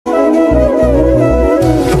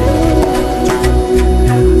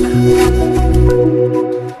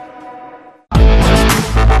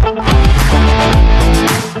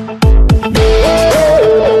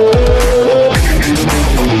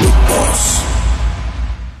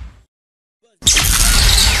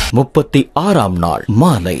36ஆம் நாள்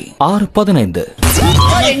மாலை 6:15.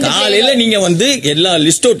 காலையில நீங்க வந்து எல்லா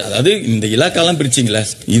லிஸ்ட் அவுட், அதாவது இந்த இலாக்காலாம் பிரிச்சீங்களா,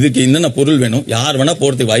 இதுக்கு என்னென்ன பொருள் வேணும், யார் வேணா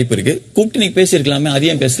போறதுக்கு வாய்ப்பு இருக்கு, கூப்பிட்டு நீங்க பேசிருக்கலாமே, அது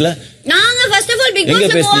ஏன் பேசல? நாங்க first of all big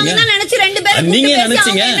pass போவாங்கன்னு நினைச்சு ரெண்டு பேரும் நீங்க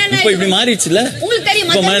நினைச்சீங்க. இப்போ இப்படி மாறிடுச்சுல, உங்களுக்கு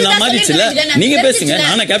தெரியுமா? இப்போ நான் மாறிடுச்சுல, நீங்க பேசுங்க.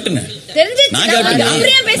 நானா கேப்டன்? நான்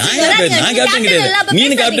கேப்டன் கிடையாது,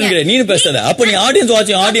 நீனு கேப்டன் கிடையாது, நீனு பேசாத. அப்ப நீ ஆடியன்ஸ்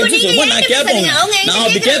வாட்சிங் ஆடியன்ஸ் சொல்லுமா, நான் கேட்பேன். நான்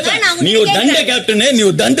அப்படி கேட்பேன். நீ ஒரு தண்ட கேப்டன், நீ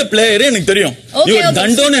ஒரு தண்ட பிளேயர், எனக்கு தெரியும். நீ ஒரு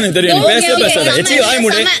தண்டோன்னு எனக்கு தெரியும். நீ பேசாத. எச்சி வாய்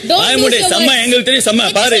மூடு செம்ம, எங்களுக்கு தெரியும் செம்ம.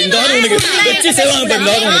 பாரு இந்த வாரம் உனக்கு வச்சு செய்வாங்க பாரு,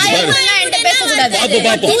 இந்த வாரம் உனக்கு பாரு.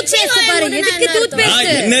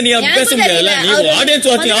 என்ன நீ பேச முடியாதுல்ல, நீ ஆடியன்ஸ்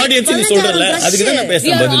வாட்சிங் ஆடியன்ஸ் நீ சொல்றல, அதுக்கு தான் நான்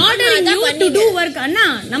பேசுறேன்.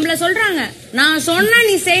 நம்மள சொல்றாங்க, நான் சொன்னா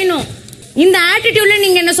நீ செய்யணும். இந்த ஆட்டிட்யூட்ல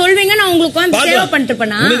நீங்க என்ன சொல்வீங்க, நான் உங்களுக்கு வந்து சேவ் பண்ணிட்டு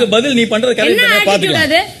இருப்பேனா? உங்களுக்கு பதில் நீ பண்றது கரெக்ட் தானே,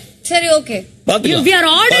 பாத்துக்கலாம். சரி ஓகே, பாத்துக்கலாம். we are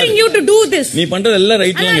ordering you to do this. நீ பண்றது எல்லாம்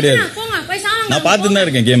ரைட்லாம் கிடையாது. நான் பாத்துட்டு தான்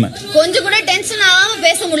இருக்கேன் கேம். கொஞ்சம் கூட டென்ஷன் ஆகாம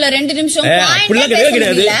பேச முடியல 2 நிமிஷம். அப்படிலாம்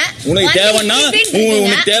கிடையாது. உனக்கு தேவனா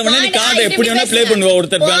நீ கார்டு எப்படி வேணா ப்ளே பண்ணுவ.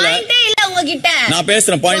 ஒருத்தர் பாயிண்டே இல்ல உங்ககிட்ட. நான்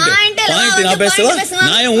பேசுறேன் பாயிண்ட் நான் பேசுவா.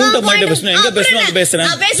 நான் ஏன் உன்கிட்ட பாயிண்ட் பேசுறேன்? எங்க பேசுறேன் அங்க பேசுறேன்.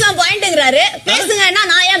 நான் பேசலாம் பாயிண்ட்ங்கறாரு. பேசுங்கன்னா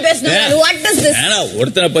நான் ஏன் பேசணும்? What is this? ஏனா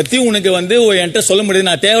ஒருத்தரை பத்தி உனக்கு வந்து என்கிட்ட சொல்ல முடியாது.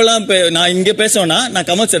 நான் தேவலாம் நான் இங்க பேசவேனா, நான்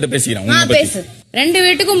கமல் சட்ட பேசிக்கிறேன். உன்ன பத்தி ரெண்டு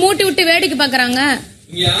வீட்டுக்கும் மூட்டி விட்டு வேடிக்கை பாக்குறாங்க.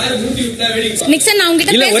 யாரு மூட்டி விட்டா வேடிக்கை? நிக்சன் நான்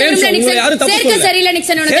உன்கிட்ட பேசுறேன். நிக்சன் யாரும் தப்பு சொல்லல. சரியில்லை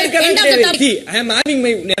நிக்சன், உனக்கு end of the topic. I am having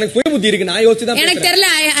my, எனக்கு போய் புத்தி இருக்கு, நான் யோசிச்சு தான் பேசுறேன். எனக்கு தெரியல,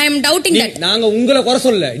 ஐ அம் டவுட்டிங் தட். நாங்க உங்களை குறை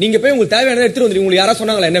சொல்லல, நீங்க போய் உங்களுக்கு தேவையானதை எடுத்து வந்துறீங்க. உங்களுக்கு யாரா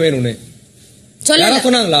சொன்னாங்களா என்ன வேணும்னு? சொல்லல.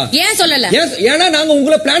 சொன்னாங்களா? ஏன் சொல்லல? ஏன்னா நாங்க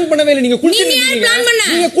உங்களை பிளான் பண்ணவே இல்ல. நீங்க குளிச்சிட்டு இருந்தீங்க.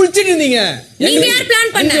 நீங்க குளிச்சிட்டு இருந்தீங்க. நீங்க யார்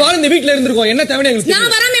பிளான் பண்ண? இந்த வாரம் இந்த வீட்ல இருந்திருக்கோம். என்ன தேவைன்னு எங்களுக்கு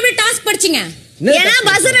நான் வராம எப்படி டாஸ்க் படிச்சீங்க? ஏன்னா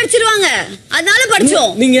பஸ்ஸர் அடிச்சிருவாங்க, அதனால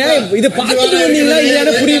படிச்சோம். நீங்க இது பாத்துட்டு வந்தீங்களா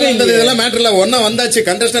இல்லையா புரியவே இல்லை. இதெல்லாம் மேட்டர் இல்ல. ஒண்ணா வந்தாச்சு,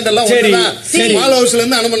 கண்டஸ்டன்ட் எல்லாம் ஒண்ணா. ஸ்மால் ஹவுஸ்ல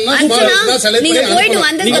இருந்து அனுமன்னா ஸ்மால் ஹவுஸ் தான் செலக்ட் பண்ணி நீங்க போய்ட்டு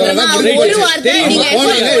வந்ததுக்கு அப்புறமா ஒரு வார்த்தை நீங்க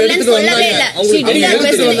எடுத்துட்டு வந்தாங்க. அவங்க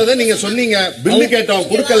எடுத்துட்டு வந்ததை நீங்க சொன்னீங்க, பில் கேட்டோம்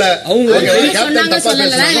கொடுக்கல. அவங்க கேப்டன் தப்பா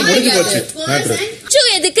பேசுறாங்க, முடிஞ்சு போச்சு மேட்டர்.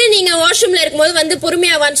 எதுக்கு நீங்க வாஷ்ரூம்ல இருக்கும்போது வந்து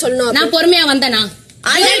பொறுமையாவான்னு சொல்லணும்? நான் பொறுமையா வந்தேனா?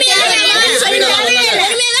 I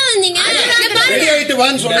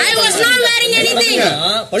was not wearing anything.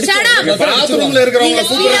 Shut up. பாத்ரூம்ல இருக்கறவங்க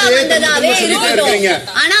கூப்பிடுறதே இருக்கீங்க.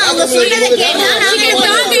 ஆனா அவங்க சொல்றத கேட்டா நான்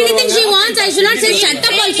talk anything she wants. I should not say shut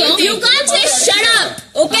up also. You can't say shut up.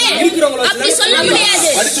 Okay? அப்படி சொல்ல முடியாது.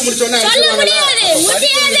 அடிச்சு முடிச்சோனே சொல்ல முடியாது.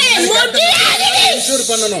 முடியாது. இன்ஷூர்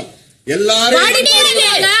பண்ணனும். எல்லாரும்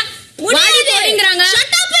முடியாதுங்கறாங்க.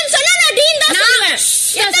 Shut up ன்னு சொன்னா நான் டீன் தான் சொல்லுவேன்.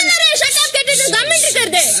 எத்தனை நேரம் shut up கேட்டிட்டு கமெண்ட்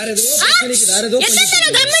இருக்குறது? எத்தனை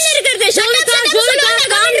நேரம் கமெண்ட் இருக்குறது? Shut up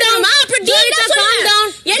calm down. அப்படி டீன் தான் சொல்லுவேன்.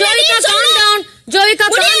 Joyika calm down. Joyika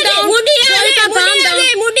calm down.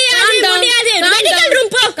 முடியாது. மெடிக்கல்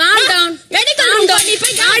ரூம் போ. Calm down. மெடிக்கல் ரூம் போ. நீ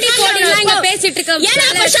போய் காடி போடுங்க. இங்க பேசிட்டு இருக்க. ஏன்னா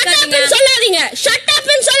அப்ப shut up ன்னு சொல்லாதீங்க. Shut up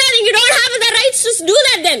ன்னு சொல்லாதீங்க. You don't have the rights to do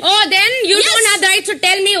that then. Oh, then you don't have the right to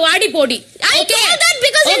tell me வாடி போடி. I told that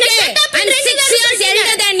because in a shut up and 6 years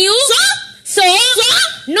elder than you. So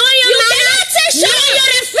no your manners. No your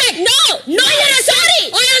respect. No your sorry.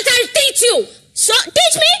 Or else I'll teach you. So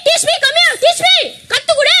teach me, come here, teach me.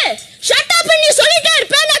 கத்து குடு. Shut up ன்னு சொல்லிட்டே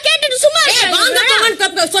இருப்பேன், நான் கேட்டிட்டு சும்மா இருக்கேன். வாங்க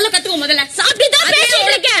போங்க சொல்ல கத்துக்கோ முதல்ல. அப்படி தான்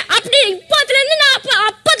பேசிட்டு இருக்கேன். அப்படி இப்பத்துல இருந்து நான்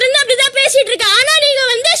அப்பத்துல இருந்து அப்படி தான் பேசிட்டு இருக்கேன். ஆனா நீங்க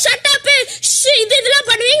வந்து shut up இதெல்லாம்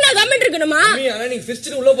பண்ணுவீங்க, நான் கமெண்ட் இருக்கணுமா? ஆனா நீங்க ஃபிஸ்ட்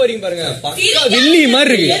உள்ள போறீங்க பாருங்க. பக்கா வில்லி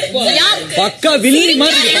மாதிரி இருக்கு. பக்கா வில்லி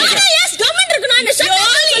மாதிரி இருக்கு. எஸ் கமெண்ட் இருக்கணும். அந்த shut up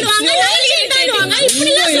சொல்லுவாங்க, லைக் பண்ணுவாங்க,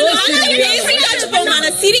 இப்படி எல்லாம் சொல்லுவாங்க. நீங்க காச்சு போங்க.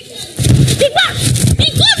 நான் சிரி டிப்பா நீ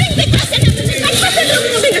கோவிங் பிக் பாஸ் என்ன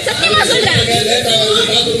பண்ணுங்க? சத்தியமா சொல்றேன்.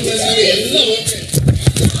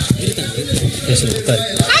 பேசுங்க. உட்காரு.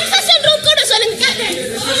 கன்ஃபெஷன் ரூம் கூட சொல்லுங்க.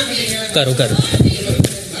 உட்காரு.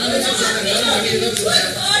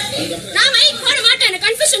 நான் மைக் போட மாட்டேன்.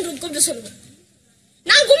 கன்ஃபெஷன் ரூம் கூட சொல்லுங்க.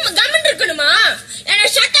 நான் கமெண்ட் இருக்கணுமா? என்ன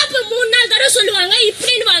ஷட் அப் 3 நாள் தடவை சொல்லுவாங்க,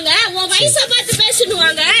 இப்படின்னுவாங்க, உன் வயசை பார்த்து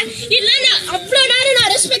பேசணுவாங்க. இல்ல நான் அவ்வளவு நேரம்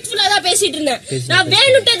நான் ரெஸ்பெக்ட்ஃபுல்லா தான் பேசிட்டு இருந்தேன். நான்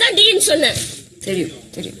வேணுட்டே தான் டீன்னு சொன்னேன். தெரியும்.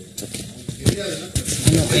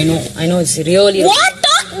 I know it's really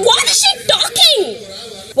what is she talking?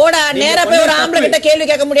 போடா, நேரா போய் ஒரு ஆம்பளை கிட்ட கேள்வி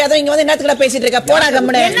கேட்க முடியாதோ, இங்க வந்து என்னத்துக்குள்ள பேசிட்டு இருக்க? போடா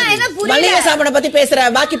கம்முனே. மல்லிகை சாமனை பத்தி பேசுற,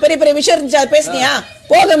 பாக்கி பெரிய பெரிய விஷயம் இருந்துச்சு, அது பேசுனியா?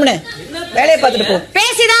 போ கம்முனே, வேலையை பார்த்துட்டு போ.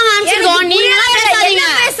 பேசிதான் ஆன்சர். நீங்க பேசாதீங்க.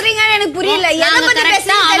 பேசுறீங்கன்னு எனக்கு புரியல. எதை பத்தி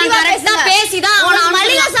பேசுறீங்க? தெளிவா கரெக்ட்டா பேசிதான்.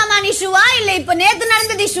 மல்லிகை சாமான் இஷ்யூவா இல்ல இப்ப நேத்து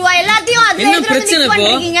நடந்தது இஷ்யூவா? எல்லாத்தையும் அதுல எடுத்து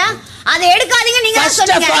பண்றீங்க. அதை எடுக்காதீங்க. நீங்க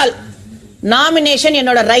சொல்லுங்க. நாமினேஷன்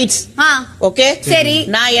என்னோட ரைட்ஸ். ஓகே சரி,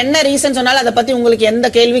 நான் என்ன ரீசன் சொன்னாலும் அத பத்தி உங்களுக்கு எந்த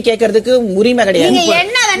கேள்வி கேட்கறதுக்கு உரிமை கிடையாது. நீங்க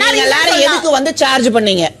எல்லாரும் எதுக்கு வந்து சார்ஜ்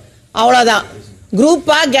பண்ணீங்க? அவ்வளவுதான்.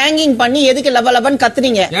 குரூப்பா கேங்கிங் பண்ணி எதுக்கு லவலவன்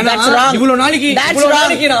கத்துறீங்க? That's wrong. இவ்வளவு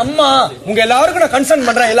நாளைக்கு நான் அம்மா உங்க எல்லாருக்கும் நான் கன்சர்ன்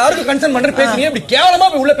பண்றேன், எல்லாருக்கும் கன்சர்ன் பண்றேன் பேசுறீங்க, இப்படி கேவலமா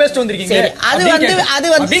போய் உள்ள பேசிட்டு வந்திருக்கீங்க. அது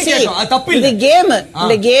வந்து தப்பு இல்ல. இது கேம்.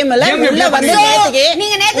 இந்த கேம்ல உள்ள வந்து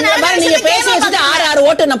நீங்க பேசி வச்சுட்டு 6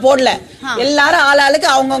 ஓட்டு நான் போடல. எல்லாரும் ஆளாளுக்கு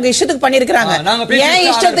அவங்க இஷ்டத்துக்கு பண்ணிருக்காங்க. ஏன்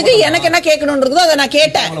இஷ்டத்துக்கு எனக்கு என்ன கேட்கணும்ன்றதோ அதை நான்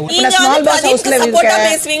கேட்டேன். ஸ்மால் பாஸ் ஹவுஸ்ல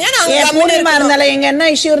இருக்கேன். பூர்ணிமா இருந்தாலும் எங்க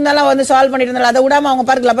என்ன இஷ்யூ இருந்தாலும் வந்து சால்வ் பண்ணிட்டு இருந்தாலும் அதை விடாம அவங்க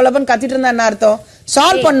பாருக்கு லபலபன் கத்திட்டு இருந்தா என்ன அர்த்தம்?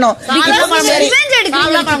 சால்வ் பண்ணோம்.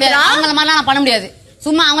 அவங்கள மாதிரி நான் பண்ண முடியாது.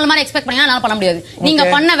 சும்மா அவங்கள மாதிரி எக்ஸ்பெக்ட் பண்ணீங்கன்னா பண்ண முடியாது. நீங்க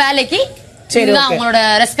பண்ண வேலைக்கு அவங்களோட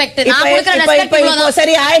ரெஸ்பெக்ட் நான் கொடுக்கிற ரெஸ்பெக்ட் இவ்வளவுதான்.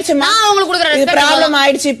 சரி ஆயிடுச்சுமா, நான் உங்களுக்கு கொடுக்கிற ரெஸ்பெக்ட் ப்ராப்ளம்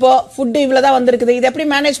ஆயிடுச்சு. இப்போ ஃபுட் இவ்வளவுதான் வந்திருக்குது. இது எப்படி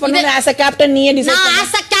மேனேஜ் பண்ணனும்? as a captain நீயே டிசைட் பண்ணு. நான்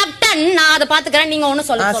as a captain நான் அத பாத்துக்கறேன். நீங்க ஒண்ணு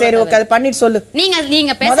சொல்லுங்க. சரி ஓகே, அத பண்ணிட்டு சொல்லு. நீங்க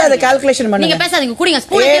பேசாதீங்க. அத கால்குலேஷன் பண்ணுங்க. நீங்க பேசாதீங்க. குடிங்க.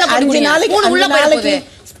 ஸ்பூன் கீழ போட்டு குடிங்க. ஸ்பூன் உள்ள போகுது.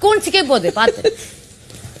 ஸ்பூன் சிக்கே போகுது. பாத்து.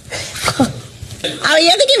 அவ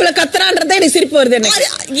எதுக்கு இவ்வளவு கத்துறான்றதே எனக்கு சிரிப்பு வருது. எனக்கு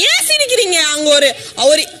ஏன் சிரிக்கிறீங்க? அங்க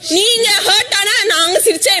ஒரு நீங்க ஹர்ட் ஆனா நாங்க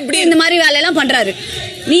சிரிச்சா எப்படி? இந்த மாதிரி வேலை எல்லாம் பண்றாரு.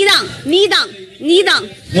 நீதான்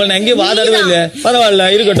உங்களை எங்கேயும் வாதாடவே இல்ல. பரவாயில்ல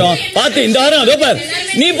இருக்கட்டும். பாத்து இந்த வாரம் அதோ பார்,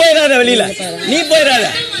 நீ போயிடாத வெளியில, நீ போயிடாத.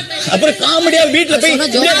 அப்புறம் காமெடியா வீட்டுல போய்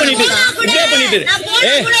இப்படியே பண்ணிட்டு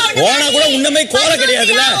ஓனா கூட உன்னமே கோல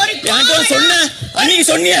கிடையாதுல்ல. என்கிட்ட சொன்ன அன்னைக்கு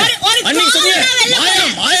சொன்னிய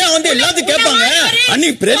மாயா வந்து எல்லாத்தையும் கேட்பாங்க.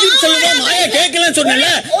 அன்னைக்கு பிரதீப் சொல்லுவா மாயா கேட்கலன்னு சொன்னல.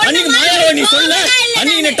 அன்னைக்கு மாயாவை நீ சொல்ல,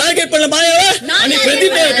 அன்னைக்கு நீ டார்கெட் பண்ணல மாயாவை. அன்னைக்கு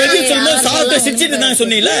பிரதீப் சொல்லும்போது சாப்பிட்டு சிரிச்சிட்டு தான்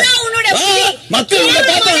சொன்னீல. மக்கள் உன்னை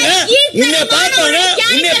பார்ப்பாங்க.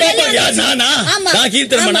 யார் நானா? நான்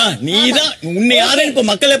கீர்த்தனமனா? நீதான். உன்னை யாருன்னு இப்ப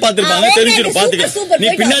மக்களே பாத்துருப்பாங்க, தெரிஞ்சிடும். பாத்துக்க, நீ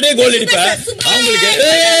பின்னாடியே கோல் அடிப்ப. அவங்களுக்கு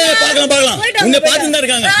பாக்கலாம் உன்னை பாத்துட்டு தான்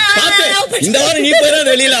இருக்காங்க. பாத்து இந்த வாரம் நீ போயிடாத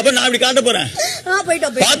வெளியில. அப்ப நான் அப்படி காட்ட போறேன்.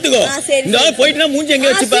 பாத்துக்கோ. இந்த வாரம் போயிட்டுனா மூஞ்சி எங்க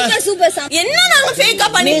வச்சுப்ப? என்ன நாங்க ஃபேக்கா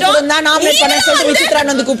பண்ணிட்டோம்? நான் நாமினேட் பண்ண சொல்லிட்டு விசித்ரா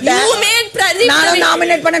வந்து கூப்பிட்டேன். நான்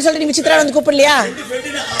நாமினேட் பண்ண சொல்லிட்டு விசித்ரா வந்து கூப்பிடலையா?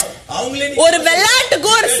 ஒரு விளையாட்டுக்கு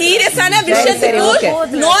ஒரு சீரியஸான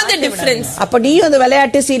விஷயத்துக்கு நோ தி டிஃபரன்ஸ். அப்ப நீ வந்து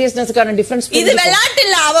விளையாட்டு சீரியஸ்னஸ்க்கான டிஃபரன்ஸ். இது விளையாட்டு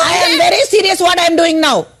இல்ல. I am very serious what I am doing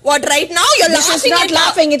now. What right now? You're laughing. Not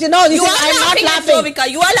laughing. It no, this is I am not laughing. Jovika,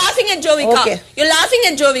 you are laughing at Jovika. Okay. You're laughing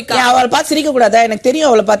at Jovika. அவள பார்த்து சிரிக்க கூடாதா? எனக்கு தெரியும்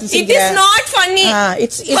அவள பார்த்து சிரிக்கிற. It is not funny.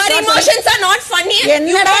 It's her emotions are not funny.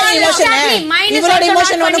 என்னடா emotion? இவரோட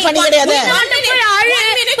emotion ஒண்ணும் funny கிடையாது.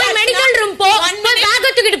 போய் மெடிக்கல் ரூம் போ. போய் பேக்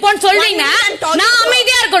தூக்கிட்டு போன்னு சொல்றீங்க. நான்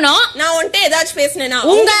அமைதியா இருக்கணும். நான் உன்கிட்ட ஏதாச்சும் பேசுனேனா?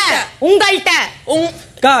 உங்கள்ட்ட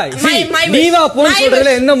நீவா போன்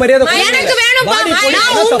சொல்றதுல என்ன மரியாதை? எனக்கு வேணும்.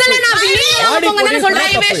 நான் உங்களை நான் சொல்றேன்.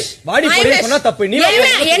 வாடி போடி சொன்னா தப்பு. நீ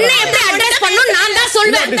என்ன எப்படி அட்ரஸ் பண்ணனும் நான் தான்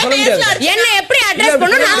சொல்வேன். என்ன எப்படி அட்ரஸ்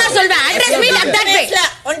பண்ணனும் நான் தான் சொல்வேன். Address me like that way.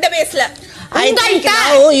 உன்கிட்ட பேசல. I think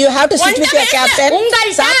now you have to sit with your captain.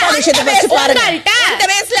 சாப்பாடு விஷயத்தை பத்தி பாருங்க. உன்கிட்ட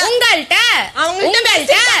பேசல.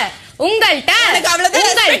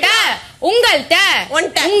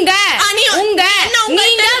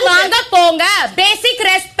 நீங்க வாங்க போங்க. பேசிக்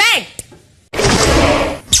ரெஸ்பெக்ட்.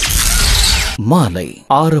 மாலை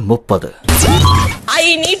 6:30. I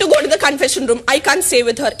need to go to the confession room. I can't stay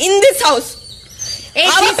with her in this house.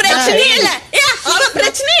 அவ பிரச்சனை இல்ல. அவ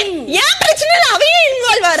பிரச்சனை ஏன் பிரச்சனை இல்ல. அவ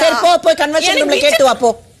இன்வால்வ் ஆறா. சரி போ கன்வென்ஷன் ரூம்ல கேட்டு வா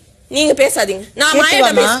போ. நீங்க பேசாதீங்க. நான்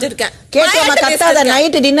மாயாட்ட பேசிட்டு இருக்கேன். கேட்காம கத்தாத.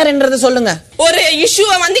 நைட் டின்னர்ன்றது சொல்லுங்க. ஒரு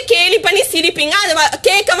இஷ்யூவை வந்து கேலி பண்ணி சிரிப்பீங்க. அது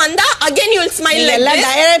கேக்க வந்தா அகைன் யூ வில் ஸ்மைல். எல்லாம்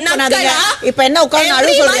டைரக்ட் பண்ணாதீங்க. இப்போ என்ன உட்கார்ந்து அழு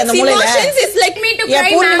சொல்றீங்க அந்த மூலையில?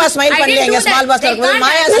 பூர்ணிமா ஸ்மைல் பண்ணலங்க. ஸ்மால் பாஸ் இருக்கும்போது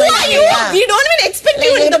மாயா ஸ்மைல் பண்ணலையா? we don't even expect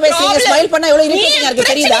you to பேசுங்க. ஸ்மைல் பண்ணா எவ்வளவு இரிட்டேட்டிங்கா இருக்கு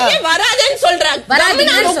தெரியுதா? வராதேன்னு சொல்றாங்க.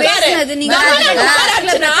 வராதீங்கன்னு பேசுனது நீங்க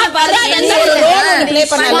வராதேன்னு ஒரு ரோல் ப்ளே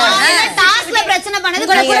பண்ணல. டாஸ்க்ல பிரச்சனை பண்ணது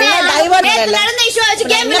கூட டைவர்ட் இல்ல. நடந்த இஷ்யூ வச்சு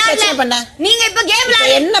கேம் விளையாடல. நீங்க இப்ப கேம்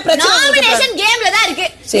விளையாட என்ன பிரச்சனை? நாமினேஷன் கேம்ல தான் இருக்கு.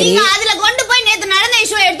 நீங்க அதுல கொண்டு போய் நேத்து நடந்த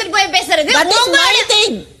இஷ்யூ எடுத்துட்டு போய் பேசுறது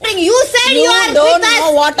you said you are don't know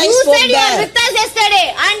what I spoke there. You said you are with us yesterday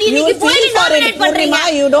and இன்னைக்கு போய் நாமினேட் பண்றீங்க.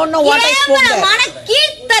 You don't know what I spoke there. மான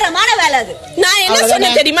கீர்த்தரமான வேலை அது. நான் என்ன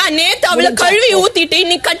சொன்னேன் தெரியுமா? நேத்து அவள கழுவி ஊத்திட்டு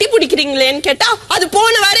இன்னைக்கு கட்டி பிடிக்கிறீங்களேன்னு கேட்டா அது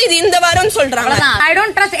போன வாரம் இது இந்த வாரம்னு சொல்றாங்க. I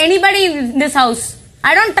don't trust anybody in this house.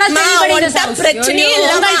 I don't trust anybody in this house. பிரச்சனை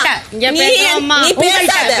இல்ல. நீ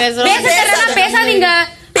பேசாதீங்க. பேசாதீங்க.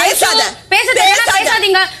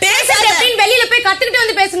 எப்படின்னு வெளியில போய் கத்துக்கிட்டு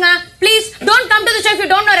வந்து பேசுங்க. Please don't come to the show if you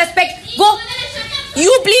don't know respect. Go.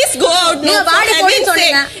 You please go out. No,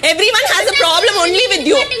 everyone has a problem only with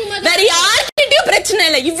you. வேற யார்கிட்டயும் பிரச்சனை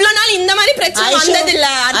இல்ல. இவ்வளவு நாள் இந்த மாதிரி பிரச்சனை வந்தது இல்ல.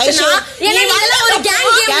 அர்ச்சனா நீ வல்ல ஒரு கேங்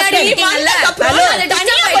கேம் விளையாடிட்டீங்கல்ல. அது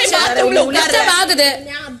தனியா போய் பாத்ரூம்ல உட்கார்ற ஆகுது.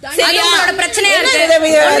 சரியோட பிரச்சனையா இருக்கு.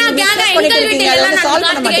 ஒண்ணா கேங்கா எங்கள் வீட்ல எல்லாம் நான்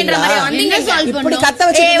காத்துக்கிட்டேன்ற மாதிரி வந்தீங்க சால்வ் பண்ணனும். இப்படி கத்த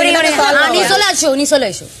வச்சிட்டு நீ சொல்ல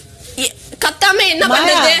ஐஷு. கத்தாம என்ன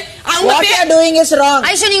பண்றது? அவங்க what you are doing is wrong.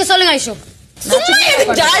 Aishu நீங்க சொல்லுங்க ஐஷு.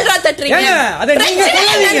 ஜால்ரா தட்டுறீங்க அத நீங்க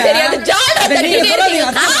சொல்லாதீங்க தெரியாது ஜால்ரா தட்டுறீங்க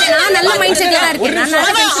நான் நல்ல மைண்ட் செட்ல தான் இருக்கேன்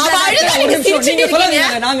நீங்க சொல்லாதீங்க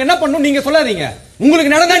நாங்க என்ன பண்ணனும் நீங்க சொல்லாதீங்க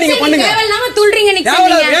உங்களுக்கு நடந்தா நீங்க பண்ணுங்க தேவலாம துள்றீங்க நிக்சன்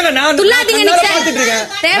நீங்க துள்ளாதீங்க நிக்சன்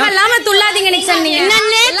தேவலாம துள்ளாதீங்க நிக்சன் நீங்க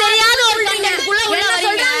என்னன்னே தெரியாத ஒரு டைம்க்குள்ள உள்ள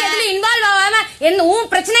வரீங்க எதுல இன்வால்வ் ஆகாம என்ன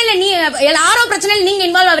உன் பிரச்சனையில நீ யாரோ பிரச்சனையில நீங்க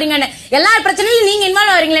இன்வால்வ் ஆவறீங்கன்னு எல்லா பிரச்சனையில நீங்க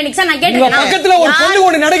இன்வால்வ் ஆவறீங்களா நிக்சன் நான் கேட்டேன் பக்கத்துல ஒரு பொண்ணு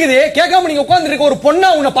ஒன்னு நடக்குது கேட்காம நீங்க உட்கார்ந்து இருக்க ஒரு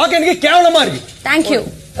பொண்ணா உன்னை பார்க்க எனக்கு கேவலமா இருக்கு Thank you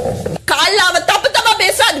கால்ல அவ தப்பு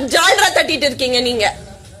பேசா ஜால்ரா தட்டிட்டு இருக்கீங்க நீங்க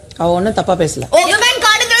அவ ஒண்ணும் தப்பா பேசல உமன்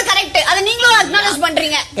கார்டுங்கிறது கரெக்ட் அத நீங்களும் அக்னாலஜ்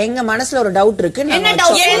பண்றீங்க எங்க மனசுல ஒரு டவுட் இருக்கு என்ன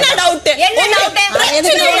டவுட்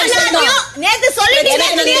நேத்து சொல்லிட்டீங்க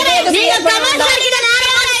நீங்க கமெண்ட் பண்ணிட்ட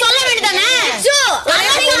நேரா சொல்ல வேண்டியதானே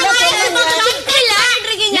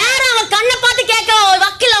நேரா அவ கண்ணை பார்த்து கேட்க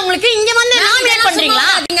வக்கில உங்களுக்கு இங்க வந்து நாமினேட் பண்றீங்களா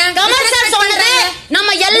கமெண்ட் சார் சொன்னது நம்ம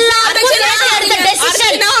எல்லாரும் எடுத்த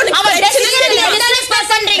டெசிஷன் அவ டெசிஷன்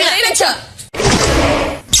டிஸ்கஸ் பண்றீங்க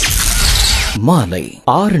மாலை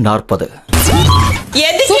 6:40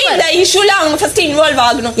 எதுக்கு இந்த இஷ்யூல அவங்க ஃபர்ஸ்ட் இன்வால்வ்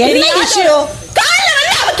ஆகணும் என்ன இஷ்யூ கால்ல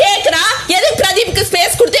வந்து அவ கேக்குறா எதுக்கு பிரதீப்க்கு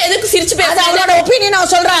ஸ்பேஸ் கொடுத்து எதுக்கு சிரிச்சு பேசுறா அவளோட ஒபினியன்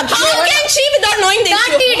நான் சொல்றேன் how can she without knowing the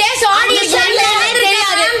 30 days audience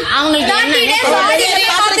தெரியாது அவங்களுக்கு 30 days ஆடியன்ஸ்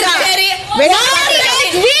பாத்துட்டாங்க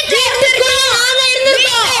வீட்ல இருந்திருக்கோம் நாங்க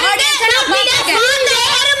இருந்திருக்கோம் ஆடியன்ஸ் அந்த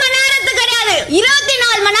 1 மணி நேரத்துக்கு கிடையாது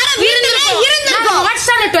 24 மணி நேரம் இருந்திருக்கோம்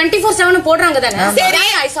வாட்ஸ்அப்ல 24/7 போடுறாங்க தானே சரி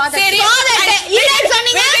சரி இல்ல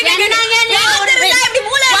சொன்னீங்க என்னங்க இப்படி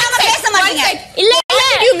மூளை இல்லாம பேச மாட்டீங்க இல்ல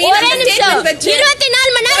ஒரே நிமிஷம்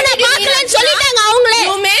 24 மணி நேரம் நான் பார்க்கலன்னு சொல்லிட்டாங்க அவங்களே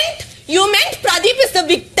you meant Pradeep is the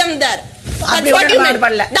victim there That's what you meant.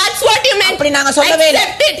 That's what you meant. அப்படி நாங்க சொல்லவே இல்ல.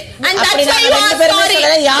 Accept it. And that's why you are sorry.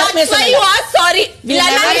 That's why you are sorry.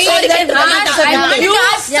 You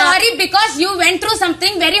are sorry because you went through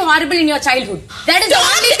something very horrible in your childhood. That is the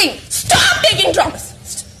only thing. Stop taking dramas.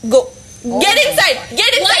 Go. Get inside.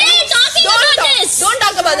 Get inside. Why are you talking about this? Don't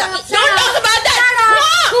talk about that. Don't talk about that. No.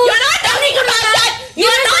 You're not talking about that.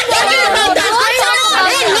 You're not talking about that.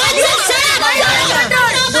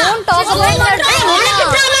 Don't talk about that.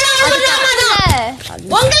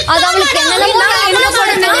 அது அவளுக்கு என்னென்னமோ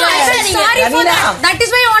sorry for that. That is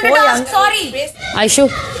why I wanted to ask sorry. Aishu.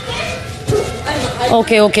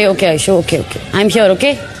 Okay, Aishu. Okay. I'm here,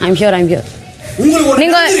 okay? I'm here. உங்களுக்கு ஒரு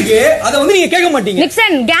நினைவு இருக்கு அத வந்து நீங்க கேட்க மாட்டீங்க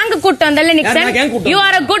நிக்சன் கேங் கூட்டி வந்தல்ல Nixon you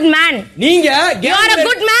are a good man நீங்க you are a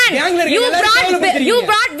good man you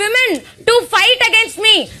brought women to fight against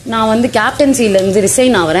me நான் வந்து கேப்டன்சில இருந்து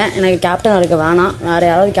ரிசைன் ஆவறேன் எனக்கு கேப்டனா இருக்க வேணாம் வேற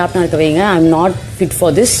யாராவது கேப்டனா இருக்க வைங்க I am not fit for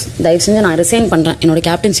this தயவு செஞ்சு நான் ரிசைன் பண்றேன் என்னோட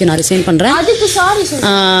கேப்டன்சி நான் ரிசைன் பண்றேன் அதுக்கு சாரி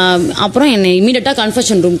அப்புறம் என்ன இமிடியேட்டா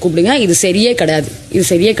கன்ஃபெஷன் ரூம் கூப்பிடுங்க இது சரியே கிடையாது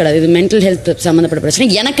இது மென்டல் ஹெல்த் சம்பந்தப்பட்ட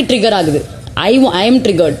பிரச்சனை எனக்கு ட்ரிகர் ஆகுது I am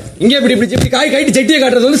triggered. இங்க இப்படி காய் கைட்டி செட்டியை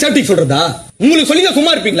காட்டுறது வந்து சேஃப்டி சொல்றதா உங்களுக்கு சொல்லி தான்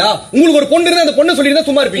சும்மா இருப்பீங்களா உங்களுக்கு ஒரு பொண்ணு இருந்தா அந்த பொண்ணு சொல்லி தான்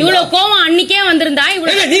சும்மா இருப்பீங்களா இவ்வளவு கோவம் அன்னிக்கே வந்திருந்தா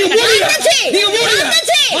இவ்வளவு நீங்க மூடுங்க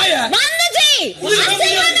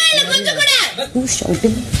கொஞ்சம் கூட Who's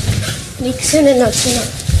shouting? நிக்சன் என்ன சொன்னா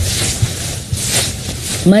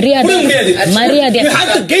மரியாதை you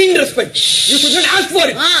have to gain respect you should not ask for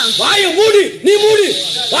it வாயை மூடு நீ மூடு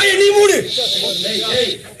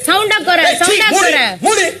சவுண்டா குற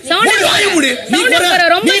மூடு வாயை மூடு நீ குற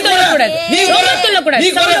ரொம்ப சொல்லக்கூடாது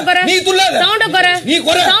நீ துள்ளாத சவுண்டா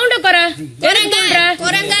குற குரங்க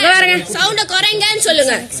சவுண்ட குரங்கன்னு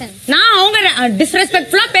சொல்லுங்க நான் அவங்க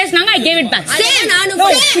டிஸ்ரெஸ்பெக்ட்ஃபுல்லா பேசினாங்க I gave it back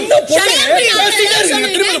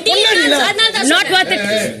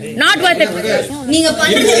not worth it நீங்க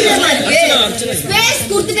பண்றது ஸ்பேஸ்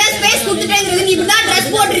குடுத்துட்டேங்கிறது நீ இப்படி தான் Dress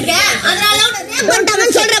போட்டுருக்க அதனால ரேப்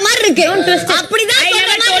பண்ணிட்டாங்கன்னு சொல்ற மாதிரி இருக்கு அப்படிதான்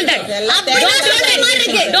சொல்ற மாதிரி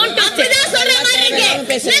இருக்கு அப்படிதான் சொல்ற மாதிரி இருக்கு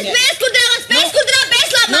ஸ்பேஸ் குடுத்துட்டா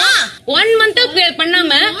பேசலாமா 1 month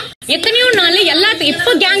பண்ணாம எத்தனையோ நாள் எல்லாத்துக்கும் இப்ப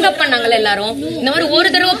கேங் அப் பண்ணாங்கல எல்லாரும் இந்த மாதிரி ஒரு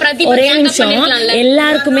தடவை பிரதீப் கேங் அப் பண்ணிருக்கலாம்ல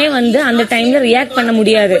எல்லாருக்குமே வந்து அந்த டைம்ல ரியாக்ட் பண்ண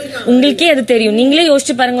முடியாது உங்களுக்கே அது தெரியும் நீங்களே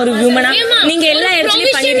யோசிச்சு பாருங்க ஒரு ஹியூமனா நீங்க எல்லா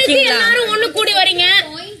இடத்துலயும் பண்ணிருக்கீங்களா எல்லாரும் ஒண்ணு கூடி வரீங்க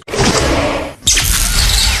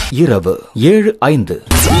இரவு 7:05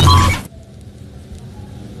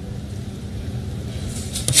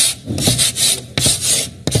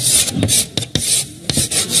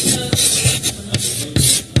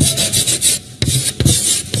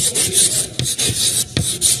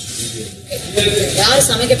 யார்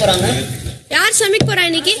சமைக்க போறாங்க யார் சமைக்க போறா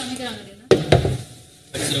இன்னைக்கு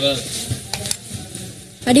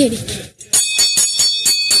அடி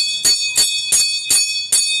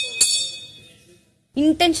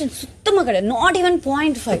இன்டென்ஷன் சுத்தமா கிடையாது நாட் ஈவன்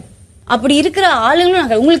 0.5 அப்படி இருக்கிற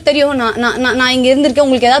ஆளுங்களும் உங்களுக்கு தெரியும் நான் இங்க இருந்திருக்கேன்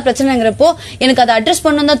உங்களுக்கு ஏதாவது பிரச்சனைங்கிறப்போ எனக்கு அதை அட்ரஸ்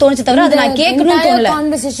பண்ணணும் தான் தோணுச்சு தவிர அதை நான் கேட்கணும்னு தோணல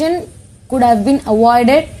conversation could have been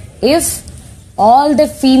avoided if all the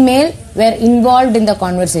female were involved in the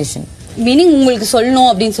conversation. Meaning உங்களுக்கு சொல்லணும்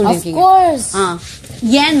அப்படின்னு சொல்லிருக்கீங்க. Of course.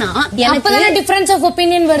 ஏன்னா அப்பதானே டிஃபரன்ஸ் ஆஃப்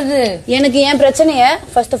ஒபினியன் வருது. எனக்கு என் பிரச்சனைய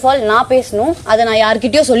ஃபர்ஸ்ட் ஆஃப் ஆல் நான் பேசணும். அதை நான்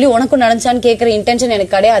யார்கிட்டயோ சொல்லி உனக்கும் நடந்துச்சான்னு கேட்கற இன்டென்ஷன்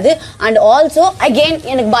எனக்கு கிடையாது. அண்ட் ஆல்சோ அகைன்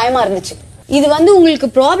எனக்கு பயமா இருந்துச்சு. இது உங்களுக்கு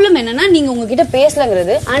ப்ராப்ளம் என்னன்னா நீங்க உங்ககிட்ட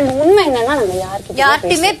பேசலங்கிறது. அண்ட் உண்மை என்னன்னா நாங்க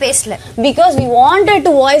யார்கிட்டயுமே பேசல. Because we wanted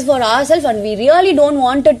to voice for ourselves and we really don't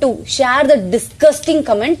wanted to share the disgusting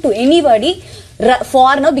comment to anybody for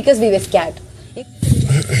now because we were scared.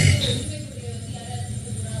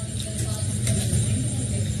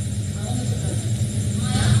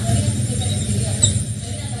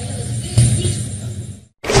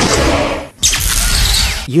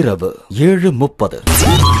 இரவு 7:30.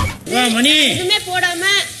 மணி எதுமே போடாம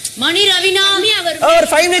மணி ரவினா ஒரு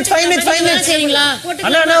 5 மினிட்ஸ் சரிங்களா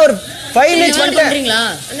அண்ணா ஒரு 5 மினிட்ஸ் பண்றீங்களா?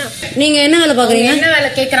 நீங்க என்ன வேலை பாக்குறீங்க? என்ன வேலை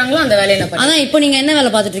கேக்குறாங்களோ அந்த வேலையை நான் பண்றேன். அதான் இப்போ நீங்க என்ன வேலை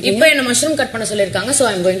பாத்துட்டு இருக்கீங்க? இப்போ என்ன மஷ்ரூம் கட் பண்ண சொல்லிருக்காங்க. So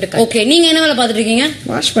I am going to cut. Okay, நீங்க என்ன வேலை பாத்துட்டு இருக்கீங்க?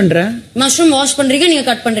 வாஷ் பண்றேன். மஷ்ரூம் வாஷ் பண்றீங்க, நீங்க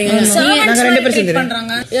கட் பண்றீங்க. நாங்க ரெண்டு பேரும் சேர்ந்து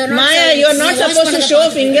பண்றாங்க. மாயா you are not supposed to show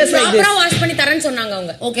fingers like this. அப்புறம் வாஷ் பண்ணி தரேன்னு சொன்னாங்க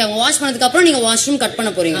அவங்க. ஓகே, அவங்க வாஷ் பண்ணதுக்கு அப்புறம் நீங்க வாஷ்ரூம் கட்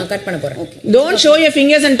பண்ண போறீங்க. கட் பண்ண போறேன். Okay, don't show your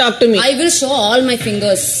fingers and talk to me. I will show all my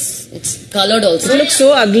fingers. It's colored also. You look so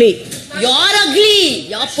ugly. You're ugly.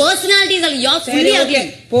 Your personality is ugly. You're fully ugly.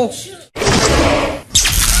 போ.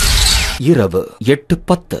 இரவு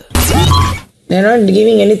 8:10. They are not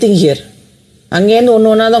giving anything here. அங்க இருந்து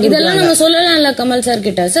ஒண்ணா தான் இதெல்லாம் நம்ம சொல்லலாம்ல Kamal sir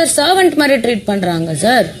கிட்ட. சார் சர்வன்ட் மாதிரி ட்ரீட் பண்றாங்க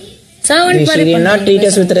சார். சர்வன்ட் மாதிரி she did not treat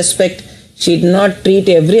us with respect. She did not treat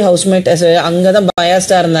every housemate as அங்க தான்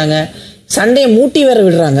biased இருந்தாங்க. சண்டே மூட்டி வேற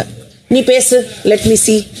விடுறாங்க. நீ பேசு, let me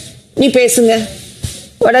see. நீ பேசுங்க.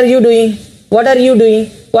 What are you doing? What are you doing?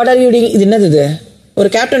 What are you doing? இது என்னது இது? ஒரு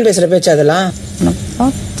கேப்டன் பேசுற பேச்சு அதெல்லாம். நான்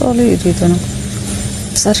பார்த்தாலே இது எனக்கு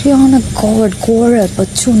சரியான கோழ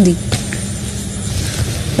பச்சுந்தி.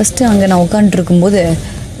 ஃபர்ஸ்ட் அங்கே நான் உட்காந்துட்டு இருக்கும்போது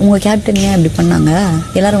உங்கள் கேப்டன் ஏன் இப்படி பண்ணாங்க,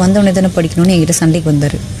 எல்லாரும் வந்தவொடனே தானே படிக்கணும்னு என்கிட்ட சண்டைக்கு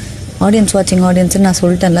வந்தார். ஆடியன்ஸ் வாட்சிங் ஆடியன்ஸ்னு நான்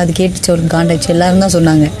சொல்லிட்டேன்ல, அது கேட்டுச்சு அவருக்கு காண்டாச்சு. எல்லாரும் தான்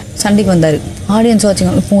சொன்னாங்க. சண்டைக்கு வந்தார். ஆடியன்ஸ்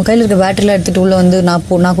வாட்சிங் உங்கள் கையில் இருக்க பேட்டரிலாம் எடுத்துகிட்டு உள்ளே வந்து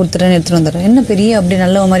நான் கொடுத்துறேன்னு எடுத்துகிட்டு வந்துடுறேன். என்ன பெரிய அப்படி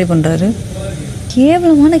நல்ல மாதிரி பண்ணுறாரு.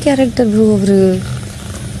 கேவலமான கேரக்டர் ப்ரோ அவரு.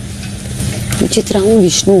 சித்ராவும்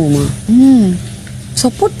விஷ்ணுவுமா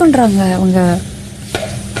சப்போர்ட் பண்றாங்க அவங்க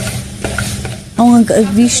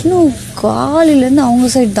விஷ்ணு காலிலேருந்து அவங்க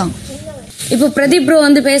சைடு தான். இப்போ பிரதீப் ப்ரோ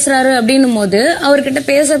வந்து பேசுறாரு அப்படின்னும் போது அவர்கிட்ட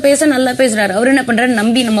பேச நல்லா பேசுறாரு. அவர் என்ன பண்றாரு,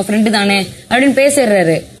 நம்பி நம்ம ஃப்ரெண்டு தானே அப்படின்னு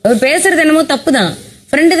பேசிடுறாரு. அவர் பேசுறது என்னமோ தப்பு தான்,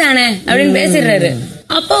 ஃப்ரெண்டு தானே அப்படின்னு பேசிடுறாரு.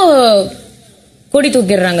 அப்போ கொடி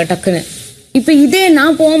தூக்கிடுறாங்க டக்குன்னு. இப்ப இதே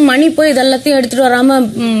நான் போவோம் மணி போய் இதெல்லாத்தையும் எடுத்துட்டு வராம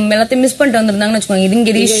எல்லாத்தையும் மிஸ் பண்ணிட்டு வந்திருந்தாங்கன்னு வச்சுக்கோங்க,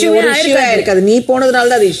 இது இஷ்யூவே இருக்காது. நீ போனதுனால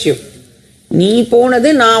தான் அது இஷ்யூ. நீ போனது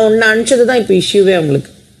நான் உன்னை அனுப்பிச்சதுதான் இப்ப இஷ்யூவே. உங்களுக்கு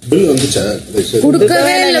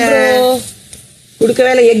குடுக்கவே இல்ல ப்ரோ, குடுக்கவே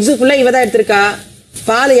இல்ல. எக்ஸு ஃபுல்லா இவதான் எடுத்திருக்கா.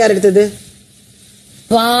 பால் யார் எடுத்தது?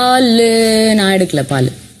 பால் நான் எடுக்கல. பால்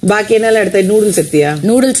பாக்கி என்னெல்லாம் எடுத்த? நூடுல்ஸ் எடுத்தியா?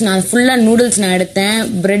 நூடுல்ஸ் நான் ஃபுல்லா நூடுல்ஸ் நான் எடுத்தேன்.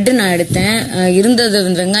 பிரெட் நான் எடுத்தேன். இருந்தது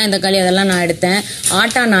வெங்காயம் தக்காளி அதெல்லாம் நான் எடுத்தேன்.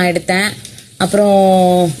 ஆட்டா நான் எடுத்தேன். அப்புறம்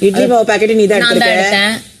இட்லி மாவு பாக்கெட் நீ தான் எடுத்திருக்க.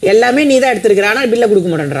 எல்லாமே நீ தான் எடுத்திருக்க. ஆனா பில்ல கொடுக்க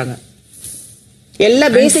மாட்டேன்றாங்க. எல்லா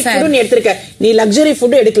பேசிக் ஃபுட்டும் நீ எடுத்திருக்க. நீ லக்ஸரி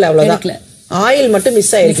ஃபுட் எடுக்கல, அவ்வளவுதான். ஆயில் மட்டும்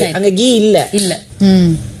மிஸ் ஆயிருக்கு. அங்க கீ இல்ல.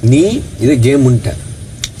 நீ இது கேம்ன்ட்ட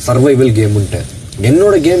சர்வைவல் கேம்ன்ட்ட.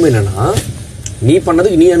 என்னோட கேம் என்னன்னா, நீ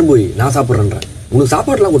பண்ணதுக்கு நீ அனுபவி, நான் சாப்பிடுறேன். உனக்கு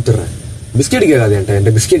சாப்பாடுலாம் கொடுத்துறேன். பிஸ்கெட் கேட்காது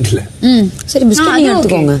என்கிட்ட. பிஸ்கெட் இல்ல. சரி பிஸ்கெட் நீங்க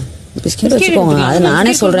எடுத்துக்கோங்க. பிஸ்கெட் வச்சுக்கோங்க. அது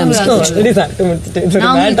நானே சொல்றேன்.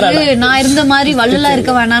 நான் இருந்த மாதிரி வள்ளலா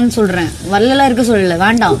இருக்க வேணாம்னு சொல்றேன். வள்ளலா இருக்க சொல்லல,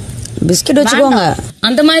 வேண்டாம். பிஸ்கெட் வச்சுக்கோங்க.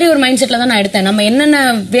 அந்த மாதிரி ஒரு மைண்ட் செட்ல தான் நான் எடுத்தேன். நம்ம என்னென்ன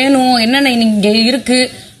வேணும், என்னென்ன இங்க இருக்கு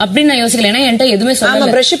அப்படின்னு நான் யோசிக்கல. ஏன்னா என்கிட்ட எதுவுமே சொல்லல.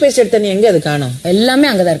 பிரஷ் பேஸ்ட் எடுத்த நீ எங்க அது காணோம்? எல்லாமே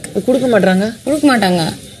அங்கதான் இருக்கு. கொடுக்க மாட்டாங்க.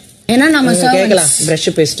 ஏன்னா நம்ம கேட்கலாம் பிரஷ்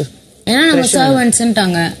பேஸ்ட். ஏன்னா நம்ம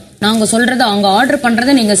சர்வன்ட்ஸ்ன்ட்டாங்க. நாங்க சொல்றத அவங்க ஆர்டர்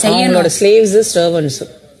பண்றதை நீங்க செய்யணும். Slaves servants.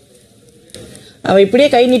 அவ இப்படியே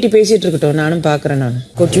கை நீட்டி பேசிட்டு இருக்கட்டும், நானும் பாக்குறேன். நான்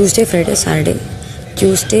Tuesday Friday Saturday,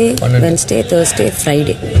 Tuesday Wednesday Thursday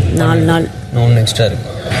Friday 4 நாள். ஒன்னு எக்ஸ்ட்ரா இருக்கு.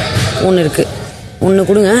 ஒன்னு இருக்கு. ஒன்னு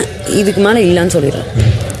கொடுங்க. இதுக்கு மேல இல்லன்னு சொல்லிடுறேன்.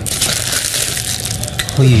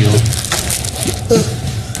 ஐயோ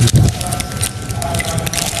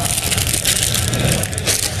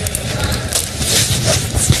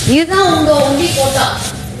இதுதான் உங்க ஒண்டி கோட்டா.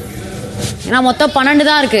 ஏன்னா மொத்தம் 12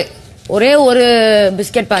 தான் இருக்கு. ஒரே ஒரு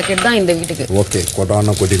பிஸ்கெட் பாக்கெட் தான் இந்த வீட்டுக்கு. ஓகே,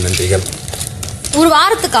 கோட்டான கோடி நன்றிகள். ஒரு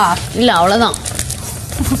வாரத்துக்கா? இல்ல அவ்வளவுதான்.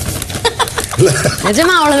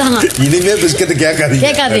 நிஜமா அவ்வளவுதான். இனிமே பிஸ்கெட்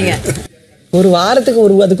கேட்காதீங்க. ஒரு வாரத்துக்கு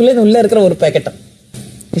அதுக்குள்ள உள்ள இருக்கிற ஒரு packet.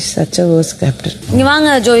 Is such a worst captain. இங்க வாங்க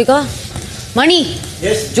ஜோவிகா. மணி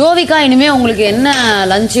ஜோவிகா இனிமே உங்களுக்கு என்ன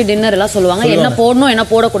லஞ்ச் டின்னர் எல்லாம் சொல்லுவாங்க, என்ன போடணும் என்ன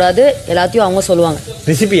போடக்கூடாது எல்லாத்தையும் அவங்க சொல்லுவாங்க.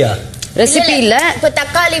 ரெசிபி இல்ல,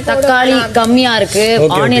 தக்காளி கம்மியா இருக்கு,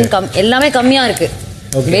 ஆனியன் எல்லாமே கம்மியா இருக்கு.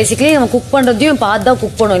 பேசிக்கலி நம்ம குக் பண்றதையும் பார்த்து தான்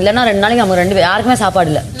குக் பண்ணும், இல்லன்னா 2 நாளைக்கு நம்ம 2 யாருக்குமே சாப்பாடு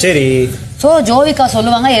இல்ல. சரி, சோ ஜோவிகா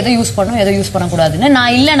சொல்லுவாங்க எதை யூஸ் பண்ணணும் எதை யூஸ் பண்ணக்கூடாதுன்னு.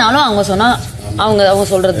 நான் இல்லனாலும் அவங்க சொன்னா அவங்க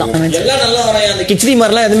சொல்றதுதான். எல்லாம் நல்லா வரும். அந்த கிச்சடி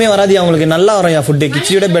மாதிரிலாம் எதுவுமே வராது அவங்களுக்கு, நல்லா வரும் ஃபுட்,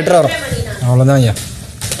 கிச்சடியோட பெட்டரா வரும். அவ்வளவுதான் ஐயா.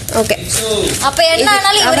 ஓகே, அப்ப என்ன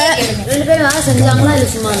ஆனாலும் 2 பேரும் வேலை செஞ்சாங்களா இல்ல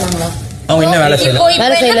சும்மா இருந்தாங்களா? அவங்க என்ன வேலை செய்யல,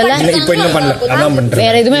 இப்போ இன்னும் பண்ணல, அதான் பண்றேன்.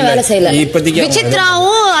 வேற எதுவுமே வேலை செய்யல. இப்போதைக்கு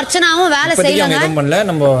விசித்ராவும் அர்ச்சனாவும் வேலை செய்யலங்க. எதுவும் பண்ணல.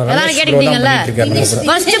 நம்ம எல்லாரும் கேட்டுட்டீங்கல்ல,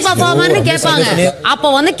 ஃபர்ஸ்ட் பெர்ஃபார்மர்னு கேட்பாங்க,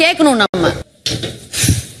 அப்ப வந்து கேட்கணும். நம்ம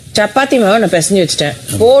சப்பாத்தி மாவை நான் பிசைஞ்சு வச்சிட்டேன்,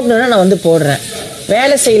 போடணும்னா நான் வந்து போடுறேன்.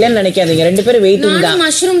 வேலை செய்யலன்னு நினைக்காதீங்க, 2 பேரும் வெயிட்டிங் தான்.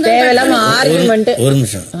 தேவையில்லாம ஆர்குமெண்ட். ஒரு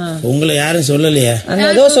நிமிஷம், உங்களை யாரும் சொல்லலையா?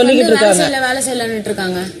 ஏதோ சொல்லிக்கிட்டு இருக்காங்க, வேலை செய்யலன்னு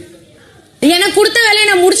இருக்காங்க. எனக்கு கொடுத்த வேலையை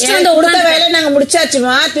நான் முடிச்சிட்டு வந்து கொடுத்த வேலையை நாங்க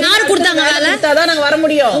முடிச்சாச்சுமா. யாரு கொடுத்தாங்க வேலை? கொடுத்தாதான் நாங்க வர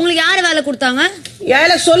முடியும். உங்களுக்கு யாரு வேலை கொடுத்தாங்க?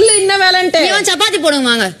 வேலை சொல்லு, என்ன வேலைன்ட்டு. நீங்க சப்பாத்தி போடுங்க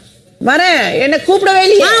வாங்க. வரேன், என்ன கூப்பிடவே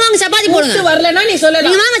இல்லையா? வாங்க சப்பாத்தி போடுங்க. வரலன்னா நீ சொல்லலாம்.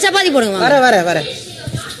 நீங்க வாங்க சப்பாத்தி போடுங்க. வர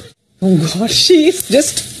Oh God, she is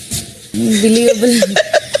just unbelievable.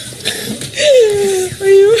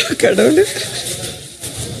 ஐயோ கடவுளே.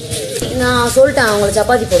 நான் சொல்லிட்டேன் அவங்களை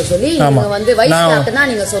சப்பாத்தி போட சொல்லி. நீங்க வந்து வைஸ் கேப்டனா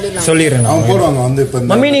நீங்க சொல்லிடலாம். அவங்க போடுவாங்க வந்து. இப்ப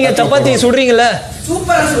மம்மி நீங்க சப்பாத்தி சுடுறீங்கல்ல,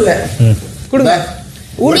 சூப்பரா சுடுங்க. கொடுங்க.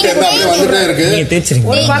 ஊருக்கு என்ன அப்படியே வந்துட்டே இருக்கு. நீங்க தேய்ச்சிருங்க.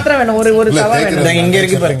 ஒரு பாத்திரம் வேணும், ஒரு தவா வேணும். இங்க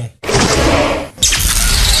இருக்கு பாருங்க.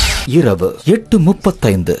 இரவு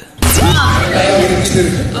 8:35.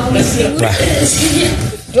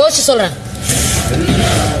 யோசிச்சு சொல்றேன்,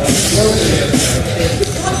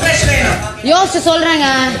 யோசிச்சு சொல்றேங்க.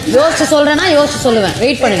 யோசிச்சு சொல்றேன்னா யோசிச்சு சொல்லுவேன்.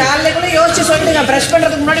 வெயிட் பண்ணுங்க. காலையில கூட யோசிச்சு சொல்லிட்டு நான் பிரஷ்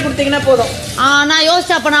பண்றதுக்கு முன்னாடி கொடுத்தீங்கன்னா போதும். நான்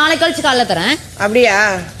யோசிச்சு அப்ப நாளைக்கு கழிச்சு காலைல தரேன். அப்படியா?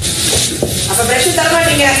 அப்ப பிரஷ் தர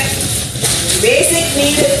மாட்டீங்க. பேசிக்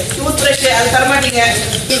நீட் டூத் பிரஷ் அது தர மாட்டீங்க.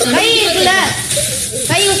 கை இருக்குல்ல,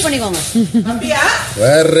 கை யூஸ் பண்ணிக்கோங்க. அப்படியா?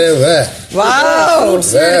 வேற வாவ்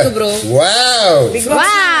இருக்கு bro. வாவ்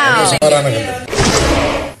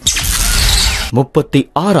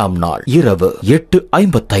 36ஆம் நாள் இரவு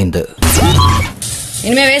 8:55.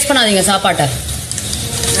 இனிமே வேஸ்ட் பண்ணாதீங்க சாப்பாட்டை.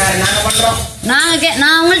 நாங்க பண்றோம்.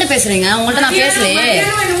 நான் உங்கள்ட்ட பேசுறேங்க, உங்கள்ட்ட நான் பேசலையே.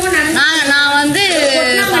 நான் வந்து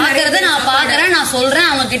பாக்குறத நான் பாக்குறேன், நான் சொல்றேன்,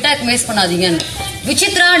 அவங்க கிட்ட வேஸ்ட் பண்ணாதீங்கன்னு.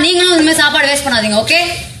 விசித்ரா நீங்களும் இனிமே சாப்பாடு வேஸ்ட் பண்ணாதீங்க. ஓகே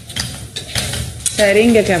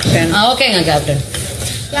சரிங்க கேப்டன். ஓகேங்க கேப்டன்.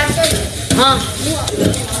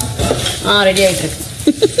 ரெடி ஆயிட்டு இருக்கு.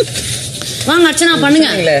 வாங்க அர்ச்சனா பண்ணுங்க.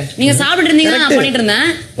 நீங்க சாப்பிட்டு இருந்தீங்க, நான் பண்ணிட்டு இருந்தேன்.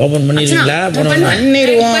 ஓபன் பண்ணிடுவீங்களா?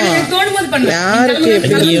 பண்ணிடுவோம்.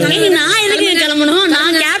 நான் எதுக்கு கிளம்பணும்?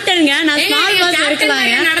 நான் கேப்டனுங்க, நான் ஸ்மால் பாஸ் இருக்கலாம்.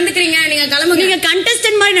 நடந்துக்கிறீங்க, நீங்க கிளம்புங்க. நீங்க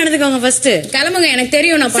கண்டஸ்டன்ட் மாதிரி நடந்துக்கோங்க. ஃபர்ஸ்ட் கிளம்புங்க, எனக்கு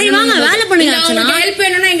தெரியும். நான் வாங்க வேலை பண்ணுங்க அர்ச்சனா. ஹெல்ப்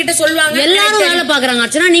வேணும்னா என்கிட்ட சொல்லுவாங்க. எல்லாரும் வேலை பாக்குறாங்க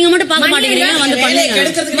அர்ச்சனா, நீங்க மட்டும் பார்க்க மாட்டேங்கிறீங்க. வந்து பண்ணுங்க.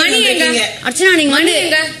 மணி எங்க? அர்ச்சனா நீங்க வந்து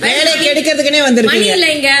வேலை கெடுக்கிறதுக்குனே வந்திருக்கீங்க. மணி இல்ல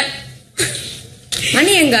இங்க.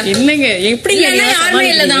 மணி எங்க? இல்லங்க எப்படி யாருமே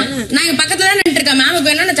இல்லதான். நான் இங்க பக்கத்துல தான் நின்று இருக்கேன். மேமுக்கு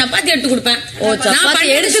வேணும்னா சப்பாத்தி எடுத்து கொடுப்பேன்.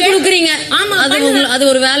 சப்பாத்தி எடுத்து கொடுக்குறீங்க? ஆமா, அது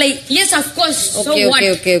ஒரு வேலை. Yes of course. Okay okay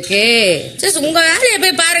okay okay. Just உங்க வேலையை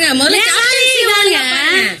போய் பாருங்க. முதல்ல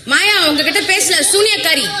மாயா உங்ககிட்ட பேசல,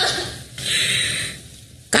 சூனியக்காரி.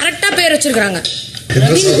 கரெக்டா பேர் வச்சிருக்காங்க.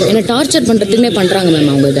 என்ன டார்ச்சர் பண்றதுமே பண்றாங்க மேம்.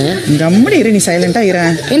 அவங்க இத கம்மடி இரு, நீ சைலண்டா இரு.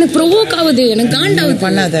 எனக்கு ப்ரோவோக் ஆகுது, எனக்கு காண்டாவுது.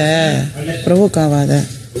 பண்ணாத, ப்ரோவோக் ஆகாத,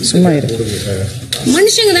 சும்மா இரு.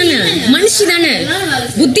 மனுஷங்க தானே, மனுஷி தானே,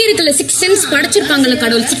 புத்தி இருக்குல்ல. 6 சென்ஸ் படைச்சிருப்பாங்கல்ல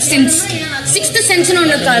கடவுள். 6 சென்ஸ், 6th சென்ஸ்னு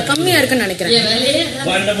ஒண்ணு கம்மியா இருக்குன்னு நினைக்கிறேன்.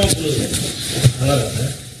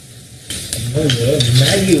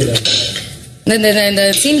 இந்த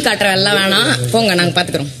சீன் காட்டுற எல்லாம் வேணாம், போங்க, நாங்க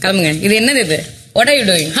பாத்துக்கிறோம். கிளம்புங்க. இது என்னது? இது what are you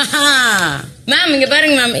doing? Ma'am இங்க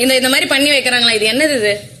பாருங்க மேம், இந்த மாதிரி பண்ணி வைக்கிறாங்களா? இது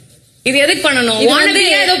என்னது? இது எதுக்கு பண்ணணும்?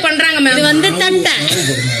 வானபியா ஏதோ பண்றாங்க மேம். இது வந்து தண்டை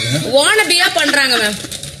வானபியா பண்றாங்க ma'am.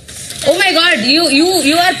 Oh my god,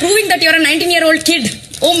 you are proving that you are a 19-year-old kid.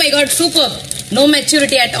 Oh my god, super. No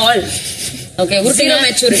maturity at all. Okay, zero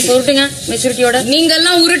maturity. உருட்டுங்க மெச்சூரிட்டியோட. நீங்க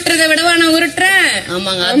எல்லாம் உருட்டுறதை விடவா நான் உருட்டுறேன்.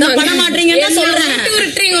 ஆமாங்க, அதான் பண்ண மாட்டீங்கன்னு சொல்றேன்.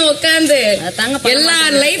 உருட்டுறீங்க உட்காந்து. எல்லா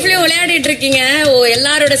லைஃப்லயும் விளையாடிட்டு இருக்கீங்க.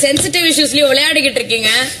 எல்லாரோட சென்சிட்டிவ் இஷ்யூஸ்லயும் விளையாடிக்கிட்டு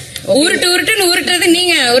இருக்கீங்க. உருட்டுன்னு உருட்டுறது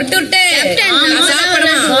நீங்க. உருட்டு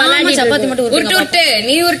சப்பாத்தி மட்டும் உருட்டு.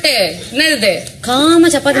 நீ உருட்டு. என்னது காம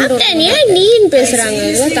சப்பாத்தி மட்டும் நீன்னு பேசுறாங்க.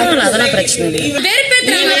 அதெல்லாம் பிரச்சனை இல்லை.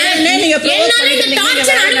 வெறுப்பேத்துறாங்க. என்னால இந்த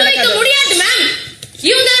டார்ச்சர் அனுபவிக்க முடியாது மேம்.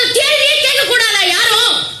 இவங்க கேள்வியே கேட்க கூடாதா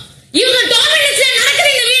யாரும்? இவங்க டாமினன்ஸ்ல நடக்குது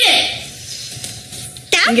இந்த வீடு.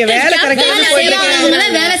 இங்க வேலை கரெக்ட்டா போயிட்டு இருக்காங்க.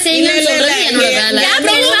 வேலை செய்யுங்கன்னு சொல்றது என்னோட வேலை.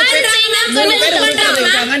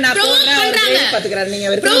 நான் போறேன், பாத்துக்கறேன். நீங்க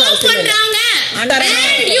வெறும் பண்றாங்க.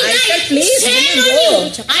 Please go.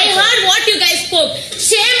 I heard what you guys spoke.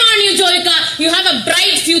 Shame on you, Jolika. You have a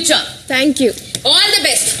bright future. Thank you. All the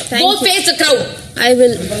best. Go face the crowd. I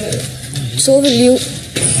will. So will you.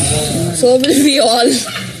 So will we all.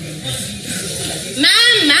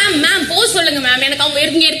 Ma'am Bose சொல்லுங்க ma'am. எனக்கு அவங்க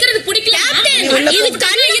இங்க இருக்கிறது பிடிக்கல. இது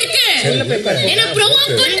கண்ணு இருக்கு. என்ன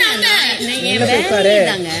ப்ரோவோக் பண்றாங்க.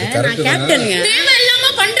 நான் கேப்டன்ங்க. தேவையில்லாம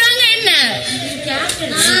பண்றாங்க என்ன?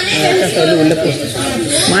 சொல்லி உள்ள போ.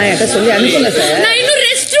 மாயாட்ட சொல்லி அனுப்புங்க சார். நான் இன்னும்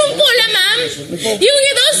ரெஸ்ட் ரூம் போல மேம். இவங்க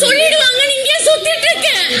ஏதோ சொல்லிடுவாங்க நீங்க சுத்திட்டு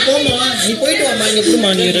இருக்கேன். போமா நீ போயிட்டு வாமா இங்க குடுமா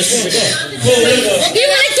நீ ரெஸ்ட்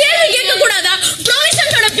இவங்க கேள்வி கேட்க கூடாதா?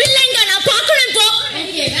 ப்ரொவிஷன்ஸோட பில் எங்க நான் பார்க்கணும் போ.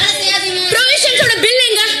 ப்ரொவிஷன்ஸோட பில்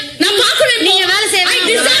எங்க நான் பார்க்கணும். நீங்க வேலை செய்யணும். I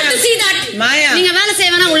deserve to see that. மாயா நீங்க வேலை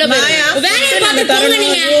செய்யணும் உள்ள போய். வேலைய பார்த்து போங்க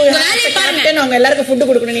நீங்க. வேலைய பாருங்க. கேப்டன் அவங்க எல்லாருக்கும் ஃபுட்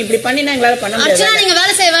கொடுக்கணும். நீ இப்படி பண்ணினா எங்களால பண்ண முடியாது. அச்சா நீங்க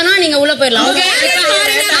வேலை செய்யணும் நீங்க உள்ள போயிரலாம். உங்க வேலைய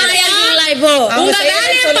பாருங்க மாயா. இப்போ உங்க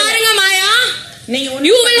வேலைய பாருங்க மாயா.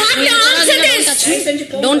 You will have to answer this.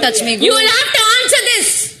 Don't touch me. You will have to answer this.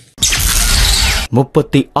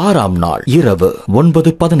 36ஆம் நாள் இரவு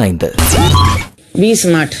 9:15. Be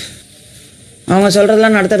smart. அவங்க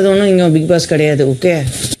சொல்றதெல்லாம் நடத்துறது ஒன்றும் இங்க பிக் பாஸ் கிடையாது. ஓகே,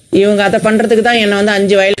 இவங்க அதை பண்றதுக்கு தான் என்ன வந்து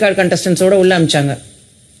 5 வைல்ட் கார்டு கண்டஸ்டன்ஸோட உள்ள அமிச்சாங்க.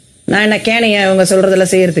 நான் என்ன கேனையா இவங்க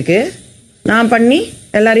சொல்றதெல்லாம் செய்யறதுக்கு? நான் பண்ணி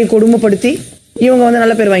எல்லாரையும் கொடுமைப்படுத்தி இவங்க வந்து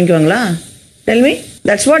நல்ல பேர் வாங்கிக்குவாங்களா? Tell me.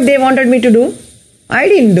 That's what they wanted me to two. I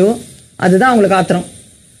didn't two. அதுதான் அவங்களுக்கு ஆத்திரம்.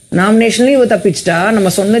 நாமினேஷன்லயும் இவ தப்பிச்சிட்டா, நம்ம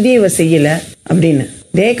சொன்னதையும் இவ செய்யல அப்படின்னு.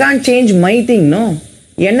 They can't change my thing. No,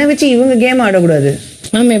 என்ன வச்சு இவங்க கேம் ஆடக்கூடாது.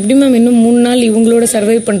 மேம் எப்படி மேம் இன்னும் 3 நாள் இவங்களோட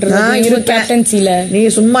சர்வை பண்றது? கேப்டன்சில நீ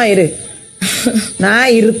சும்மா இரு.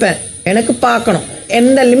 நான் இருப்பேன். எனக்கு பார்க்கணும்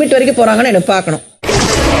எந்த லிமிட் வரைக்கும் போறாங்கன்னு எனக்கு பார்க்கணும்.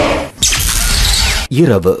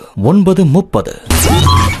 இரவு 9:30.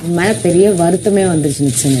 மேல பெரிய வருத்தமே வந்துருச்சு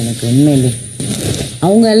நிக்சன் எனக்கு. உண்மையிலே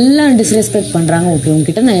அவங்க எல்லாம் டிஸ்ரெஸ்பெக்ட் பண்றாங்க. ஓகே,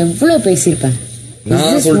 உங்ககிட்ட நான் எவ்வளவு பேசியிருப்பேன்.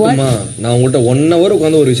 நான் சொல்லட்டுமா, நான் உங்கள்கிட்ட 1 hour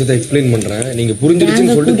உட்காந்து ஒரு விஷயத்தை எக்ஸ்பிளைன் பண்றேன். நீங்க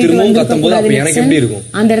புரிஞ்சிருச்சுன்னு சொல்லிட்டு திரும்பவும் கத்தும் போது அப்ப எனக்கு எப்படி இருக்கும்?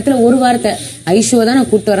 அந்த இடத்துல ஒரு வார்த்தை ஐஷுவை தான் நான்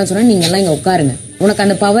கூப்பிட்டு வரேன்னு சொன்னா நீங்க எல்லாம் இங்க உட்காருங்க. உனக்கு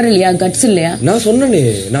அந்த பவர் இல்லையா, கட்ஸ் இல்லையா? நான் சொன்னேனே,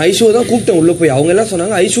 நான் ஐஷுவை தான் கூப்பிட்டேன் உள்ள போய். அவங்க எல்லாம்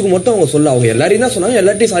சொன்னாங்க ஐஷுக்கு மட்டும் அவங்க சொல்ல, அவங்க எல்லாரையும் தான் சொன்னாங்க,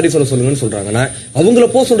 எல்லாத்தையும் சாரி சொல்ல சொல்லுங்கன்னு சொல்றாங்க. நான் அவங்கள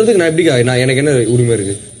போ சொல்றதுக்கு நான் எப்படி, நான் எனக்கு என்ன உரிமை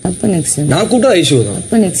இருக்கு? தப்பு நிக்சன். நான் கூப்பிட்டா ஐஷுவை தான்.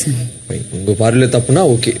 தப்பு நிக்சன். உங்க பார்வையில தப்புனா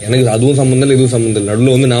ஓகே, எனக்கு அதுவும் சம்பந்தம் இல்லை இதுவும் சம்பந்தம் இல்லை.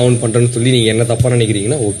 நடுவில் வந்து நான் ஒன்று பண்றேன்னு சொல்லி நீங்க என்ன தப்பா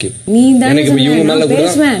நினைக்கிறீங்கன்னா ஓகே. நீ தான் இவங்க மேல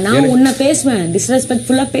பேசுவேன், நான் உன்னை பேசுவேன்,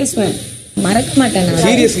 டிஸ்ரெஸ்பெக்ட்ஃபுல்லா பேசுவேன், மறக்க மாட்டேன்.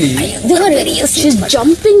 Seriously she's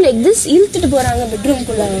jumping like this. இழுத்துட்டு போறாங்க பெட்ரூம்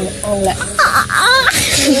குள்ள அவங்கள.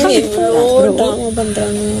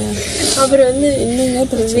 பண்றாங்க. அப்புறம் வந்து இன்னும்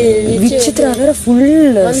விசித்ரா வேற ஃபுல்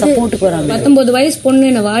சப்போர்ட் போறாங்க. 19 வயசு பொண்ணு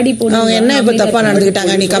என்ன வாடி போடு. அவங்க என்ன இப்ப தப்பா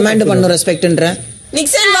நடந்துக்கிட்டாங்க? நீ கமாண்ட் பண்ணு ரெஸ்பெக்ட்ன்ற.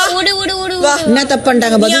 நிக்சன் வா. ஓடு. என்ன தப்பு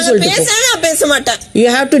பண்ணிட்டாங்க? பதில் சொல்லிட்டு நான் பேச மாட்டேன். You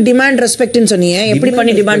have to demand respect ன்னு சொன்னீங்க. எப்படி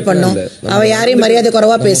பண்ணி டிமாண்ட் பண்ணோம்? அவ யாரையும் மரியாதை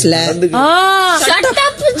குறைவா பேசல. Shut up.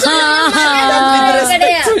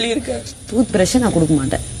 டூத் பிரஷ் நான் கொடுக்க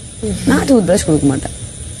மாட்டேன். நான் டூத் பிரஷ் கொடுக்க மாட்டேன்.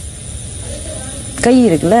 கை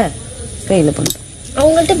இருக்குல்ல, கையில பண்ண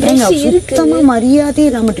அவங்கள்ட்ட பிரஷ் இருக்கு. சுத்தமா மரியாதை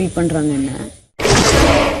இல்லாம ட்ரீட் பண்றாங்க என்ன.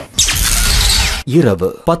 இரவு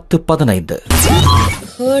 10:15.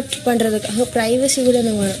 ஹர்ட் பண்றதுக்காக பிரைவசி கூட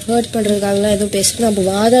நம்ம ஹர்ட் பண்றதுக்காகலாம் எதுவும் பேசுறது நம்ம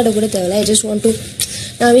வாதாட கூட தேவையில்ல. ஐ ஜஸ்ட் வாண்ட் டு,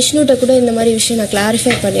 நான் விஷ்ணுகிட்ட கூட இந்த மாதிரி விஷயம் நான்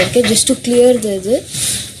கிளாரிஃபை பண்ணியிருக்கேன் ஜஸ்ட் டு கிளியர் இது.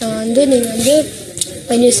 நான் வந்து நீங்கள் வந்து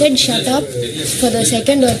when you said shut up for the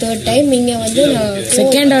second or third time, நீங்க வந்து நான்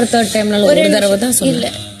செகண்ட் ஆர் தேர்ட் டைம்னால ஒரு தடவை தான்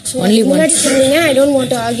சொன்னேன். முன்னாடி சொன்னீங்க I don't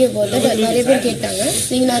want to argue about that. நிறைய பேர் கேட்டாங்க.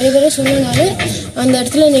 நீங்க நிறைய பேர் சொன்னனால அந்த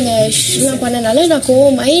இடத்துல நீங்க எல்லாம் பண்ணனால நான்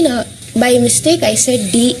கோவமாயி நான் by mistake I said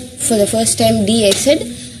D for the first time. D I said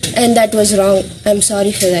and that was wrong. I'm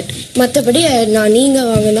sorry for that. மற்றபடி நான் நீங்க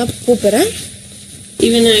வாங்கினா கூப்பிடுறேன்.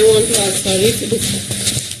 Even I want to ask sorry for this.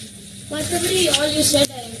 மற்றபடி all you said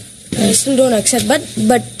I still don't accept,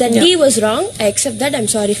 but that D was wrong. I accept that. I'm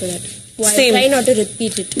sorry for that. I try not to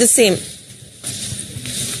repeat it. The same.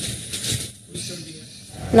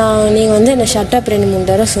 நான் நீங்கள் வந்து என்னை shut up 2-3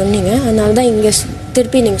 தடவை சொன்னீங்க. அதனால தான் இங்கே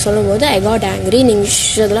திருப்பி நீங்கள் சொல்லும் போது ஐ காட் ஆங்க்ரி. நீங்கள்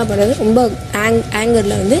இதெல்லாம் பண்ணுறது ரொம்ப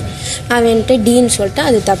ஆங்கரில் வந்து நான் வந்துட்டு டீன்னு சொல்லிட்டு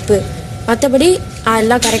அது தப்பு. மற்றபடி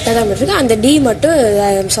எல்லாம் கரெக்டாக தான் பண்ணிருக்கு. அந்த டி மட்டும்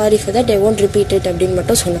I am sorry for that, I won't repeat it அப்படின்னு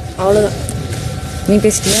மட்டும் சொன்னேன். அவ்வளோதான். நீ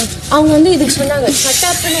பேசிட்டியா? அவங்க வந்து இதுக்கு சொன்னாங்க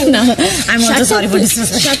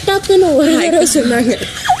ஷட்டப்னு ஒரு தடவை சொன்னாங்க.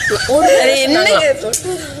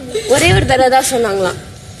 ஒரே ஒரு தடவை தான் சொன்னாங்களாம்.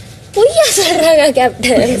 பொய்யா சொல்றாங்க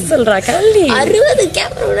கேப்டன். சொல்றா கள்ளி. 60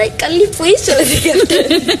 கேமரா கள்ளி பொய் சொல்லுது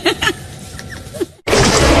கேப்டன்.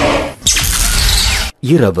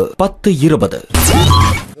 இரவு 10:20.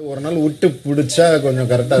 ஒரு நாள் விட்டு பிடிச்சா கொஞ்சம்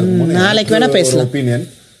கரெக்டா இருக்கும். நாளைக்கு வேணா பேசலாம். ஒப்பீனியன்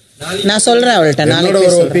நான் சொல்றேன் அவள்கிட்ட. என்னோட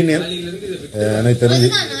ஒரு ஒப்பீனியன் எனக்கு தெரிஞ்சு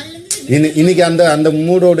இன்னைக்கு அந்த அந்த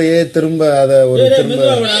மூடோடயே திரும்ப அத ஒரு திரும்ப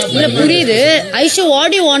இல்ல புரியுது. Aishu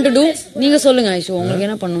what you want to to நீங்க சொல்லுங்க. ஐஷு உங்களுக்கு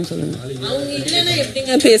என்ன பண்ணனும் சொல்லுங்க. அவங்க இல்லனா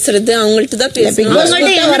எப்படிங்க பேசுறது? அவங்கள்ட்ட தான் பேசணும்.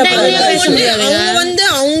 அவங்க வந்து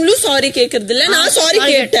அவங்களும் சாரி கேக்குறது இல்ல, நான் சாரி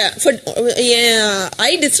கேட்டேன்.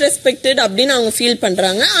 ஐ டிஸ்ரெஸ்பெக்டட் அப்படின்னு அவங்க ஃபீல்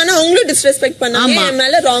பண்றாங்க. ஆனா அவங்களும் டிஸ்ரெஸ்பெக்ட் பண்ணாங்க, என்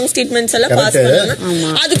மேல ராங் ஸ்டேட்மெண்ட்ஸ் எல்லாம் பாஸ் பண்ணாங்க.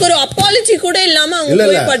 அதுக்கு ஒரு அப்பாலஜி கூட இல்லாம அவங்க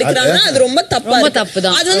போய் படிக்கிறாங்க. அது ரொம்ப தப்பா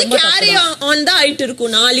இருக்கு. அது வந்து கேரி ஆன் தான் ஆயிட்டு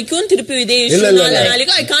இருக்கும். நாளைக்கும் திருப்பி இதே இஷ்யூ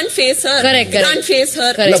நாளைக்கு I can't face her. Can't face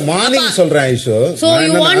her. இல்ல மார்னிங் சொல்றேன் Aishu. So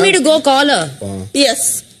you want me to go call her? Yes.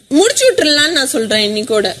 முடிச்சு விட்டுறலாம்னு நான் சொல்றேன்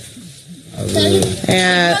இன்னைக்கோட.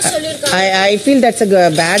 I feel that's a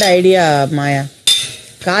bad idea, Maya.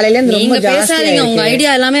 காலையில இருந்து ரொம்ப ஜாஸ்தியா பேசாதீங்க. உங்க ஐடியா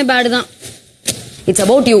எல்லாமே பேட் தான். It's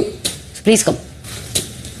about you. Please come.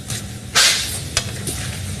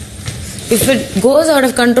 If it goes out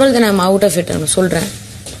of control then I'm out of it. நான் சொல்றேன்.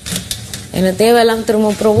 என்ன தேவையெல்லாம் திரும்ப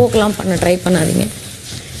ப்ரோவோக்லாம் பண்ண ட்ரை பண்ணாதீங்க.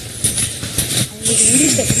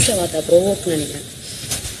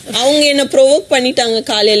 அவங்க என்ன ப்ரோவோக் பண்ணிட்டாங்க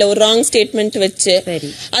காலையில ஒரு ராங் ஸ்டேட்மெண்ட் வச்சு.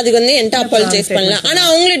 அதுக்கு வந்து என்கிட்ட அப்பாலஜைஸ் பண்ணல. ஆனா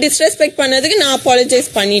அவங்கள டிஸ்ரெஸ்பெக்ட் பண்ணதுக்கு நான் அப்பாலஜைஸ்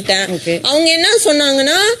பண்ணிட்டேன். அவங்க என்ன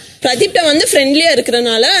சொன்னாங்கன்னா பிரதீப்ட வந்து ஃப்ரெண்ட்லியா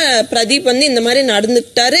இருக்கிறனால பிரதீப் வந்து இந்த மாதிரி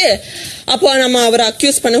நடந்துக்கிட்டாரு, அப்போ நம்ம அவரை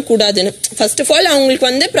அக்யூஸ் பண்ண கூடாதுன்னு. ஃபர்ஸ்ட் ஆஃப் ஆல் அவங்களுக்கு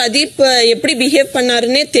வந்து பிரதீப் எப்படி பிஹேவ்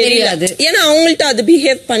பண்ணாருன்னே தெரியாது. ஏன்னா அவங்கள்ட்ட அது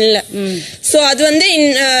பிஹேவ் பண்ணல. சோ அது வந்து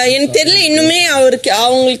எனக்கு தெரியல இன்னுமே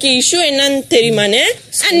அவங்களுக்கு இஷ்யூ என்னன்னு தெரியுமான்னு.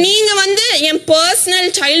 நீங்க வந்து என் பர்சனல்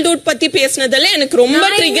சைல்ட்ஹுட் பத்தி பேசினதெல்லாம் எனக்கு ரொம்ப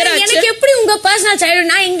ட்ரிகர் ஆச்சு. எனக்கு எப்படி உங்க பர்சனல்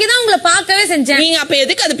சைல்ட்ஹுட்? நான் இங்கதான் உங்களை பார்க்கவே செஞ்சேன். நீங்க அப்ப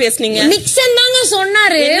எதுக்கு அது பேசுனீங்க? நிக்சன் தாங்க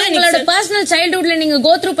சொன்னாரு உங்களோட பர்சனல் சைல்ட்ஹுட்ல நீங்க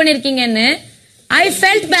go through பண்ணிருக்கீங்கன்னு. I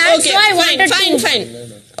felt bad, so I wanted to. Fine.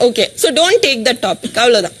 Okay, so don't take that topic.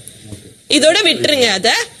 அவ்வளவுதான். இதோட விட்டுருங்க அத.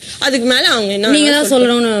 அதுக்கு மேல அவங்க என்ன நீங்க தான்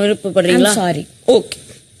சொல்லணும்னு விருப்பப்படுறீங்களா? Sorry. Okay.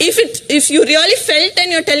 If you really felt and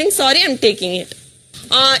you're telling sorry, I'm taking it.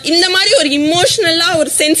 இந்த மாதிரி ஒரு இமோஷனலா ஒரு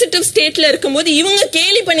சென்சிட்டிவ் ஸ்டேட்ல இருக்கும்போது இவங்க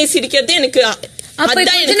கேலி பண்ணி சிரிக்கிறது எனக்கு அப்ப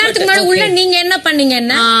கொஞ்ச நேரத்துக்கு முன்னாடி உள்ள நீங்க என்ன பண்ணீங்க?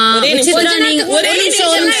 என்ன ஒரே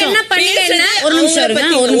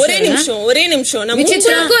நிமிஷம்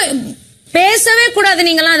பேசவே கூடாது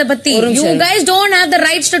நீங்கலாம் அத பத்தி. You guys don't have the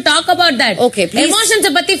rights to talk about that. Okay, emotions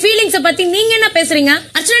பத்தி feelings பத்தி நீங்க என்ன பேசுறீங்க?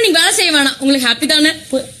 அர்ச்சனா நீங்க வேலை செய்ய வேணாம். உங்களுக்கு ஹாப்பி தானே?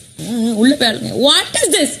 உள்ள பேருங்க. What is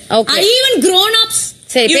this? Are you even grown ups?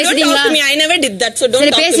 சரி பேசிட்டீங்களா? I never did that, so don't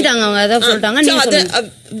talk to me. பேசிட்டாங்க அவங்க அத சொல்றாங்க. நீங்க சொல்லுங்க.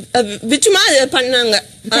 விச்சுமா பண்ணாங்க.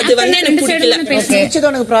 அது வந்து எனக்கு பிடிக்கல. சிரிச்சது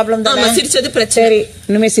உங்களுக்கு ப்ராப்ளம் தானே? ஆமா சிரிச்சது பிரச்சனை. சரி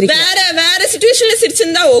இனிமே சிரிக்க. வேற சிச்சுவேஷன்ல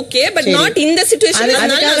சிரிச்சிருந்தா ஓகே, பட் நாட் இந்த சிச்சுவேஷன்ல.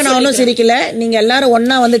 அதுக்காக நான் ஒண்ணும் சிரிக்கல. நீங்க எல்லாரும்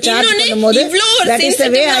ஒண்ணா வந்து சாட் பண்ணும்போது that is the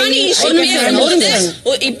way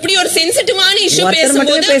இப்படி ஒரு சென்சிட்டிவான இஷ்யூ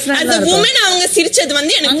பேசும்போது as a woman அவங்க சிரிச்சது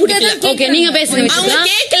வந்து எனக்கு பிடிக்கல. ஓகே நீங்க பேசுங்க. அவங்க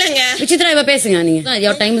கேக்கலங்க. விசித்ரா இப்ப பேசுங்க நீங்க.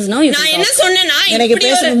 your time is now. நான் என்ன சொன்னேனா எனக்கு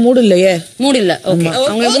பேச மூட் இல்லையே. மூட் இல்ல. ஓகே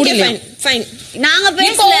அவங்க மூட் இல்ல. ஃபைன். நாங்க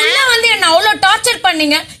பேசல. வந்து என்ன அவ்வளவு டார்ச்சர்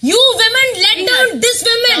பண்ணீங்க. you women let down this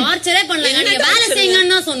women. டார்ச்சரே பண்ணலங்க. நீங்க வேலை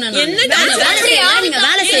செய்யுங்கன்னு தான் சொன்னேன். என்ன வேலை செய்யுங்க? நீங்க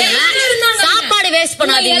வேலை செய்யுங்க. சாப்பாடு வேஸ்ட்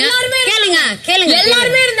பண்ணாதீங்க. கேளுங்க.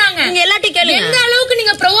 எல்லாரும் இருந்தாங்க. நீங்க எல்லாத்தையும் கேளுங்க. எந்த அளவுக்கு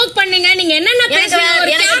நீங்க ப்ரோவோக் பண்ணீங்க? நீங்க என்னென்ன பேசுறீங்க?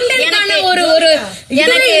 ஒரு கேண்டன்கான ஒரு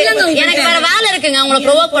எனக்கு வேற வேலை இருக்குங்க. உங்களை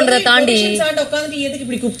ப்ரோவோக் பண்றத தாண்டி உட்கார்ந்து எதுக்கு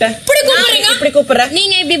இப்படி கூப்பிட்ட? இப்படி கூப்பிடுற.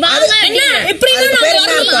 நீங்க இப்படி வாங்க. என்ன இப்படி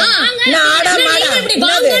நான் ஆடா மாடா இப்படி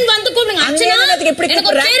வாங்கன்னு வந்து கூப்பிடுங்க. அர்ச்சனா இப்படி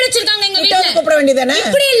கூப்பிடுற. பேர் வச்சிருக்காங்க எங்க வீட்ல. கூப்பிட வேண்டியதானே?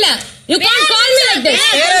 இப்படி இல்ல. You can't call me like this.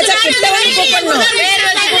 பேர் வச்சா கிட்ட வந்து கூப்பிடணும். பேர்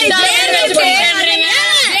வச்சு கூப்பிடுறீங்க.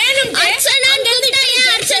 அர்ச்சனா கூப்பிட்டா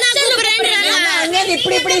அர்ச்சனா கூப்பிடுறேன்றாங்க. அங்க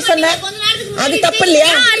இப்படி சொன்ன அது தப்பு இல்லையா?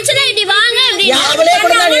 அர்ச்சனா இப்படி வாங்க அப்படி. அவளே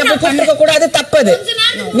கூட நீ அப்படி கூப்பிட கூடாது, தப்பு.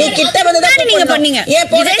 நீ கிட்ட வந்து தான் நீங்க பண்ணீங்க. ஏன்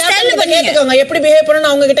போற ஸ்டைல்ல கேட்டுக்கோங்க. எப்படி பிஹேவ்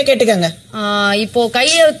பண்ணனும் அவங்க கிட்ட கேட்டுக்கங்க. இப்போ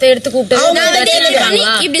கையை எடுத்து கூப்பிட்டு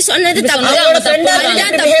இப்படி சொன்னது தப்பு.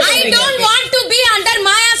 I don't want to be under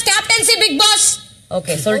Maya's captaincy, big boss.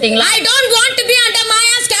 Okay, சொல்லிட்டீங்களா? I don't want to be under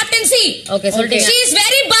Maya's captaincy. Okay, சொல்லிட்டீங்க. She is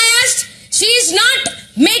very biased. She is not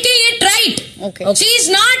making it right. Okay. She is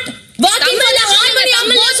not working for the harmony of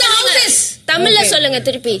both the houses. தமிழ்ல சொல்லுங்க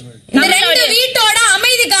திருப்பி. இந்த ரெண்டு வீட்டோட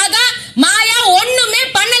அமைதிக்காக மாயா ஒண்ணுமே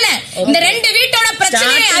பண்ணல. இந்த ரெண்டு வீட்டோட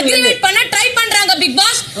பிரச்சனையை அக்ரிவேட் பண்ண ட்ரை பண்றாங்க big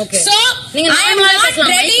pass. So I am not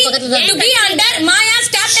ready to be under Maya's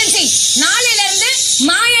captaincy. நாளையில இருந்து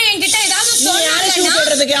மாயா என்கிட்ட ஏதாவது சொன்னாங்கன்னா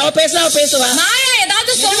அவ பேசுவா. மாயா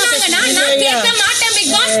ஏதாவது சொன்னாங்கன்னா நான் கேட்க மாட்டேன்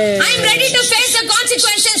big pass. I am ready to face the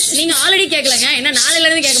consequences. நீங்க ஆல்ரெடி கேக்கலங்க. என்ன நாளையில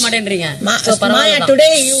இருந்து கேட்க மாட்டேன்றீங்க. மாயா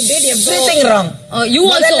today you did everything wrong. You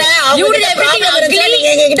also you did everything ugly.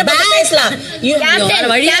 எங்க கிட்ட பேசலாம். You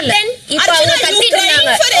captain இப்போ அவங்க கத்திட்டு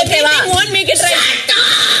இருந்தாங்க. ஓகேவா? won't make it right.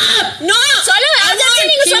 No சொல்லுங்க. அத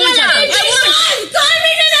நீங்க சொல்லல.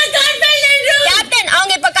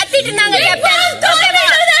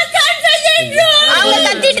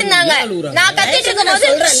 பண்ணாங்க. நான் கத்திட்டு இருக்கும்போது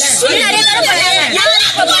நிறைய தடவை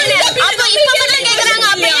பண்ணாங்க. அப்ப இப்ப மட்டும் கேக்குறாங்க,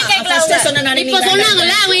 அப்படியே கேட்கலாம். இப்ப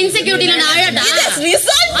சொன்னாங்கல்ல அவங்க இன்செக்யூரிட்டில நான் அழட்டா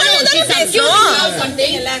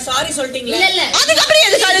சாரி சொல்லிட்டீங்களா? இல்ல அதுக்கப்புறம்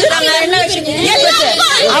எதுக்கு அழுகுறாங்க?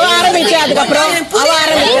 அவ ஆரம்பிச்சா அதுக்கப்புறம் அவ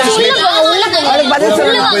ஆரம்பிச்சா உள்ள போங்க அவளுக்கு பதில்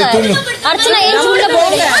சொல்லுங்க. அர்ச்சனா ஏன் உள்ள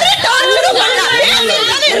போங்க?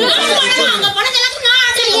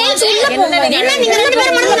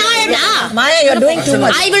 Maya, you're doing too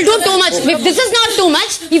much. I will do too much. If this is not too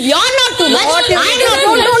much, if you're not too much, I'm not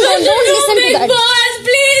too much. Don't listen to that. Boss,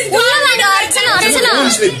 please. Archana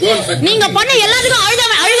நீங்க பண்ண எல்லாத்துக்கும் அழுக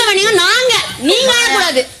வேணீங்க. நீங்க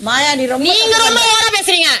அழக்கூடாது. மாயா நீ ரொம்ப ஓவரா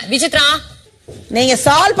பேசுறீங்க. விசித்ரா நீங்க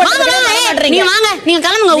சால்வ் பண்றதுக்கு மாட்டறீங்க. நீங்க வாங்க, நீங்க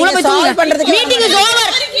கிளம்புங்க. உள்ள போய் தூங்குங்க. Meeting is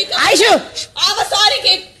over. ஐஷு அவ சாரி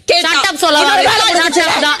ஷட் அப் சொல்ல வர.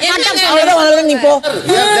 ஷட் அப் அவ்வளவுதான் நீ போ.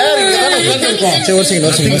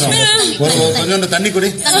 கொஞ்சம் தண்ணி குடி.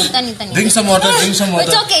 Drink some water.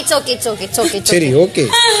 It's okay. சரி, okay.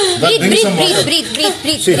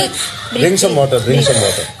 Breathe. Drink some water.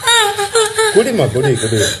 குடிமா, குடி.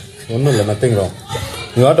 ஒண்ணும் இல்ல, nothing wrong.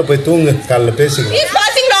 நீ வாட்ட போய் தூங்கு, காலைல பேசிக்கலாம். He's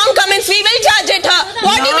passing wrong comments. We will charge it.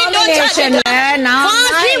 What do we don't charge it?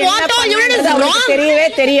 தெரியவே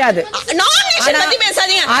தெரியாது. நாமினேஷன் பத்தி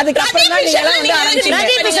பேசாதீங்க. அதுக்கப்புறம் தான் நீங்க எல்லாம் வந்து ஆரம்பிச்சீங்க.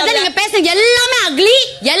 நீங்க பேசுங்க எல்லாமே அக்லி,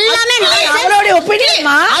 எல்லாமே அவளோட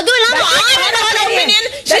ஒபினியன்மா. அது இல்லாம opinion.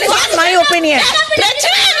 That is not my opinion.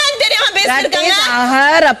 பிரச்சனை என்னன்னு தெரியாம பேசிருக்காங்க. That is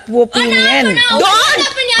her opinion. Don't.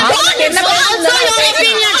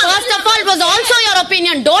 First of all, it was also your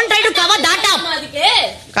opinion. Don't try to cover that up.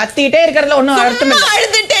 கத்திட்டே இருக்கறதுல ஒண்ணும் அர்த்தம் இல்ல.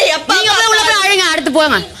 அழுதுட்டே எப்ப நீங்க போய் உள்ள போய் அழுங்க, அடுத்து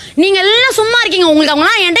போங்க. நீங்க எல்லாம் சும்மா இருக்கீங்க. உங்களுக்கு அவங்க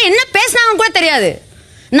என்கிட்ட என்ன பேசினாங்கன்னு கூட தெரியாது.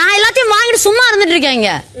 நான் எல்லாத்தையும் வாங்கிட்டு சும்மா இருந்துட்டு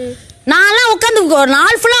இருக்கேன். நான் எல்லாம் உட்காந்து ஒரு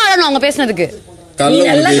நாள் ஃபுல்லா அழணும் அவங்க பேசினதுக்கு. நீ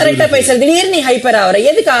நல்லா கரெக்டா பேசுற. திடீர்னு நீ ஹைப்பர் ஆவற.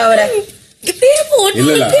 எதுக்கு ஆவற?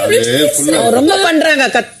 ரொம்ப பண்றாங்க,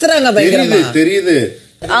 கத்துறாங்க பயங்கரமா. தெரியுது.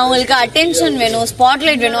 அவங்களுக்கு அட்டென்ஷன் வேணும்,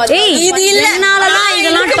 ஸ்பாட்லைட் வேணும். இது இல்லனாலலாம்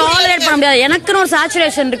இதெல்லாம் டாலரேட் பண்ண முடியாது. எனக்குன்னு ஒரு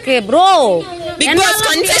சாச்சுரேஷன் இருக்கு bro. Big pass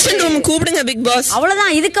confession room கூப்பிடுங்க பிக் பாஸ்.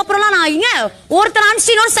 அவ்வளவுதான். இதுக்கப்புறம்லாம் நான் இங்க ஒருத்தர்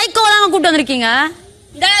அன்ஸ்டீனோட சைக்கோ தான் கூட்டி வந்திருக்கீங்க.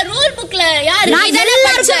 இந்த ரூல் புக்ல யாரு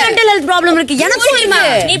எல்லாருக்கும் மெண்டல் ஹெல்த் ப்ராப்ளம் இருக்கு. எனக்கும் இருக்கு.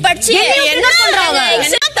 நீ படிச்சு என்ன பண்றாங்க?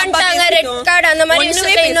 தண்டாங்க ரெட் கார்டு அந்த மாதிரி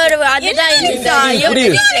விஷயம் இன்னொரு அதுதான்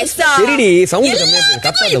சரிடி சவுண்ட் கம்மியா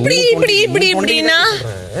கத்தாத. இப்படினா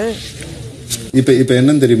இப்ப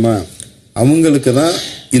என்னன்னு தெரியுமா, அவங்களுக்கு தான்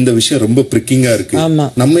இந்த விஷயம் ரொம்ப பிரிக்கிங்கா இருக்கு.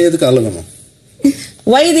 நம்ம எதுக்கு அழுகணும்?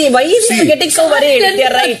 Why they getting so worried?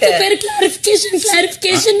 They're right.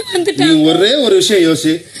 clarification வந்துட்டாங்க. நீ ஒரே ஒரு விஷயம்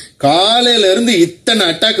யோசி. காலையில இருந்து இத்தனை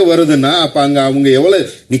அட்டாக் வருதுன்னா அப்ப அங்க அவங்க எவ்வளவு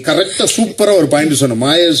நீ கரெக்டா சூப்பரா ஒரு பாயிண்ட் சொன்ன.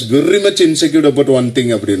 மாயா is very much insecure about one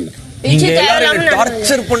thing அப்படின்னு.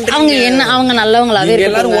 அவங்க நல்லவங்களாவே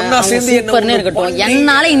சூப்பர்னு இருக்கட்டும்.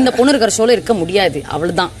 என்னால இந்த பொண்ணு இருக்கிற ஷோல இருக்க முடியாது.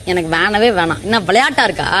 அவ்வளவுதான். எனக்கு வேணவே வேணாம். என்ன விளையாட்டா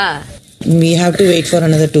இருக்கா? We have to wait for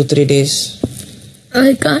another 2-3 days.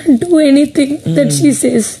 I can't do anything that she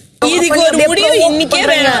says. இதுக்கு ஒரு முடிவு இன்னைக்கே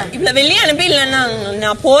வேணும். இவ்வளவு வெளிய அனுப்பி இல்லன்னா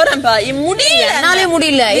நான் போறேன்ப்பா. முடியல, என்னாலே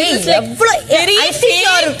முடியல.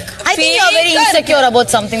 I think you're very insecure about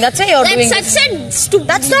something. That's why you're doing That's such a stupid.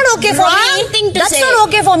 That's not okay for me. That's not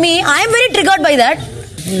okay for me. I am very triggered by that.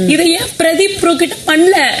 இத ஏன் Pradeep bro கிட்ட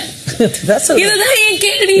பண்ணல? இதுதான் ஏன்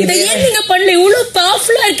கேள்வி. இத ஏன் நீங்க பண்ணல? இவ்வளவு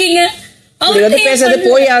பவர்ஃபுல்லா இருக்கீங்க. அப்படி வந்து பேசுறது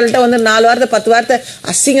போய் ஆள்கிட்ட வந்து 4 வார்த்தை 10 வார்த்தை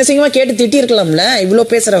அசிங்கமா கேட்டு திட்டி இருக்கலாம்ல.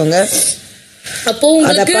 இவ்வளவு பேசுறவங்க. அப்போ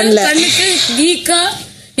உங்களுக்கு கண்ணுக்கு வீக்கா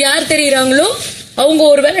யார் தெரியுறாங்களோ அவங்க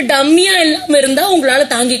ஒருவேளை டம்மியா இல்லாம இருந்தா உங்களால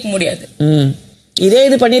தாங்கிக்க முடியாது. இதே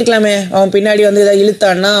இது பண்ணிருக்கலாமே. அவன் பின்னாடி வந்து ஏதாவது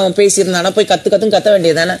இழுத்தான்னா அவன் பேசியிருந்தானா போய் கத்த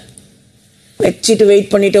வேண்டியதானே. வச்சுட்டு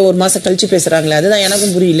வெயிட் பண்ணிட்டு ஒரு மாசம் கழிச்சு பேசுறாங்களே, அதுதான்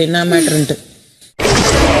எனக்கும் புரியல என்ன மேட்டர்ன்ட்டு.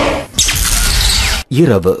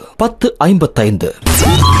 இரவு 10:55.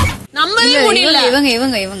 நம்பவே முடியல.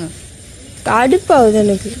 இவங்க கடுப்பாவுது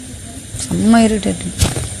எனக்கு. செம்ம இரிட்டேட்.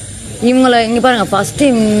 இவங்கள இங்க பாருங்க. ஃபர்ஸ்ட்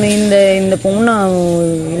இந்த பொண்ணு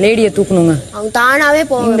லேடியை தூக்கணுங்க. அவங்க தானாவே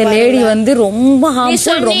போவாங்க. இந்த லேடி வந்து ரொம்ப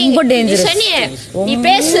ஹார்ம்ஃபுல், ரொம்ப டேஞ்சரஸ். நீ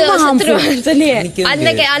பேசு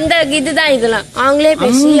அந்த இதுதான் இதெல்லாம் அவங்களே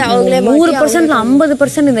பேசி அவங்களே 100%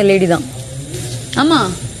 50% இந்த லேடி தான்.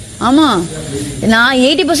 ஆமா நான்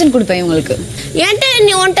 80% கொடுப்பேன் இவங்களுக்கு. ஏன்ட்ட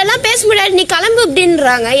நீ உன்ட்டெல்லாம் பேச முடியாது, நீ கிளம்பு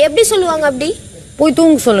அப்படின்றாங்க. எப்படி சொல்லுவாங்க? அப்படி போய்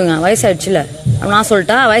தூங்க சொல்லுங்க. வயசாயிடுச்சுல. நான்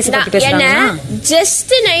சொல்லிட்டா வயசு பத்தி பேசுறாங்க.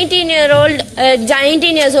 ஜஸ்ட் 19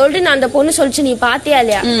 years old நான் அந்த பொண்ணு சொல்லிச்சு. நீ பாத்தியா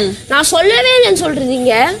இல்லையா? நான் சொல்லவே இல்லைன்னு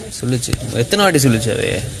சொல்றீங்க. சொல்லுச்சு. எத்தனை வாட்டி சொல்லுச்சு?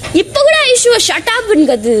 இப்ப கூட ஐஷு ஷட் அப்னு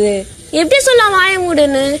கத்துது. எப்படி சொல்லலாம் வாய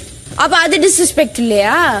மூடுன்னு? அப்ப அது டிஸ்ரெஸ்பெக்ட்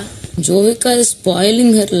இல்லையா? Jovika is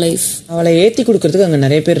spoiling her life. அவளை ஏத்தி கொடுக்கறதுக்கு அங்க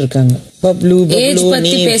நிறைய பேர் இருக்காங்க. பப்ளு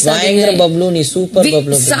நீ பயங்கர பப்ளு, நீ சூப்பர்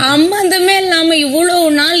பப்ளு. சம்பந்தமே இல்லாம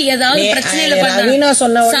இவ்வளவு நாள் ஏதாவது பிரச்சனையில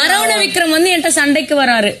பண்ண சரவண விக்ரம் வந்து என்கிட்ட சண்டைக்கு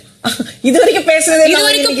வராரு. இது வரைக்கும்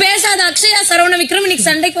பேசாத அக்ஷயா சரவண விக்ரம் இன்னைக்கு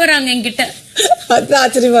சண்டைக்கு வராங்க என்கிட்ட. அது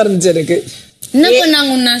ஆச்சரியமா இருந்துச்சு எனக்கு. என்ன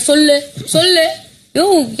பண்ணாங்க உன்ன சொல்லு சொல்லு. யோ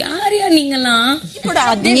யாரையா நீங்கலாம்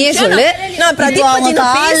நீயே சொல்லு.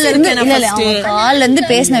 கால்ல இருந்து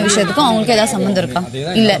பேசின விஷயத்துக்கும் அவங்களுக்கு ஏதாவது சம்பந்தம் இருக்கா?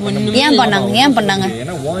 இல்ல. ஏன்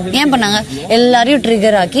பண்ணாங்க எல்லாரையும்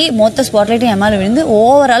ட்ரிகர் ஆக்கி மொத்த ஸ்பாட்லைட்டும் என் மேல விழுந்து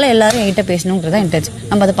ஓவரால எல்லாரும் என்கிட்ட பேசணும்ன்றதா இன்டென்ஷன்.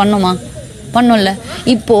 நம்ம அதை பண்ணோமா? பண்ணோம்ல.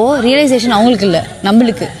 இப்போ ரியலைசேஷன் அவங்களுக்கு இல்ல,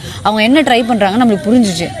 நம்மளுக்கு. அவங்க என்ன ட்ரை பண்றாங்க நம்மளுக்கு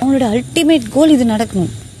புரிஞ்சிச்சு. அவங்களோட அல்டிமேட் கோல் இது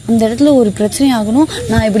நடக்கணும். அந்த இடத்துல ஒரு பிரச்சனை ஆகணும்,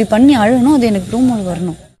 நான் இப்படி பண்ணி அழகணும், அது எனக்கு ப்ரோமோல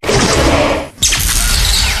வரணும்.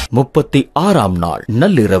 36ஆம் நாள்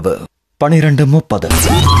நள்ளிரவு 12:30.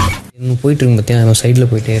 போயிட்டு இருக்கும் பத்தியா, அவன் சைட்ல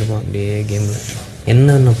போயிட்டே இருப்பான் அப்படியே கேம்ல.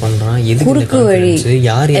 என்ன பண்றான், குறுக்கு வழி,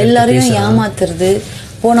 எல்லாரையும் ஏமாத்துறது.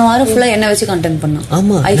 போன வாரம் ஃபுல்லா என்ன வச்சு கண்டென்ட் பண்ணான்.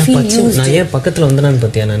 ஆமா, நான் ஏன் பக்கத்துல வந்தேன்னு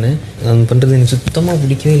பத்தியா, நானு பண்றது எனக்கு சுத்தமா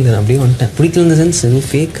பிடிக்கவே இல்லை. அப்படியே வந்துட்டேன். பிடிக்கல இந்த சென்ஸ்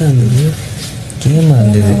ஃபேக்கா இருந்தது, கேமா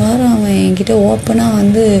இருந்தது. வாரம் அவன் என்கிட்ட ஓப்பனா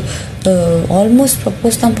வந்து ஆல்மோஸ்ட்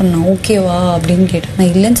ப்ரப்போஸ் தான் பண்ணான். ஓகேவா அப்படின்னு கேட்டான்.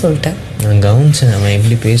 நான் இல்லைன்னு சொல்லிட்டேன். நான் கவனிச்சேன் அவன்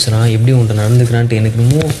எப்படி பேசுறான், எப்படி உன்ட்ட நடந்துக்கிறான்ட்டு. எனக்கு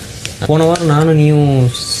இன்னமும் போன வாரம் நானும் நீயும்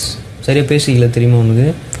சரியா பேசிக்கல தெரியுமா உனக்கு?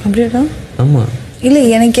 அப்படியா? ஆமா. இல்லை,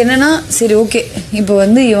 எனக்கு என்னன்னா சரி ஓகே, இப்போ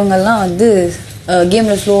வந்து இவங்கெல்லாம் வந்து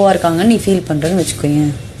கேம்ல ஸ்லோவா இருக்காங்கன்னு நீ ஃபீல் பண்றேன்னு வச்சுக்கோங்க.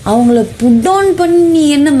 அவங்கள புட் ஆன் பண்ணி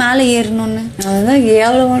என்ன மேலே ஏறணும்னு அதுதான்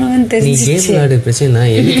எவ்வளவு தெரிஞ்சு. பிரச்சனை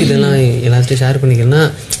எதுக்கு இதெல்லாம் எல்லாத்தையும் ஷேர் பண்ணிக்கிறேன்னா,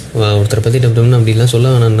 ஒருத்தரை பத்தி டப்டம்னு அப்படிலாம்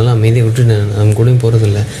சொல்ல வேணாம்னால அமைதியை விட்டுட்டேன். அவங்க கூடயும் போறது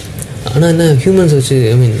இல்லை. ஆனா என்ன ஹியூமன்ஸ் வச்சு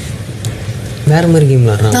ஐ மீன் வேற மாதிரி கேம்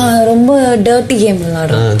விளாடுறான். நான் ரொம்ப டர்ட்டி கேம்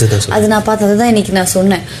விளாடுறேன். அது நான் பார்த்தது தான் இன்னைக்கு நான்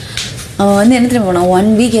சொன்னேன். அவன் வந்து என்ன தெரியுமா பண்ணான், 1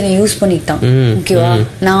 வீக் என்னை யூஸ் பண்ணிக்கிட்டான். ஓகேவா?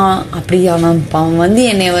 நான் அப்படி அவன் வந்து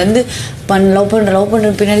என்னை வந்து லவ் பண்ற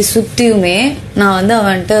பின்னாடி சுத்தியுமே நான் வந்து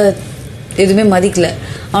அவன்கிட்ட எதுவுமே மதிக்கல.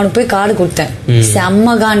 அவனுக்கு போய் கார்டு கொடுத்தேன்.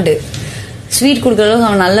 செம்ம காண்டு. ஸ்வீட் கொடுக்கறதுக்கு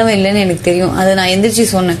அவன் நல்லவன் இல்லைன்னு எனக்கு தெரியும். அதை நான் எந்திரிச்சு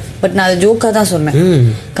சொன்னேன். பட் நான் அதை ஜோக்கா தான் சொன்னேன்,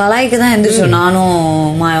 கலாய்க்கு தான் எந்திரிச்சோம்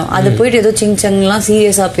நானும். அதை போயிட்டு ஏதோ சிங்சங்லாம்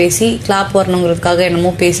சீரியஸா பேசி கிளாப் வரணுங்கிறதுக்காக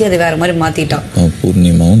என்னமோ பேசி அதை வேற மாதிரி மாத்திட்டான்.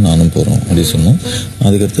 பூர்ணிமாவும் நானும் போறோம் அப்படி சொன்னோம்.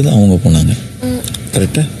 அதுக்கடுத்தது அவங்க போனாங்க.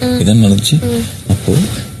 கரெக்டா இதான் நடந்துச்சு. அப்போ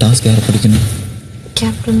டாஸ்க் யாரை படிக்கணும்?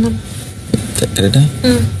 கேப்டன் தான். கரெக்டா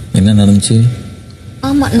என்ன நடந்துச்சு?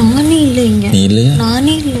 ஆமா, நானே இல்லை இங்க. நீ இல்லையா?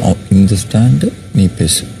 நானே இல்லை. இந்த ஸ்டாண்டு நீ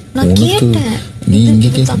பேசு. உனக்கு நீ இங்க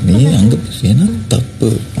கேட்க, நீ அங்க பேசு. ஏன்னா தப்பு,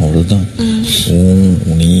 அவ்வளவுதான்.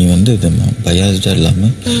 நீ வந்து பயாஸ்டா இல்லாம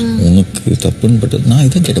உனக்கு தப்புன்னு பட்டது. நான்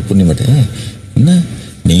இதான் கேட்ட புரிய மாட்டேன். என்ன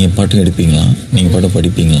நீங்க பாட்டு எடுப்பீங்களா, நீங்க பாட்டு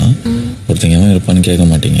படிப்பீங்களா, ஒருத்தங்க எவன் இருப்பான்னு கேட்க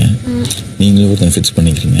மாட்டீங்க. நீங்களே ஒருத்தங்க ஃபிக்ஸ்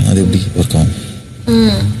பண்ணிக்கிறீங்க. அது எப்படி ஒர்க் ஆகும்?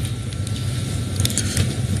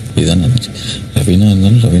 இதுதான் நடந்துச்சு. ரவீனா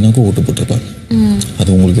இருந்தாலும் ரவீனாக்கும் ஓட்டு போட்டிருப்பாங்க. அது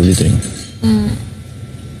உங்களுக்கு எப்படி தெரியும்?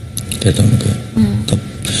 கேட்டவனுக்கு தப்பு.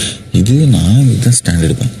 இது நான் இதுதான் ஸ்டாண்ட்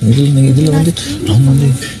எடுப்பேன். இதுல வந்து அவங்க வந்து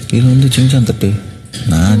இதுல வந்து சிங்சான் தட்டு.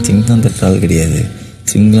 நான் சிங்சான் தட்டு ஆள் கிடையாது.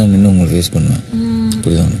 சிங்கிளா நின்று உங்களுக்கு ஃபேஸ் பண்ணுவேன்.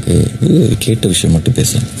 புரியுதா உனக்கு? இது கேட்ட விஷயம் மட்டும்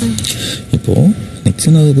பேசலாம். இப்போ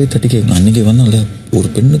நெக்ஸ்ட் அதை போய் தட்டி கேட்கணும். அன்னைக்கு வந்தால ஒரு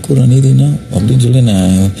பெண்ணுக்கு ஒரு அநீதினா அப்படின்னு சொல்லி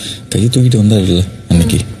நான் கையை தூக்கிட்டு வந்தாருல்ல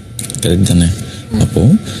அன்னைக்கு. கரெக்ட் தானே? அப்போ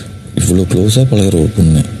இவ்வளோ க்ளோஸா பழகிற ஒரு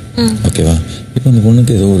பொண்ணு, ஓகேவா? இப்போ அந்த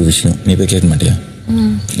பொண்ணுக்கு ஏதோ ஒரு விஷயம் நீ போய் கேட்க மாட்டியா?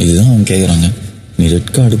 இதுதான் அவங்க கேட்குறாங்க. நீ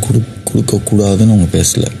ரெட் கார்டு கொடுக்க கூடாதுன்னு அவங்க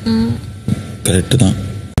பேசல, கரெக்டு தான்,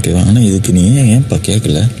 ஓகேவா? ஆனால் இதுக்கு நீ ஏன்ப்பா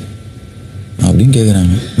கேட்கல அப்படின்னு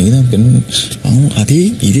கேட்குறாங்க. நீ தான் பெண். அவங்க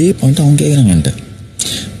இதே பாயிண்ட் அவங்க கேட்குறாங்க என்கிட்ட.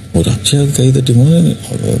 ஒரு அக்ஷயாவுக்கு கை தட்டும் போது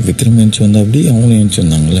விக்ரம் எழுந்துச்சு வந்தா அப்படி அவங்களும் எழுந்துச்சு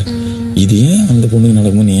வந்தாங்கல்ல. இது ஏன் அந்த பொண்ணுக்கு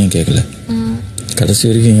நடக்கும்போது நீ ஏன் கேட்கல, கடைசி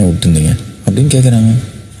வரைக்கும் ஏன் விட்டுருந்தீங்க அப்படின்னு கேட்குறாங்க.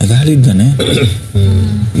 வேலிட் தானே?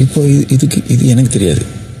 இப்போ இது எனக்கு தெரியாது.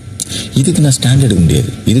 இதுக்கு நான் ஸ்டாண்ட் எடுக்க முடியாது.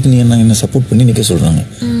 இதுக்கு நீ என்ன சப்போர்ட் பண்ணி நிற்க சொல்றாங்க.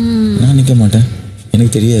 நான் நிற்க மாட்டேன்.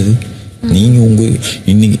 எனக்கு தெரியாது. நீங்க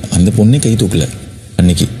இன்னைக்கு அந்த பொண்ணே கை தூக்கல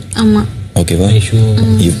அன்னைக்கு, ஓகேவா?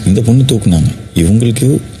 இந்த பொண்ணு தூக்குனாங்க.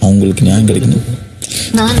 அவங்களுக்கு நியாயம் கிடைக்கணும்.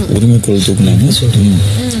 உரிமை குரல் தூக்குனாங்க,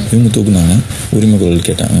 இவங்க தூக்குனாங்க, உரிமை குரல்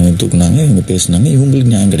கேட்டாங்க, தூக்குனாங்க, இவங்க பேசினாங்க,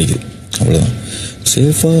 இவங்களுக்கு நியாயம் கிடைக்குது. அவ்வளவுதான்.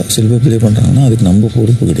 சேஃபா சில பேர் பிளே பண்றாங்கன்னா அதுக்கு நம்ம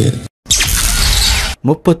பொறுப்பு கிடையாது.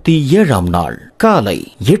 37ஆம் நாள் காலை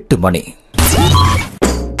 8 மணி.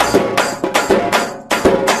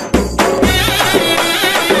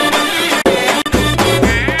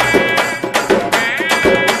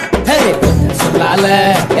 சொல்லால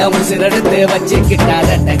என் சிறடுத்து வச்சுக்கிட்டார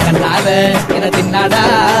கண்ணால என தின்னாடா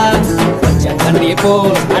தண்ணி போ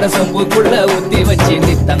அட சொம்புக்குள்ள ஊத்தி வச்சு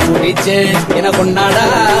நித்தம் குடிச்சு என பொண்ணாடா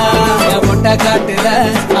என் பொட்ட காட்டுல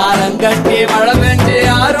ஆரங்கட்டி மழை பெஞ்சு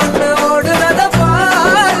ஆறுண்டு ஓடுறத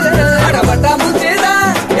பாரு அடப்பட்டா மூச்சுதான்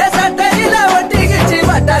என் சட்டையில ஒட்டிக்கிச்சு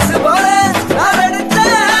பட்டாசு போல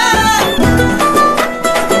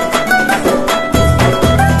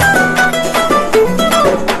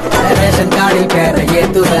நான் ரேஷன் கார்டில் பேரை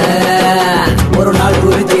ஏத்துவேன் ஒரு நாள்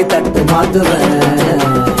குறிச்சி தட்டு மாத்துவேன்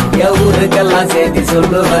என் ஊருக்கெல்லாம் சேர்த்து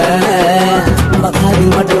சொல்லுவேன் பாதி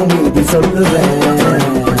மட்டும் மீதி சொல்லுவேன்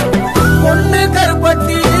பொண்ணு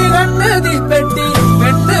கருப்பட்டி கண்ணு தீப்பெட்டி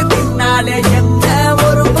பெண்ணு தின்னாலே என்ன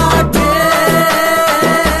ஒரு பாட்டு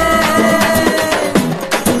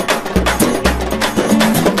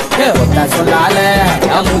ஒட்டா சொல்லால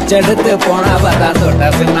என் முச்செடுத்து போனவதான்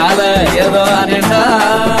தொட்ட பின்னால ஏதோ அனேண்டா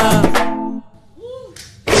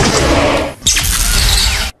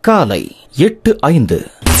காலை 8:05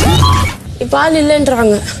 பால்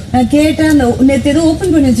இல்லைன்றாங்க. நான் கேட்டேன் நேற்று ஏதோ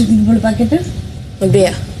ஓபன் பண்ணி வச்சிருக்கீங்க போல பாக்கெட்டு.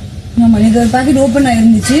 அப்படியா? ஆமா நேற்று ஒரு பாக்கெட் ஓபன்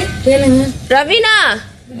ஆயிருந்துச்சு. கேளுங்க. ரவீனா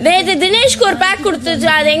நேற்று தினேஷ்க்கு ஒரு பேக் கொடுத்துச்சு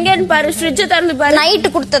அது எங்கன்னு பாரு ஃப்ரிட்ஜை திறந்து பாரு.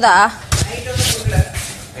 நைட்டு கொடுத்ததா?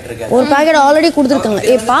 ஒரு பாக்கெட் ஆல்ரெடி கொடுத்துருக்காங்க.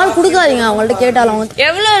 பால் கொடுக்காதீங்க அவங்கள்ட்ட கேட்டாலும்.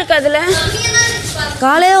 எவ்வளவு இருக்கு அதுல?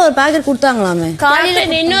 காலையில ஒரு பாக்கெட் கொடுத்தாங்களாமே. காலையில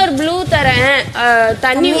இன்னொரு ப்ளூ தரேன்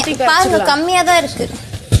தண்ணி ஊத்தி பாருங்க கம்மியா தான் இருக்கு.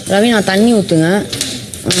 ரவீனா தண்ணி ஊத்துங்க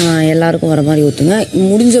எல்லாருக்கும் வர மாதிரி ஊத்துங்க.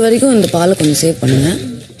 முடிஞ்ச வரைக்கும் இந்த பாலை கொஞ்சம் சேவ் பண்ணுங்க.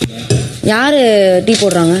 யாரு டீ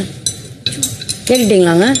போடுறாங்க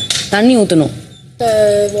கேட்டுட்டீங்களாங்க? தண்ணி ஊத்தணும்.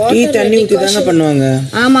 டீ தண்ணி ஊத்தி தாங்க பண்ணுவாங்க.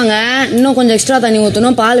 ஆமாங்க இன்னும் கொஞ்சம் எக்ஸ்ட்ரா தண்ணி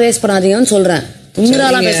ஊத்தணும். பால் வேஸ்ட் பண்ணாதீங்கன்னு சொல்றேன்.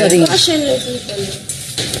 தும்முறாலாம் பேசாதீங்க.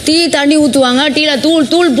 டீ தண்ணி ஊத்துவாங்க. டீல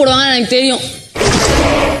தூள் போடுவாங்க எனக்கு தெரியும்.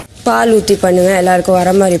 பால் ஊற்றி பண்ணுங்க எல்லாருக்கும் வர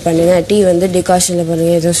மாதிரி பண்ணுங்க. டீ வந்து டிகாஷனில்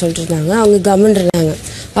பண்ணுங்க ஏதோ சொல்லிட்டு இருந்தாங்க. அவங்க கம்மன் இருந்தாங்க.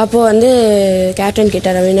 அப்போது வந்து கேப்டன் கிட்ட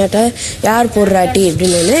ரவீனாட்ட யார் போடுறா டீ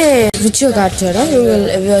அப்படின்னு விச்சு காட்சியோட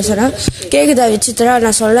இவங்க சொன்னா கேக்குதா விசித்திரா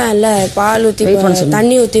நான் சொல்லேன் இல்லை பால் ஊற்றி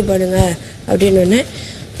தண்ணி ஊற்றி பண்ணுங்க அப்படின்னு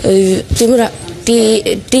திமுறா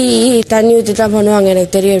டீ தண்ணி ஊற்றி தான் பண்ணுவாங்க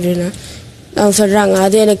எனக்கு தெரியும் அப்படின்னா அவங்க சொல்கிறாங்க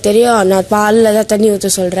அது எனக்கு தெரியும் நான் பாலில் தான் தண்ணி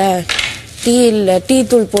ஊற்ற சொல்கிறேன். டீ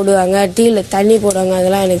தூள் போடுவாங்க டீல தண்ணி போடுவாங்க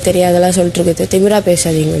அதெல்லாம் எனக்கு தெரியாது அதெல்லாம் சொல்லிட்டு இருக்குது திமிரா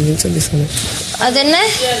பேசாதீங்க அப்படின்னு சொன்னேன். அது என்ன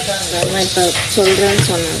சொல்றேன்னு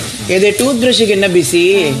சொன்னாங்க. இது டூத் பிரஷுக்கு என்ன பிசி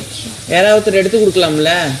யாராவது எடுத்து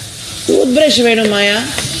கொடுக்கலாம்ல? டூத் பிரஷ் வேணும் மாயா?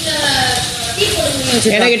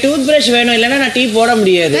 எனக்கு டூத் பிரஷ் வேணும் இல்லைன்னா நான் டீ போட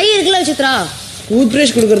முடியாது. கை இருக்குல்ல சித்ரா? டூத்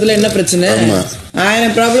பிரஷ் கொடுக்கறதுல என்ன பிரச்சனை?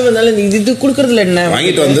 எனக்கு ப்ராப்ளம் இருந்தாலும் இது கொடுக்கறதுல என்ன?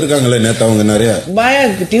 வாங்கிட்டு வந்திருக்காங்களே நேத்து அவங்க நிறைய. மாயா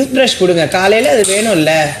டூத் பிரஷ் கொடுங்க காலையில அது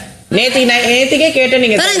வேணும்ல. நேத்துக்கே கேட்டேன்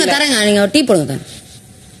நீங்க தரங்க நீங்க டீ போடுங்க.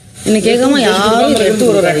 என்ன கேட்காம யாரும் எடுத்து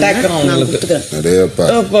ஒரு அட்டாக்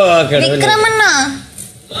விக்ரமண்ணா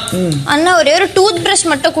அண்ணா ஒரே ஒரு டூத் பிரஷ்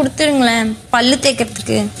மட்டும் கொடுத்துருங்களேன் பல்லு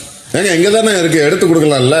தேய்க்கிறதுக்கு. எங்கதானே இருக்கு எடுத்து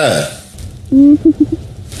கொடுக்கலாம்ல.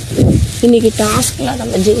 இன்னைக்கு டாஸ்க்ல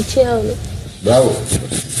நம்ம ஜெயிச்சே ஆகணும்.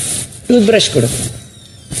 டூத் பிரஷ் கொடு.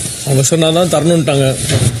 அவங்க சொன்னாதான் தரணும்ட்டாங்க.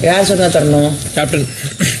 யார் சொன்னா தரணும்? கேப்டன்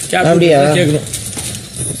அப்படியா? கேட்கணும்.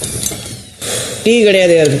 டீ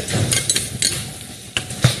கிடையாது யாருக்கு?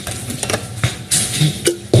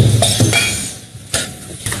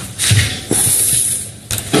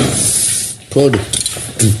 போடு.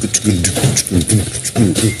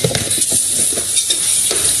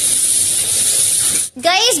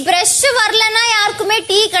 கைஸ் பிரஷ் வரலன்னா யாருக்குமே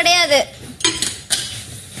டீ கிடையாது.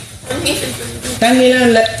 தண்ணிலாம்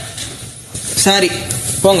இல்ல. சாரி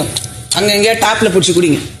போங்க அங்க எங்கேயா டாப்ல பிடிச்சி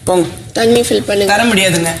குடிங்க போங்க. தண்ணி ஃபில் பண்ணுங்க. தர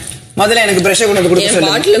முடியாதுங்க. முதல்ல எனக்கு பிரஷ் கொண்டு கொடுக்க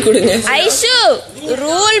சொல்லுங்க. பாட்டில கொடுங்க. ஐஷு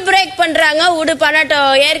ரூல் பிரேக் பண்றாங்க உடு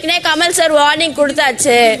பண்ணட்டும். ஏற்கனவே கமல் சார் வார்னிங்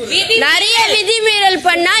கொடுத்தாச்சு. நிறைய விதிமீறல்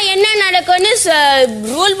பண்ணா என்ன நடக்கும்னு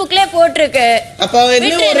ரூல் புக்லயே போட்டிருக்கு. அப்ப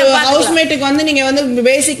ஒரு ஹவுஸ்மேட்டுக்கு வந்து நீங்க வந்து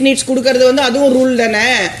பேசிக் நீட்ஸ் கொடுக்கறது வந்து அதுவும் ரூல் தானே?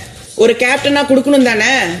 ஒரு கேப்டனா கொடுக்கணும்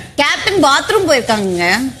தானே? கேப்டன் பாத்ரூம்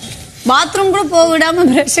போயிருக்காங்க. பாத்ரூம் கூட போக விடாம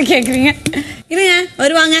பிரஷ் கேக்குறீங்க. இருங்க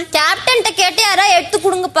வருவாங்க. கேப்டன் கேட்டு யாரா எடுத்து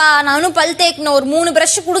கொடுங்கப்பா நானும் பல் தேய்க்கணும். ஒரு 3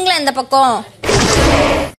 பிரஷ் கொடுங்களேன் இந்த பக்கம்.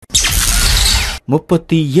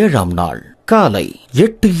 37ஆம் நாள் காலை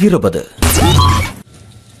 8:20.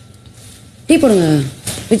 டீ போடுங்க.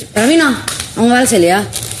 ரவீனா அவங்க வேலை செய்யலையா?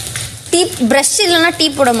 டீ பிரஷ் இல்லைன்னா டீ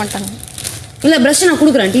போட மாட்டாங்க. இல்ல பிரஷ் நான்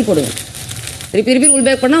கொடுக்குறேன் டீ போடுங்க. ரிப்பீட் ரூல்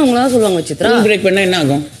பிரேக் பண்ணா உங்களா சொல்லுவாங்க சித்ரா. ரூல் பிரேக் பண்ணா என்ன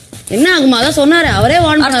ஆகும்? என்ன ஆகுமா? அதான் சொன்னாரு அவரே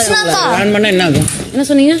வார்ன் பண்ணாரு. வார்ன் பண்ணா என்ன ஆகும்? என்ன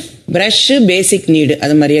சொன்னீங்க? பிரஷ் பேசிக் நீடு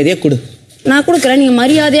அது மரியாதையா கொடு. நான் கொடுக்குறேன், நீங்க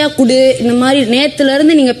மரியாதையா குடு. இந்த மாதிரி நேத்துல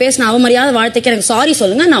இருந்து நீங்க பேசின அவமரியாதை வார்த்தைக்கு எனக்கு சாரி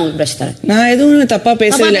சொல்லுங்க, நான் உங்களுக்கு பிரஷ் தரேன். நான் எதுவும் தப்பா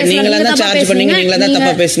பேசல, நீங்களா தான் சார்ஜ் பண்ணீங்க, நீங்களா தான்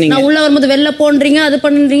தப்பா பேசுனீங்க. நான் உள்ள வரும்போது வெளில போன்றீங்க, அது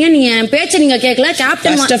பண்றீங்க, நீங்க என் பேச்ச நீங்க கேட்கல.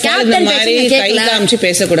 கேப்டன் மாதிரி கை காமிச்சு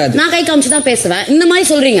பேசக்கூடாது. நான் கை காமிச்சு தான் பேசுவேன். இந்த மாதிரி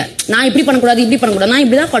சொல்றீங்க, நான் இப்படி பண்ணக்கூடாது இப்படி பண்ணக்கூடாது, நான்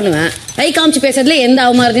இப்படிதான் பண்ணுவேன். கை காமிச்சு பேசுறதுல எந்த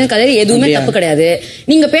அவமரியாதையும் கிடையாது, எதுவுமே தப்பு கிடையாது.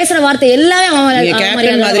 நீங்க பேசுற வார்த்தை எல்லாமே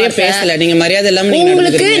கேப்டன் மாதிரியே பேசல, நீங்க மரியாதை இல்லாம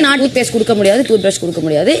உங்களுக்கு நான் டூத் பேஸ்ட் கொடுக்க முடியாது, டூத் பிரஷ் கொடுக்க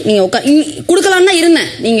முடியாது. நீங்க குடுக்கலாம் தான் இருந்தேன்,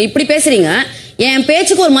 நீங்க இப்படி பேசுறீங்க. என்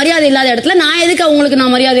பேச்சுக்கு ஒரு மரியாதை இல்லாத இடத்துல நான் எதுக்கு உங்களுக்கு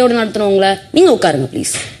நான் மரியாதையோட நடத்தணும் உங்களை? நீங்க உட்காருங்க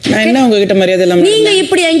ப்ளீஸ். நான் என்ன உங்ககிட்ட மரியாதை இல்லாம? நீங்க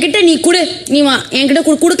இப்படி என்கிட்ட நீ குடு, நீ வா என்கிட்ட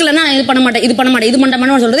குடுக்கலன்னா இது பண்ண மாட்டேன், இது பண்ண மாட்டேன், இது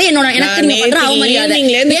பண்ண சொல்றது என்னோட எனக்கு நீங்க பண்ற அவமரியாதை,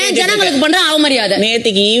 ஏன் ஜனங்களுக்கு பண்ற அவமரியாதை.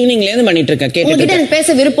 நேத்துக்கு ஈவினிங்ல இருந்து பண்ணிட்டு இருக்கேன். உங்ககிட்ட எனக்கு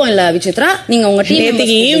பேச விருப்பம் இல்ல விசித்ரா. நீங்க உங்க டீம்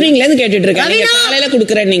நேத்துக்கு ஈவினிங்ல இருந்து கேட்டுட்டு இருக்கேன். காலையில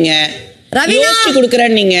குடுக்குறேன், நீங்க யோசிச்சு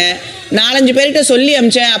குடுக்குறேன், நீங்க 4-5 பேர்கிட்ட சொல்லி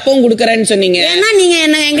அமிச்சேன், அப்பவும் குடுக்கறேன்னு சொன்னீங்க. ஏன்னா நீங்க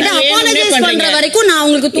என்கிட்ட அப்பாலஜைஸ் பண்ற வரைக்கும் நான்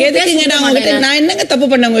உங்களுக்கு நான் என்னங்க தப்பு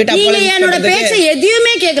பண்ண உங்ககிட்ட? நீங்க என்னோட பேச்ச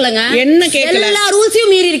எதையுமே கேட்கலங்க. என்ன கேட்கல? எல்லா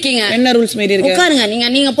ரூல்ஸையும் மீறி இருக்கீங்க. என்ன ரூல்ஸ் மீறி இருக்கீங்க? உட்காருங்க.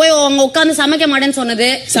 நீங்க போய் அங்க உட்கார்ந்து சமைக்க மாட்டேன்னு சொன்னது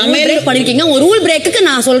சமையல் பண்ணிருக்கீங்க. ஒரு ரூல் பிரேக்குக்கு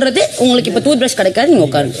நான் சொல்றது உங்களுக்கு இப்ப டூத் பிரஷ் கிடைக்காது, நீங்க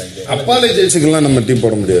உட்காருங்க. அப்பாலஜைஸ்க்குலாம் நம்ம டீம்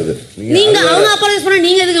போட முடியாது. நீங்க அவங்க அப்பாலஜைஸ் பண்ணா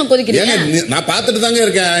நீங்க எதுக்கு கொதிக்கிறீங்க? நான் பாத்துட்டு தாங்க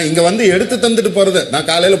இருக்கேன். இங்க வந்து எடுத்து தந்துட்டு போறது. நான்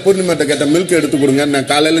காலையில பூர்ணிமாட்ட கேட்டேன், மில்க் எடுத்து கொடுங்க.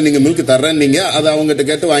 நான் காலையில நீங்க மில்க் தர்றேன், நீங்க அதை அவங்ககிட்ட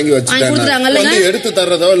கேட்டு வாங்கி வச்சுட்டாங்க. எடுத்து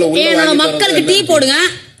தர்றதோ இல்ல உள்ள மக்களுக்கு டீ போடுங்க.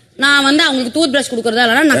 நான் வந்து அவங்களுக்கு டூத் பிரஷ் கொடுக்கறதா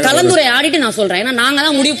இல்ல, நான் கலந்துரை ஆடிட்டு நான் சொல்றேன். ஏன்னா நாங்க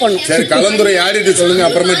தான் முடிவு பண்ணோம். சரி, கலந்துரை ஆடிட்டு சொல்லுங்க,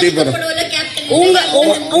 அப்புறமா டீ போடுறோம்.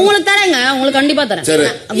 உங்களுக்கு தரேங்க, உங்களுக்கு கண்டிப்பா தரேன்.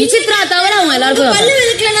 விசித்ரா தவிர அவங்க எல்லாருக்கும் பல்லு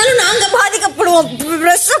விளக்கலனாலும் நாங்க பாதிக்கப்படுவோம்.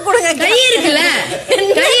 பிரஷ் கொடுங்க. கை இருக்குல்ல,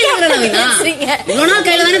 கை இருக்குறவங்க இவனா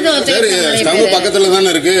கையில தானே. சரி, ஸ்டவ் பக்கத்துல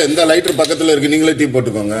தானே இருக்கு, இந்த லைட்டர் பக்கத்துல இருக்கு, நீங்களே டீ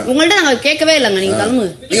போட்டுக்கோங்க. உங்கள்ட்ட நாங்க கேட்கவே இல்லங்க, நீங்க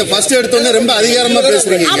கிளம்புங்க. நீங்க ஃபர்ஸ்ட் எடுத்தோனே ரொம்ப அதிகாரமா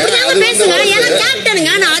பேசுறீங்க. அப்படியே பேசுங்க, ஏன்னா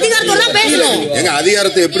கேப்டனுங்க, நான் அதிகாரத்தோட தான் பேசணும். எங்க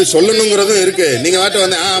அதிகாரத்தை எப்படி சொல்லணும்ங்கறதும் இருக்கு. நீங்க வாட்ட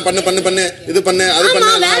வந்து பண்ணு பண்ணு பண்ணு, இது பண்ணு, அது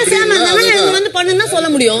பண்ணு, அப்படி வந்து பண்ணுன்னா சொல்ல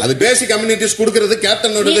முடியும். அது பேசிக் கம்யூனிட்டிஸ் கொடுக்கிறது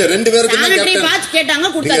கேப்டனோடது. 2 பேருக்கு தான் கேப்டன். வாட்ச் கேட்டாங்க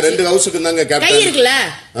கொடுத்தாச்சு. 2 ஹவுஸ்க்கு தாங்க கேப்டன். கை இருக்குல,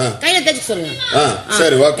 கையில தேய்ச்சு சொல்லுங்க.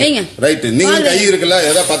 சரி, ஓகே, ரைட். நீங்க கை இருக்குல,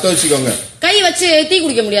 ஏதா பத்த வச்சுக்கோங்க. கை வச்சு டீ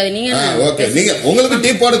குடிக்க முடியாது. நீங்க ஓகே, நீங்க உங்களுக்கு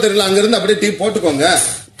டீ போட தெரியல, அங்க இருந்து அப்படியே டீ போட்டுக்கோங்க.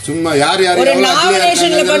 சும்மா யார் ஒரு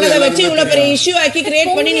நாமினேஷன்ல பண்ணத வச்சு இவ்வளவு பெரிய இஷ்யூ ஆக்கி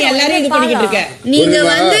கிரியேட் பண்ணி நீ எல்லாரும் இது பண்ணிக்கிட்டு இருக்க. நீங்க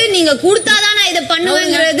வந்து நீங்க கொடுத்தாதான் நான் இத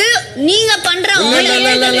பண்ணுவேங்கிறது நீங்க பண்ற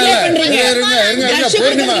பண்றீங்க.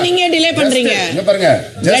 நீங்க டிலே பண்றீங்க. இங்க பாருங்க,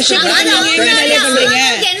 பிரஷ் நீங்க டிலே பண்றீங்க.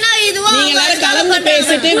 என்ன இதுவோ நீங்க எல்லாரும் கலந்து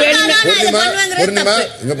பேசிட்டு பூர்ணிமா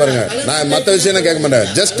இங்க பாருங்க, நான் மத்த விஷயம் கேட்க மாட்டேன்.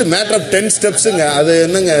 Just matter of 10 ஸ்டெப்ஸ்ங்க. அது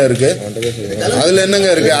என்னங்க இருக்கு அதுல, என்னங்க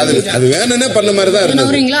இருக்கு அது வேணும்னே பண்ண மாதிரி தான்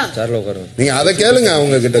இருக்கு. நீங்க அதை கேளுங்க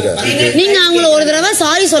அவங்க கிட்ட. நீங்க அவங்கள ஒரு தடவை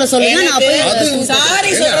சாரி சொல்லுங்க. நான் போய்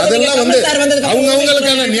சாரி அதெல்லாம் வந்து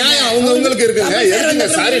அவங்களுக்கான நியாயம் அவங்களுக்கு இருக்குங்க. எதுங்க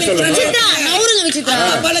சாரி சொல்லணும்? நவுருங்க விசித்ரா,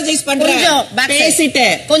 அப்பாலஜைஸ் பண்றேன். பேசிட்டே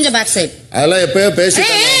கொஞ்சம் பேக் சைடு. அதெல்லாம் எப்பவே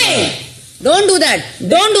பேசிட்டேன். Don't do that.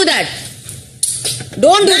 Don't do that.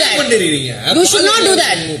 Don't do that. You should not do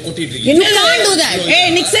that. You can't do that. Hey,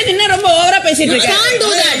 Nixon இன்ன ரொம்ப ஓவரா பேசிட்டு இருக்க. Can't do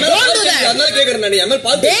that. Don't do that. அதனால கேக்குறேன் நான். எம்எல்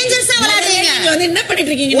பால் டேஞ்சர்ஸா விளையாடுறீங்க. நீங்க வந்து என்ன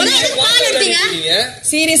பண்ணிட்டு இருக்கீங்க? ஒரே ஒரு பால் எடுத்தீங்க.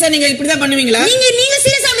 சீரியஸா நீங்க இப்படி தான் பண்ணுவீங்களா? நீங்க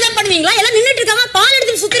சீரியஸா அப்படி தான் பண்ணுவீங்களா? எல்லாம் நின்னுட்டு இருக்காங்க, பால்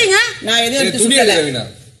எடுத்து சுத்துறீங்க. நான் எதுவும் எடுத்து சுத்தல.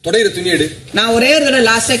 தொடையிற துணி எடு. நான் ஒரே ஒரு தடவை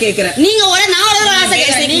லாஸ்டா கேக்குறேன். நான் ஒரு தடவை லாஸ்டா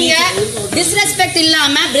கேக்குறேன். நீங்க டிஸ்ரெஸ்பெக்ட்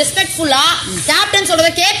இல்லாம ரெஸ்பெக்ட்ஃபுல்லா கேப்டன் சொல்றத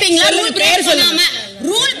கேப்பீங்களா? ரூல் பிரேக் பண்ணாம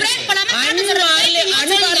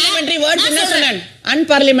அன்பார்லிமெண்டரி வேர்ட்ஸ் என்ன சொன்னேன்?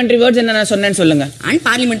 அன்பார்லிமெண்டரி வேர்ட்ஸ் என்ன நான் சொன்னேன்னு சொல்லுங்க.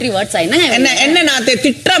 அன்பார்லிமெண்டரி வேர்ட்ஸ் என்ன நான்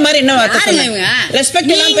திட்டுற மாதிரி என்ன வார்த்தை சொன்னீங்க?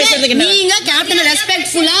 ரெஸ்பெக்ட் இல்லாம பேசுறதுக்கு என்ன? நீங்க கேப்டன்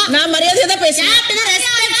ரெஸ்பெக்ட்ஃபுல்லா, நான் மரியாதையா தான் பேசுறேன். கேப்டன்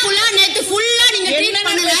ரெஸ்பெக்ட்ஃபுல்லா நேத்து ஃபுல்லா நீங்க ட்ரீட்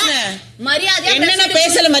பண்ணல. மரியாதையா என்ன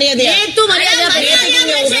பேசல? மரியாதையா நேத்து மரியாதையா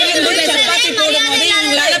சப்பாத்தி போடும்போது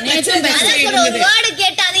உங்களால ஒரு வேர்ட்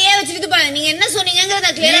கேட்டு அதையே வச்சிட்டு பாருங்க. நீங்க என்ன சொன்னீங்கங்கறத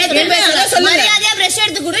கிளியரா சொல்லுங்க. மரியாதையா பிரஷ்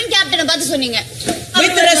எடுத்து கொடுன்னு கேப்டனை பார்த்து சொன்னீங்க.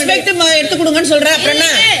 வித் ரெஸ்பெக்ட் எடுத்து கொடுங்கன்னு சொல்றேன். அப்புறம் என்ன?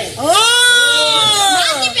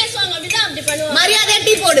 மாத்தி பேசுவாங்க, அப்படிதான் அப்படி பண்ணுவாங்க. மரியாதையா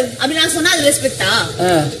டீ போடு அப்படி நான் சொன்னா அது ரெஸ்பெக்ட்டா?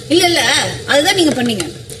 இல்ல அதுதான் நீங்க பண்ணீங்க.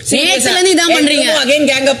 நேத்துல இருந்து இதான் பண்றீங்க. அகைன்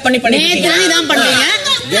கேங் அப் பண்ணி நேத்துல இருந்து இதான் பண்றீங்க.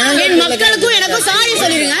 என் மக்களுக்கும் எனக்கும் சாரி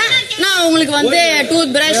சொல்லிருங்க. நான் உங்களுக்கு வந்து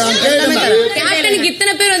டூத் பிரஷ் எல்லாமே தரேன். கேப்டனுக்கு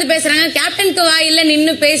இத்தனை பேர் வந்து பேசுறாங்க. கேப்டனுக்கு வாய் இல்ல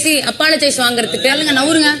நின்னு பேசி அப்பாலஜைஸ் வாங்குறதுக்கு. கேளுங்க,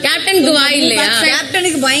 நவுருங்க. கேப்டனுக்கு வாய் இல்லையா?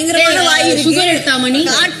 கேப்டனுக்கு பயங்கரமான வாய் இருக்கு. சுகர் எடுத்தாமணி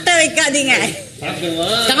காட்ட வைக்காதீங்க.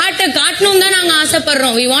 காட்டணும் தான் நாங்க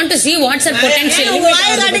ஆசைப்படுறோம். we want to see what's our potential.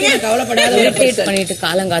 கவலைப்படாத இரிட்டேட் பண்ணிட்டு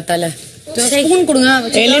காலங்காத்தால ஸ்பூன் கொடுங்க.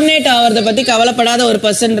 எலிமினேட் ஆவறத பத்தி கவலைப்படாத ஒரு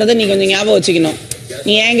பர்சன்றது நீங்க கொஞ்சம் ஞாபகம் வச்சுக்கணும்.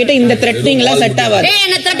 நீ என்கிட்ட இந்த த்ரெட்டனிங் எல்லாம் செட் ஆகாது.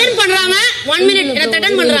 என்ன த்ரெட்டன் பண்றாங்க. 1 மினிட் என்ன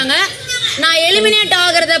த்ரெட்டன் பண்றாங்க. நான் எலிமினேட் ஆக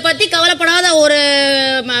ஆகுறத பத்தி கவலைப்படாத ஒரு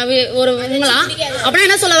அப்படின்னா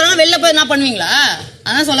என்ன சொல்ல வராங்க? வெளில போய் என்ன பண்ணுவீங்களா?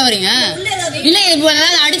 அதான் சொல்ல வரீங்க? இல்ல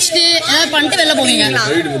ஏதாவது அடிச்சுட்டு ஏதாவது பண்ணிட்டு வெளில போவீங்க.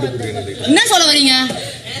 என்ன சொல்ல வரீங்க?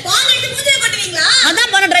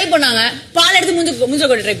 அதான் பண்ண ட்ரை பண்ணாங்க. பால் எடுத்து மூஞ்ச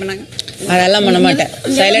கொண்டு ட்ரை பண்ணாங்க. அதெல்லாம் பண்ண மாட்டேன்.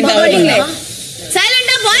 சைலண்டா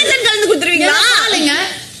பாய்சன் கலந்து கொடுத்துருவீங்களா?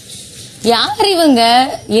 யார் இவங்க?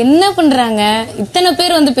 என்ன பண்றாங்க? இத்தனை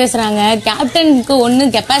பேர் வந்து பேசுறாங்க. கேப்டனுக்கு ஒண்ணு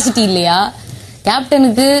கெப்பாசிட்டி இல்லையா?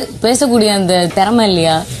 கேப்டனுக்கு பேசக்கூடிய அந்த திறமை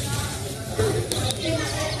இல்லையா?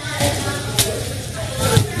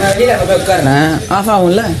 ஆஃப்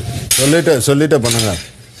ஆகும்ல. சொல்லிட்டு பண்ணுங்க.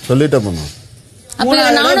 அப்ப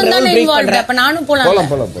நானும் தானே இன்வால்வ். அப்ப நானும் போலாம்.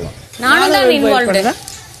 நானும் தான் இன்வால்வ்.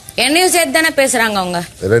 என்னையும் சேர்த்து தானே பேசுறாங்க அவங்க.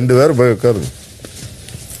 2 பேரும் போய்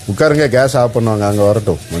உட்காருங்க. கேஸ் ஆஃப் பண்ணுவாங்க. அங்க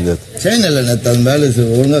வரட்டும். மஞ்சள் செய்யுங்க. இல்ல மேல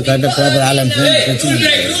ஒழுங்கா கரெக்டா ப்ராப்பர் ஆலம்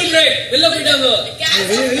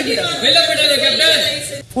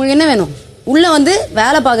உங்களுக்கு என்ன வேணும்? உள்ள வந்து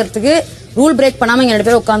வேலை பாக்குறதுக்கு ரூல் பிரேக் பண்ணாம இங்க 2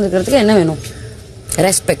 பேரும் உட்கார்ந்துக்கிறதுக்கு என்ன வேணும்?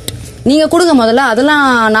 ரெஸ்பெக்ட் நீங்க கொடுங்க முதல்ல. அதெல்லாம்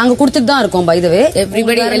நாங்க கொடுத்துட்டு தான் இருக்கோம். பை தி வே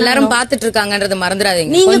எவ்ரிபடி எல்லாரும் பாத்துட்டு இருக்காங்கன்றத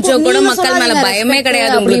மறந்துடாதீங்க. கொஞ்சம் கூட மக்கள் மேல பயமே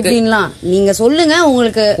கிடையாது உங்களுக்கு. நீங்க சொல்லுங்க.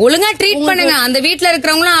 உங்களுக்கு ஒழுங்கா ட்ரீட் பண்ணுங்க. அந்த வீட்ல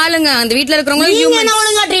இருக்கிறவங்களும் ஆளுங்க. அந்த வீட்ல இருக்கிறவங்களும் ஹியூமன்.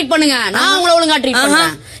 ஒழுங்கா ட்ரீட் பண்ணுங்க. நான் உங்களை ஒழுங்கா ட்ரீட்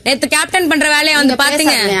பண்றேன். நேத்து கேப்டன் பண்ற வேலையை வந்து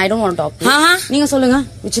பாத்தீங்க. I don't want to talk. நீங்க சொல்லுங்க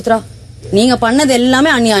விசித்ரா. நீங்க பண்ணது எல்லாமே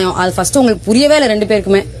அநியாயம். அது ஃபர்ஸ்ட் உங்களுக்கு புரியவே இல்லை 2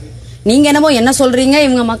 பேருக்குமே. நீங்க என்னமோ என்ன சொல்றீங்க,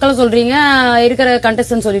 இவங்க மக்களை சொல்றீங்க, இருக்கிற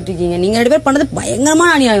கண்டஸ்டன்ட் சொல்லிட்டு இருக்கீங்க. நீங்க 2 பேர் பண்ணது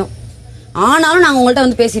பயங்கரமான அநியாயம். ஆனாலும் நாங்க உங்கள்ட்ட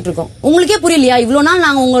வந்து பேசிட்டு இருக்கோம். உங்களுக்கே புரியலையா? இவ்வளவு நாள்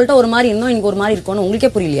நாங்க உங்கள்ட்ட ஒரு மாதிரி இருந்தோம், இன்னைக்கு ஒரு மாதிரி இருக்கோம்.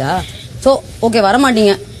 உங்களுக்கே புரியலையா? So okay,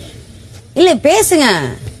 வரமாட்டீங்க. இல்ல பேசுங்க,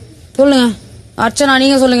 சொல்லுங்க. அர்ச்சனா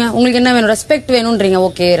நீங்க சொல்லுங்க. உங்களுக்கு என்ன வேணும்? ரெஸ்பெக்ட் வேணும்ன்றீங்க.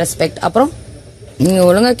 Okay respect. அப்புறம் நீங்க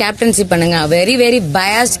ஒழுங்கா கேப்டன்சி பண்ணுங்க. Very very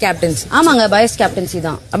biased captaincy. ஆமாங்க, பயாஸ்ட் கேப்டன்சி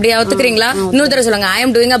தான். அப்படியே ஒத்துக்கிறீங்களா? இன்னொரு தடவை சொல்லுங்க. ஐ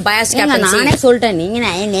am doing a biased captaincy. நானே சொல்லிட்டேன்.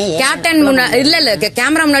 நீங்க கேப்டன் இல்ல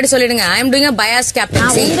கேமரா முன்னாடி சொல்லிடுங்க. ஐ am doing a biased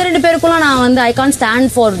captaincy. உங்க 2 பேருக்குள்ள நான் வந்து I can't stand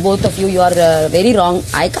for both of you. You are very wrong.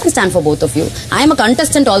 I can't stand for both of you. I am a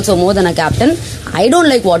contestant also more than a captain. I don't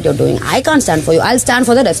like what you're doing. I can't stand for you. I'll stand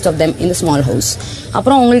for the rest of them in the small house.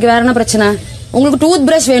 அப்புறம் உங்களுக்கு வேற என்ன பிரச்சனை? உங்களுக்கு tooth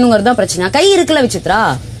brush வேணுங்கிறது தான் பிரச்சனை. கை இருக்குல்ல விசித்ரா,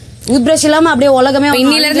 டூத் பிரஷ் இல்லாம அப்படியே உலகமே.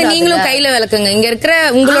 இன்னில இருந்து நீங்களும் கையில விளக்குங்க. இங்க இருக்கிற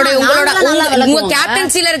உங்களோட உங்க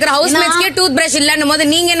கேப்டன்சில இருக்கிற ஹவுஸ்மேட்ஸ்க்கே டூத் பிரஷ் இல்லன்னும் போது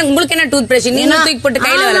நீங்க என்ன, உங்களுக்கு என்ன டூத் பிரஷ்? நீங்க தூக்கி போட்டு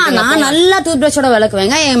கையில விளக்குங்க. நான் நல்லா டூத் பிரஷோட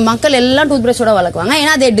விளக்குவேங்க. என் மக்கள் எல்லாம் டூத் பிரஷோட விளக்குவாங்க.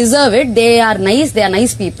 ஏன்னா they deserve it. They are nice. They are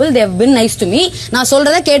nice people. They have been nice to me. நான்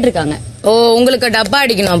சொல்றத கேட்டிருக்காங்க. ஓ, உங்களுக்கு டப்பா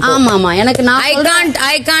அடிக்கணும். ஆமா ஆமா, எனக்கு நான்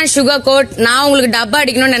ஐ கான்ட் சுகர் கோட். நான் உங்களுக்கு டப்பா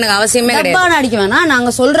அடிக்கணும்னு எனக்கு அவசியமே கிடையாது. டப்பா அடிக்க வேணாம்.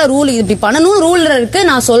 நாங்க சொல்ற ரூல் இப்படி பண்ணணும், ரூல் இருக்கு.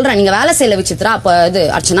 நான் சொல்றேன், நீங்க வேலை செய்யல விசித்ரா, அப்ப இது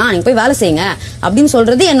அர்ச்சனா நீங்க போய் வேலை செய்யுங்க அப்படின்னு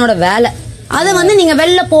சொல்றது என்னோட வேலை. அத வந்து நீங்க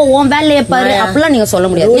வெளில போவோம் வேலையை பாரு அப்படிலாம் நீங்க சொல்ல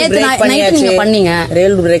முடியாது. நேத்து நைட் நீங்க பண்ணீங்க,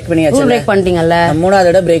 ரூல் பிரேக் பண்ணியாச்சு. ரூல் பிரேக் பண்ணிட்டீங்கல்ல, 3வது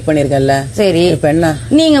தடவை பிரேக் பண்ணிருக்கல்ல. சரி, இப்ப என்ன?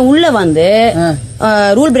 நீங்க உள்ள வந்து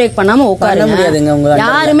ரூல் பிரேக் பண்ணாம உட்காருங்க.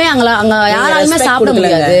 யாருமே அங்க யாராலுமே சாப்பிட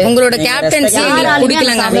முடியாது. உங்களோட கேப்டன்சி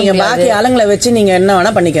குடிக்கலங்க. நீங்க பாக்கி ஆளுங்களை வச்சு நீங்க என்ன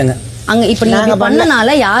வேணா பண்ணிக்கங்க. அங்க இப்ப நீங்க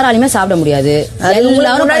பண்ணனால யாராலுமே சாப்பிட முடியாது.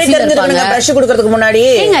 எல்லாரும் பிரஷ் குடுக்கிறதுக்கு முன்னாடி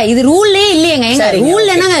இது ரூல்லே இல்லையேங்க.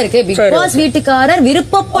 ரூல் என்னங்க இருக்கு? பிக் பாஸ் வீட்டுக்காரர்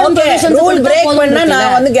விருப்பப்படும் ரூல் பிரேக் பண்ணா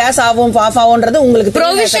நான் வந்து கேஸ் ஆகும் ஆஃப் ஆகும்ன்றது உங்களுக்கு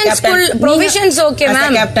ப்ரொவிஷன்ஸ் ஓகே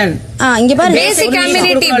மேம். கேப்டன் இங்க பாரு, பேசிக்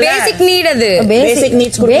கம்யூனிட்டி பேசிக் நீட். அது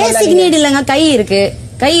பேசிக் நீட் இல்லங்க. கை இருக்கு,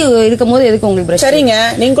 கை இருக்கும்போது எதுக்கு உங்களுக்கு பிரஷ்? சரிங்க,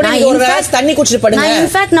 நீங்க கூட ஒரு கிளாஸ் தண்ணி குடிச்சிட்டு படுங்க. நான்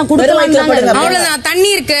இன்ஃபேக்ட் நான் குடுக்கலாம் தான். அவ்வளவுதான், தண்ணி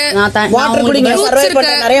இருக்கு, வாட்டர் குடிங்க. சர்வை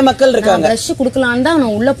பண்ண நிறைய மக்கள் இருக்காங்க. பிரஷ் குடுக்கலாம் தான்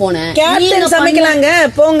நான் உள்ள போனேன். கேப்டன் சமைக்கலாங்க,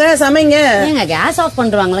 போங்க சமைங்க. ஏங்க கேஸ் ஆஃப்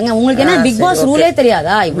பண்றாங்கலங்க. உங்களுக்கு என்ன பிக் பாஸ் ரூலே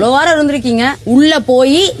தெரியாதா? இவ்வளவு வாரம் இருந்திருக்கீங்க. உள்ள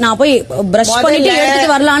போய் நான் போய் பிரஷ் பண்ணிட்டு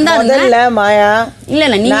எடுத்துட்டு வரலாம்னு தான் இருந்தேன். இல்ல மாயா,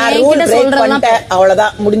 இல்ல நீங்க என்கிட்ட சொல்றதெல்லாம்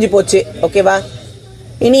அவ்வளவுதான், முடிஞ்சு போச்சு. ஓகேவா?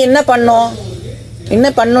 இனி என்ன பண்ணோம்? என்ன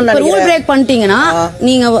பண்ணணும்? ரூல் பிரேக் பண்ணிட்டீங்கன்னா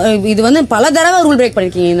நீங்க இது வந்து பல தடவை ரூல் பிரேக்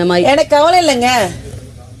பண்ணிருக்கீங்க இந்த மாதிரி. எனக்கு கவலை இல்லைங்க.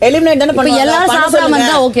 எலிமினேட் தான பண்ணுவாங்க. எல்லாரும் சாப்பிடாம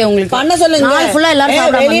இருந்தா ஓகே, உங்களுக்கு பண்ண சொல்லுங்க. நாள் ஃபுல்லா எல்லாரும்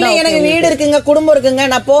சாப்பிடாம இருந்தா வெளியில எனக்கு வீடு இருக்குங்க, குடும்பம் இருக்குங்க,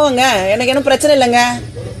 நான் போவேங்க. எனக்கு என்ன பிரச்சனை இல்லைங்க.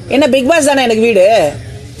 என்ன பிக் பாஸ் தானே எனக்கு வீடு.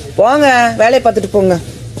 போங்க, வேலையை பார்த்துட்டு போங்க.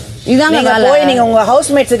 இதாங்க போய் நீங்க உங்க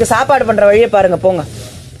ஹவுஸ்மேட்ஸுக்கு சாப்பாடு பண்ற வழியை பாருங்க, போங்க.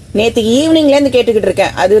 நேத்து ஈவினிங்ல இருந்து கேட்டுக்கிட்டு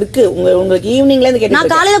இருக்கேன். அது இருக்கு உங்களுக்கு ஈவினிங்ல இருந்து கேட்டு. நான்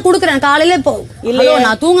காலையில குடுக்குறேன். காலையில இல்ல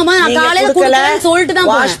நான் தூங்கும்போது நான் காலையில குடுக்குறேன் சொல்லிட்டு தான்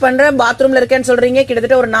வாஷ் பண்றேன், பாத்ரூம்ல இருக்கேன்னு சொல்றீங்க.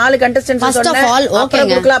 கிட்டத்தட்ட ஒரு 4 கண்டஸ்டன்ட்ஸ் சொன்னேன்.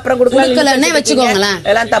 அப்புறம் குடுக்கலன்னே வெச்சுக்கோங்களேன்.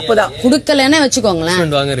 எல்லாம் தப்புதான். குடுக்கலன்னே வெச்சுக்கோங்களேன்.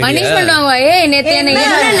 பனிஷ்மென்ட் வாங்குவா. ஏய் நேத்து என்ன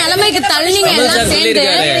நிலைமைக்கு தள்ளினீங்க எல்லாம் சேர்ந்து.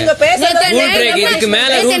 நீங்க பேசுறது ரூல் பிரேக், இதுக்கு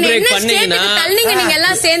மேல ரூல் பிரேக் பண்ணீங்கன்னா தள்ளினீங்க நீங்க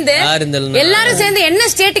எல்லாம் சேர்ந்து. எல்லாரும் சேர்ந்து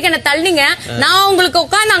என்ன ஸ்டேட்டுக்கு என்ன தள்ளினீங்க? நான் உங்களுக்கு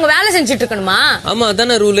உட்கார்ந்து அங்க வேலை செஞ்சுட்டு இருக்கணுமா? ஆமா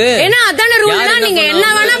அதானே ரூல். போகுது? ஏன்னா அதான ரூல்னா நீங்க என்ன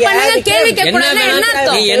வேணா பண்ணுங்க, கேள்வி கேட்க கூடாது. என்ன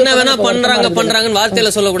அர்த்தம்? நீ என்ன வேணா பண்றாங்கன்னு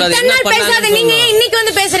வார்த்தையில சொல்ல கூடாது. என்ன பேசாத, நீங்க இன்னைக்கு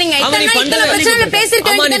வந்து பேசுறீங்க. அவன் நீ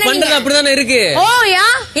பண்றது அப்படிதானே இருக்கு. ஓயா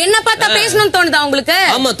என்ன பார்த்தா பேசணும்னு தோணுதா உங்களுக்கு?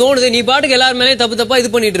 ஆமா தோணுது. நீ பாட்டுக்கு எல்லாரும் மேலயும் தப்பா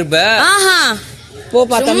இது பண்ணிட்டு இருப்ப. ஆஹா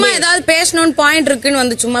சும்மா ஏதாவது பேசணும்னு பாயிண்ட் இருக்குன்னு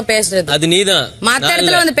வந்து சும்மா பேசுறது அது நீதான். மத்த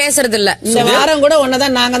இடத்துல வந்து பேசுறது இல்ல. இந்த வாரம் கூட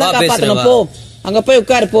ஒன்னதான் நாங்க தான் காப்பாத்தணும். போ அங்க போய்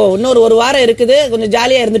உட்காரு போ. இன்னொரு ஒரு வாரம் இருக்குது, கொஞ்சம்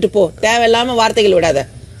ஜாலியா இருந்துட்டு போ. தேவையில்லாம வார்த்தைகள் விடாத.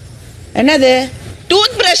 என்னது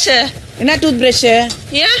டூத் பிரஷ்? என்ன டூத் பிரஷ்?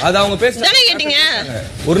 அது அவங்க பேசுறாங்க கேட்டீங்க.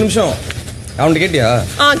 ஒரு நிமிஷம் அவன் கேட்டியா?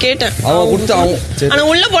 கேட்டேன். அவன் கொடுத்து அவன் ஆனா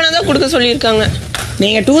உள்ள போனதா கொடுக்க சொல்லிருக்காங்க.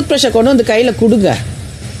 நீங்க டூத் பிரஷ் கொண்டு வந்து கையில குடுங்க.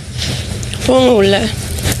 போங்க உள்ள.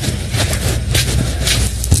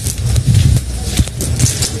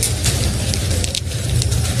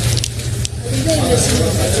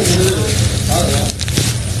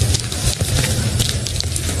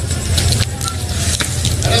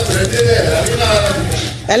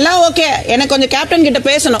 எல்லாம் ஓகே. எனக்கு கொஞ்சம் கேப்டன் கிட்ட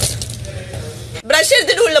பேசணும். பிரஷ்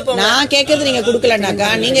எடுத்துட்டு உள்ள போங்க. நான் கேக்குறது நீங்க குடுக்கலனாக்கா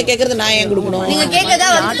நீங்க கேக்குறது நான் ஏன் குடுக்கணும்? நீங்க கேக்குறதா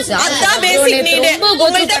அதான் பேசிக் நீட்.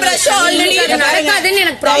 உங்கள்ட்ட பிரஷ் ஆல்ரெடி நடக்காதுன்னு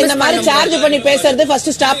எனக்கு ப்ராமிஸ். இந்த மாதிரி சார்ஜ் பண்ணி பேசுறது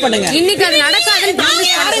ஃபர்ஸ்ட் ஸ்டாப் பண்ணுங்க. இன்னைக்கு அது நடக்காதுன்னு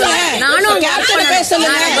ப்ராமிஸ் பண்ணுங்க. நானும் கேப்டன் பேச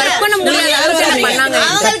சொல்லுங்க. வர்க் பண்ண முடியாத அளவுக்கு பண்ணாங்க.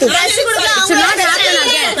 அவங்களுக்கு பிரஷ் கொடுத்தா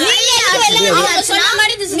அவங்க சொன்ன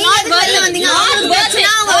மாதிரி திஸ் நாட் வரல வந்தீங்க. அவங்க பிரச்சனை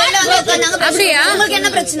அவங்க வரல வந்து உட்கார்ந்தாங்க. அப்படியே உங்களுக்கு என்ன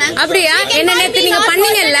பிரச்சனை? அப்படியே என்ன நேத்து நீங்க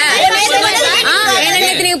பண்ணீங்கல்ல? என்ன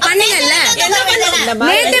நேத்து நீங்க பண்ணீங்கல்ல?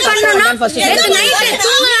 நேத்து பண்ணனும். நேத்து நைட்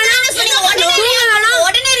தூங்கலானா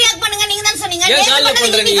உடனே ரியாக்ட் பண்ணுங்க. நீங்க தான் சொன்னீங்க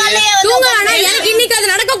தூங்கலானா. எனக்கு இன்னைக்கு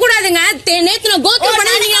அது நடக்க கூடாதுங்க. நேத்து நான் கோத்ரூ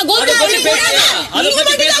பண்ணா நீங்க கோத்ரூ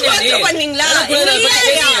பண்ணீங்களா?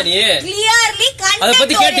 கிளியர்லி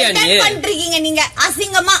கண்டென்ட் பண்றீங்க நீங்க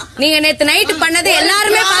அசிங்கமா. நீங்க நேத்து நைட் பண்ணது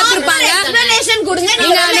எல்லாரும் பாத்துருப்பாங்க. எக்ஸ்பிளனேஷன் கொடுங்க.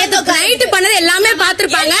 நீங்க நேத்து நைட் பண்ணது எல்லாமே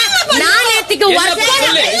பாத்துருப்பாங்க. நான் நேத்துக்கு வர்க்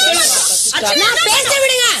நான் பேச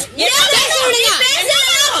விடுங்க. பேச விடுங்க.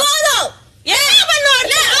 போதும். என்ன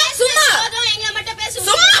பண்ணுவாங்க? சும்மா எங்க மட்டும் பேசுங்க.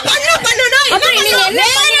 சும்மா பண்ணனும். அப்புறம் நீங்க என்ன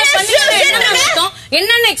பண்ணீங்க?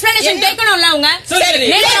 என்னென்ன எக்ஸ்பிளனேஷன் கேட்கணும்ல அவங்க?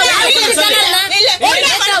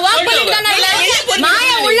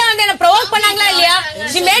 மாயா உள்ள வந்து என்ன ப்ரோவோக் பண்ணாங்களா இல்லையா?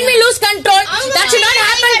 she made me lose control. that should not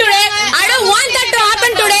happen today. I don't want that to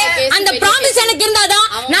happen today. அந்த ப்ராமிஸ் எனக்கு இருந்தாதான்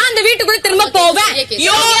நான் அந்த வீட்டுக்குள்ள திரும்ப போவேன்.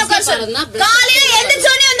 காலையில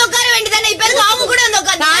எந்திரச்சோனே வந்து உட்கார வேண்டியதானே. இப்ப எதுக்கு அவங்க கூட வந்து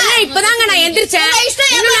உட்கார்ந்தீங்க? காலையில இப்பதாங்க நான் எந்திரச்சேன்.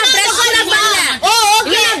 இன்னும் நான் பிரஷ் கூட பண்ணல.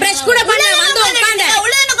 இல்ல நான் பிரஷ் கூட பண்ணல. வந்து உட்கார்ந்தேன்.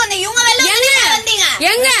 உள்ள உட்கார்ந்து இவங்க வெளிய வந்தீங்க.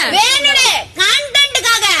 எங்க வேணுனே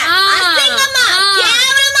கண்டென்ட்காக அசிங்கமா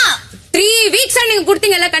கேவலமா 3 வீக்ஸ் நீங்க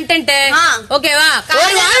கொடுத்தீங்கல்ல கண்டென்ட். ஓகேவா?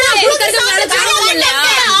 ஒரு வாரம் நான் கொடுக்கிறது உங்களால தாங்க முடியலையா?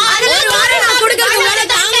 ஒரு வாரம் நான் கொடுக்கிறது உங்களால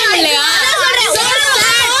தாங்க முடியலையா?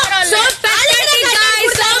 So pathetic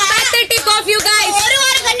guys. So pathetic of you guys. ஒரு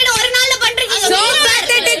வாரம் கண்டென்ட் ஒரு நாள்ல பண்றீங்க. So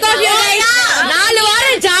pathetic of you guys. 4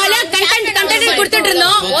 வாரம் ஜாலியா கண்டென்ட் கொடுத்துட்டு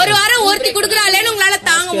இருந்தோம். ஒரு வாரம் ஒருத்தி கொடுக்கறாளேன்னு உங்களால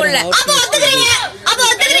தாங்க முடியல. அப்ப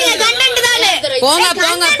ஒத்துக்கிறீங்க கண்டென்ட் தானே. போங்க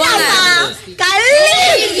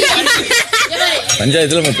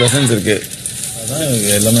பஞ்சாயத்துல நம்ம பிரசன்ஸ் இருக்கு.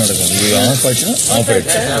 எல்லாமே நடக்கும். ஆஃப் ஆச்சுன்னா ஆஃப்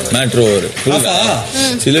ஆயிடுச்சு. Matter over.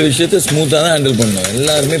 சில விஷயத்த ஸ்மூத்தா தான் ஹேண்டில் பண்ணணும்.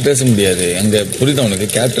 எல்லாருமே பேச முடியாது. அங்க புரியுதா உனக்கு?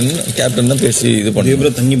 கேப்டன் தான் பேசி இது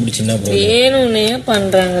பண்ணி தண்ணி பிடிச்சின்னா வேணும்னே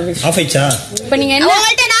பண்றாங்க. ஆஃப் ஆயிடுச்சா? இப்ப நீங்க என்ன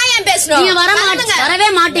உங்கள்ட்ட நான் ஏன் பேசணும்? நீங்க வரவே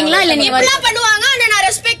மாட்டீங்களா? இல்ல நீங்க என்ன பண்ணுவாங்க? நான்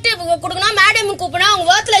ரெஸ்பெக்ட் கொடுக்கணும். மேடம் கூப்பிடா அவங்க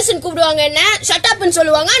வர்க்லெஸ்ன்னு கூப்பிடுவாங்க. என்ன ஷட் அப்னு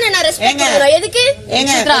சொல்லுவாங்க. நான் ரெஸ்பெக்ட் கொடுக்குறேன். எதுக்கு?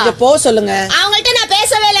 கொஞ்சம் போ சொல்லுங்க. அவங்கள்ட்ட நான்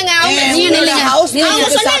பேசவே இல்லங்க. அவங்க நீங்க நில்லுங்க. ஹவுஸ் நீங்க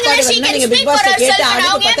சாப்பாடு வேணா நீங்க பிக் பாஸ் கேட்டு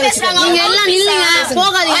அடுப்பு பத்த வச்சுங்க. நீங்க எல்லாம் நில்லுங்க.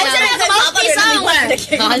 போகாதீங்க.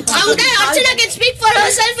 அவங்க Archana can speak for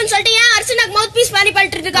herself னு சொல்லிட்டு ஏன் அர்ச்சனாக்கு மவுத் பீஸ் மாதிரி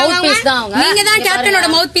பல்லிட்டு இருக்காங்க அவங்க? நீங்க தான் கேப்டனோட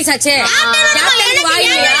மவுத் பீஸ் ஆச்சே. கேப்டன் வாய்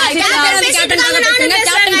இல்லையா? கேப்டன்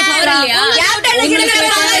பவர் இல்லையா? கேப்டனுக்கு இருக்கிற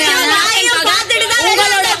பவர்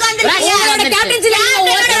உங்களோட கேப்டன்சில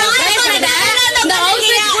இந்த ஹவுஸ்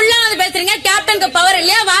ஃபுல்லா வந்து பேசுறீங்க. கேப்டனுக்கு பவர்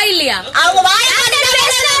இல்லையா? வாய் இல்லையா? அவங்க வாய்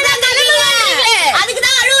அதுக்கு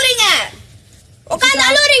தான் அழுவுறீங்க. உட்கார்ந்து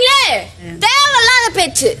அழுவுறீங்களே. தேவையில்லாத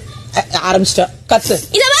பேச்சு ஆரம்பிச்சிட்டா. கத்து.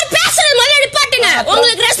 இத மாதிரி பேசுறது முதல்ல நிப்பாட்டுங்க.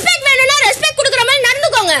 உங்களுக்கு ரெஸ்பெக்ட் வேணும்னா ரெஸ்பெக்ட் கொடுக்குற மாதிரி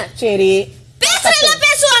நடந்துக்கோங்க. சரி. பேசுறதெல்லாம்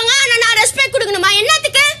பேசுவாங்க. ஆனா நான் ரெஸ்பெக்ட் கொடுக்கணுமா?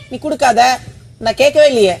 என்னத்துக்கு? நீ கொடுக்காத. நான் கேட்கவே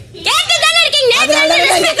இல்லையே. கேட்டு தானே இருக்கீங்க.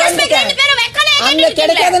 ரெஸ்பெக்ட் ரெண்டு பேரும் வெக்கல. அங்க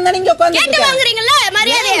கிடைக்காதன்னு நீங்க உட்கார்ந்து கேட்டு வாங்குறீங்கல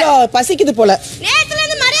மரியாதை. பசிக்குது போல. நேத்துல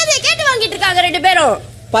இருந்து மரியாதை கேட்டு வாங்கிட்டு இருக்காங்க ரெண்டு பேரும்.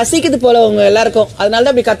 பசிக்குது போல உங்க எல்லாருக்கும். அதனால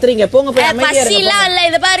தான் இப்படி கத்துறீங்க. போங்க போய் அமைதியா இருங்க. பசிலாம் இல்ல.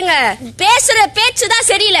 இத பாருங்க. பேசுற பேச்சு தான்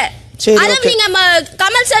சரியில்லை. அது நீங்க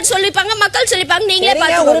கமல் சார் சொல்லிப்பாங்க, மக்கள் சொல்லிப்பாங்க. நீங்களே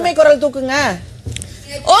பாருங்க. உரிமை குரல் தூக்குங்க.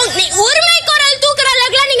 உரிமை குரல் தூக்குற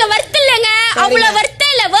அளவுக்கு நீங்க வர்த் இல்லங்க. அவ்வளவு வர்த்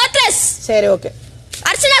இல்ல. வர்த்லெஸ். சரி ஓகே.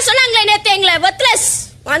 அர்ச்சனா சொன்னாங்களே நேத்து எங்களை வத்லஸ்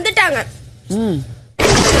வந்துட்டாங்க.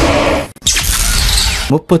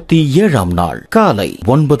 37ஆம் நாள் காலை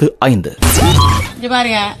 9:05.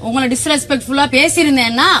 பாருங்க, உங்களை டிஸ்ரெஸ்பெக்ட்ஃபுல்லா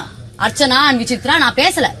பேசியிருந்தேன்னா அர்ச்சனா அண்ட் விசித்ரா, நான்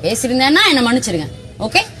பேசியிருந்தேன்னா என்ன மன்னிச்சிருங்க.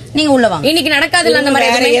 ஓகே, நீங்க உள்ள வாங்க. இன்னைக்கு நடக்காது அந்த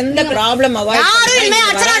மாதிரி எந்த ப்ராப்ளம் யாரும்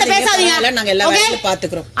அர்ச்சனாவோட பேசாதீங்க. நாங்க எல்லா வேலையும்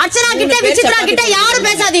பாத்துக்கிறோம். அர்ச்சனா கிட்ட விசித்ரா கிட்ட யாரும்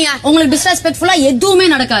பேசாதீங்க. உங்களுக்கு டிஸ்ரெஸ்பெக்ட்ஃபுல்லா எதுவுமே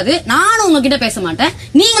நடக்காது. நானும் உங்ககிட்ட பேச மாட்டேன்,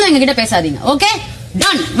 நீங்களும் எங்க கிட்ட பேசாதீங்க. Okay,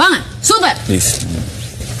 ton. வாங்க. சூப்பர். ப்ளீஸ்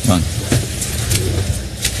வாங்க.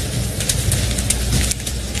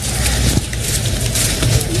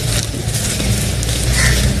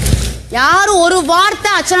 யாரும் ஒரு வார்த்தை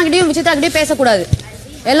அர்ச்சனா கிட்டயும் விசித்ரா கிட்டயும் பேசக்கூடாது.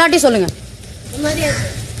 எல்லாத்தையும் சொல்லுங்க.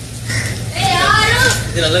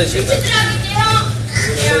 இது நல்ல விஷயம்.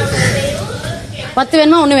 10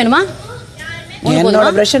 வேணுமா 1 வேணுமா?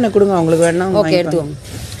 என்னோட பிரஷ் என்ன கொடுங்க, உங்களுக்கு வேணா. ஓகே, எடுத்துக்கோங்க.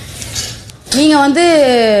 நீங்க வந்து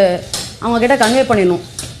அவங்க கிட்ட கன்வே பண்ணிடணும்,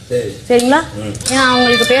 சரிங்களா? ஏன்னா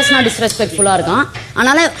அவங்களுக்கு பேசினா டிஸ்ரெஸ்பெக்ட்ஃபுல்லா இருக்கும்.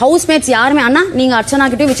 அதனால ஹவுஸ்மேட்ஸ் யாருமே அண்ணா நீங்க அர்ச்சனா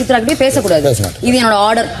கிட்டயும் விசித்ரா கிட்டயும் பேசக்கூடாது. இது என்னோட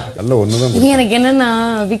ஆர்டர். இது எனக்கு என்னன்னா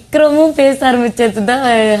விக்ரமும் பேச ஆரம்பிச்சதுதான்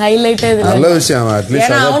ஹைலைட். நல்ல விஷயம்.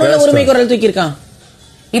 ஏன்னா அவனோட உரிமை குரல் தூக்கி இருக்கான்.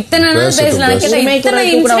 இத்தனை நாள் பேசல,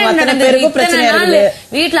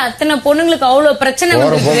 வீட்டுல அத்தனை பொண்ணுங்களுக்கு அவ்வளவு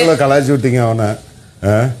பிரச்சனை. கலாச்சி விட்டீங்க அவனை,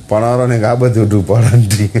 பணம் நீங்க ஆபத்து விட்டு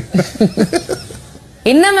போடான்றீங்க.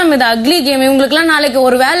 என்ன மேம் இது அக்லி கேம். இவங்களுக்கு எல்லாம் நாளைக்கு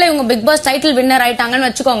ஒரு வேலை இவங்க பிக் பாஸ் டைட்டில் வின்னர் ஆயிட்டாங்கன்னு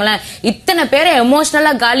வச்சுக்கோங்களேன், இத்தனை பேரை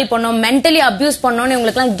எமோஷனலா காலி பண்ணோம், மென்டலி அபியூஸ் பண்ணோம்னு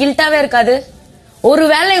இவங்களுக்கு எல்லாம் கில்ட்டாவே இருக்காது? ஒரு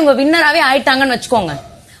வேலை இவங்க வின்னராவே ஆயிட்டாங்கன்னு வச்சுக்கோங்க,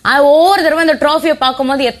 ஒவ்வொரு தடவை இந்த ட்ராஃபியை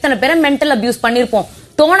பார்க்கும்போது எத்தனை பேரை மென்டல் அபியூஸ் பண்ணிருப்போம்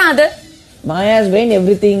தோணாது? Maya's vein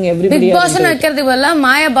everything everybody big pass வைக்கிறதுக்கு பதிலா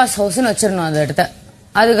மாயா பாஸ் ஹவுஸ் வச்சிரணும். அந்த இடத்த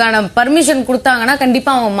அதுக்கான பர்மிஷன் கொடுத்தாங்கன்னா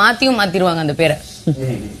கண்டிப்பா அவங்க மாத்திருவாங்க அந்த பேரை.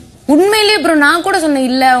 உண்மையிலேயே ப்ரோ நான் கூட சொன்னேன்,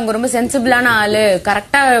 இல்ல அவங்க ரொம்ப சென்சிபிளான ஆளு,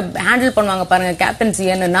 கரெக்டா ஹேண்டில் பண்ணுவாங்க பாருங்க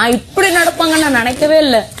கேப்டன்சின்னு. நான் இப்படி நடப்பாங்கன்னு நான் நினைக்கவே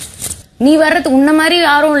இல்ல. நீ வர்றது உன்ன மாதிரி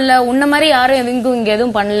யாரும் இல்ல, உன்ன மாதிரி யாரும் இங்க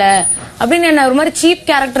எதுவும் பண்ணல அப்படின்னு என்ன ஒரு மாதிரி சீப்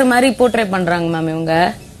கேரக்டர் மாதிரி போர்ட்ரே பண்றாங்க மேம் இவங்க.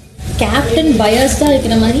 கேப்டன் பயஸ்டா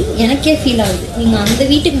இருக்கிற மாதிரி எனக்கே ஃபீல் ஆகுது. நீங்க அந்த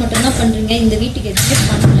வீட்டுக்கு மட்டும் தான் பண்றீங்க, இந்த வீட்டுக்கு எதுவுமே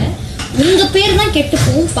பண்ணல, உங்க பேர் தான் கெட்டு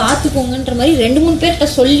போகும் பாத்துக்கோங்கன்ற மாதிரி 2-3 பேர்கிட்ட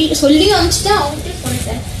சொல்லி அனுப்பிச்சுட்டு அவங்க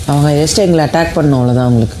பண்ணிட்டேன். அவங்க ஜஸ்ட் எங்களை அட்டாக் பண்ணோம், அவ்வளவுதான்.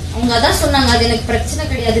 அவங்களுக்கு அவங்க அதான் சொன்னாங்க, அது எனக்கு பிரச்சனை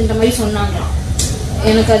கிடையாதுன்ற மாதிரி சொன்னாங்க.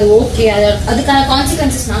 எனக்கு அது ஓகே, அதுக்கான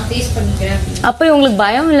கான்சிக்வன்சஸ் நான் ஃபேஸ் பண்ணிக்கிறேன். அப்ப உங்களுக்கு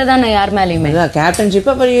பயம் இல்லதானே யார் மேலயுமே? கேப்டன்ஷிப்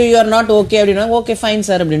அப்ப யூ ஆர் நாட் ஓகே அப்படினா ஓகே ஃபைன்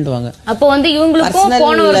சார் அப்படின்ட்டுவாங்க. அப்போ வந்து இவங்களுக்கும்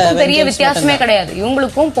போனவருக்கும் பெரிய வித்தியாசமே கிடையாது.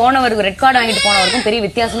 இவங்களுக்கும் போனவருக்கு ரெட் கார்டு வாங்கிட்டு போனவருக்கும் பெரிய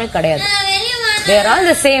வித்தியாசமே கிடையாது. they are all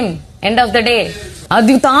the same end of the day.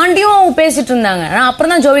 அது தாண்டியும் அவங்க பேசிட்டு இருந்தாங்க. நான்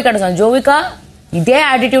அப்புறம் தான் ஜோவிகா சொன்னேன், ஜோவிகா இதே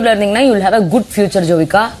ஆட்டிடியூட்ல இருந்தீங்கன்னா you will have a good future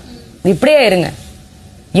Jovika, இப்படியே இருங்க.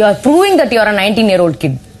 you are proving that you are a 19-year-old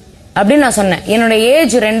kid அப்படின்னு நான் சொன்னேன். என்னோட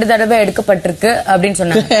ஏஜ் 2 தடவை எடுக்கப்பட்டிருக்கு அப்படின்னு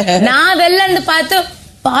சொன்னேன். நான் வெளில இருந்து பார்த்து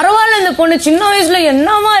பரவாயில்ல இந்த பொண்ணு சின்ன வயசுல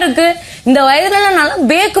என்னமா இருக்கு, இந்த வயதுல நல்லா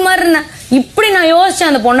பேக்கு மாதிரி இருந்தேன் இப்படி நான்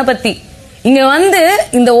யோசிச்சேன் அந்த பொண்ணை பத்தி. இங்க வந்து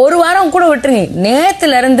இந்த ஒரு வாரம் கூட விட்டுருங்க,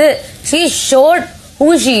 நேத்துல இருந்து she showed who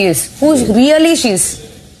she is, who really she is.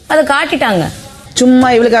 அதை காட்டிட்டாங்க. சும்மா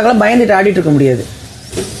இவளுக்காக பயந்துட்டு ஆடிட்டு இருக்க முடியாது.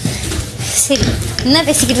 சரி என்ன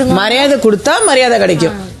பேசிக்கிட்டு இருக்கோம்? மரியாதை கொடுத்தா மரியாதை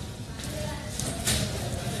கிடைக்கும்.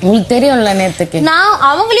 உங்களுக்கு தெரியும்ல நேத்துக்கு நான்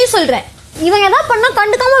அவங்களையும் சொல்றேன், இவங்க ஏதாவது பண்ணா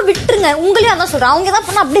கண்டுக்காம விட்டுருங்க. உங்களையும் அதான் சொல்றேன், அவங்க ஏதாவது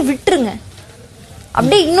பண்ணா அப்படியே விட்டுருங்க,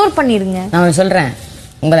 அப்படியே இக்னோர் பண்ணிருங்க. நான் சொல்றேன்,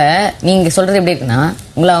 உங்களை நீங்க சொல்றது எப்படி இருக்குன்னா,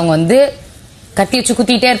 உங்களை அவங்க வந்து கத்தி வச்சு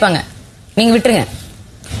குத்திட்டே இருப்பாங்க, நீங்க விட்டுருங்க.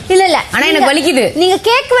 இல்ல ஆனா எனக்கு வலிக்குது. நீங்க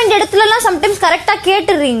கேட்க வேண்டிய இடத்துல எல்லாம் சம்டைம்ஸ் கரெக்டா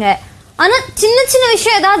கேட்டுறீங்க, ஆனா சின்ன சின்ன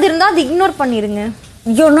விஷயம் ஏதாவது இருந்தா அது இக்னோர் பண்ணிருங்க.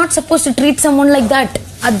 You're not supposed to treat someone like that.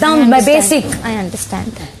 அதான் basic. I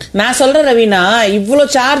understand. நான் சொல்றேன் ரவீனா, இவ்ளோ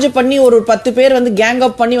சார்ஜ் பண்ணி ஒரு 10 பேர் வந்து கேங்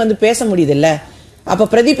அப் பண்ணி வந்து பேச முடியுது இல்ல, அப்ப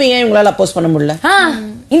பிரதீப் ஏன் இவங்களால அப்போஸ் பண்ண முடியல?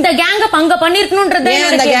 இந்த கேங் அப் அங்க பண்ணிருக்கணும்ன்றதே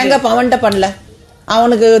இந்த கேங் அப் அவன்ட்ட பண்ணல.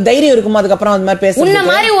 அவனுக்கு தைரியம் இருக்குமா அதுக்கப்புறம் அந்த மாதிரி பேச? உன்ன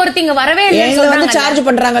மாதிரி ஒருத்தங்க வரவே இல்ல, எங்களை வந்து சார்ஜ்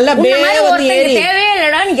பண்றாங்கல்ல, அப்படியே வந்து ஏறி தேவையே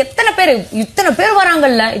இல்லடா. இத்தனை பேர்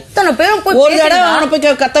வராங்கல்ல, இத்தனை பேரும் போய் ஒரு தடவை அவனை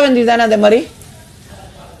போய் கத்த வேண்டியதானே அந்த மாதிரி.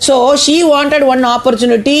 So she wanted one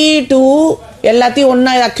opportunity to எல்லாத்தையும்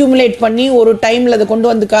ஒன்னா அக்யூமுலேட் பண்ணி ஒரு டைம்ல அதை கொண்டு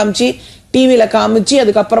வந்து காமிச்சு டிவில காமிச்சு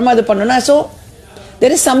அதுக்கப்புறமா அது பண்ணணும். So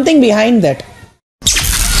there is something behind that.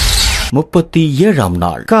 37ஆம்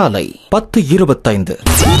நாள் காலை 10:25.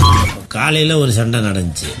 காலையில ஒரு சண்டை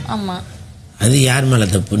நடந்துச்சு. ஆமா, அது யார் மேல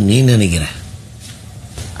தப்பு நீ நினைக்கிற?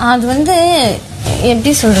 அது வந்து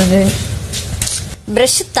எப்படி சொல்றது,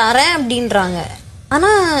 பிரஷ் தரேன் அப்படின்றாங்க, ஆனா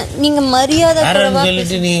நீங்க மரியாதை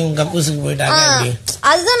சொல்லிட்டு நீ கக்கூசுக்கு போயிட்டாங்க.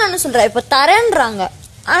 அதுதான் நான் சொல்றேன், இப்ப தரேன்றாங்க,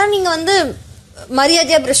 ஆனா நீங்க வந்து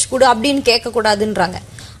மரியாதையா பிரஷ் கொடு அப்படின்னு கேட்க கூடாதுன்றாங்க.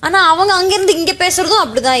 ஆனா அவங்க அங்கிருந்து இங்க பேசுறதும்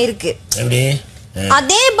அப்படிதான் இருக்கு. எப்படி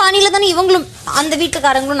அதே பாணியில தானே இவங்களும் அந்த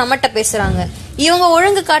வீட்டுக்காரங்களும் நம்மகிட்ட பேசுறாங்க. இவங்க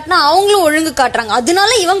ஒழுங்கு காட்டினா அவங்களும் ஒழுங்கு காட்டுறாங்க, அதனால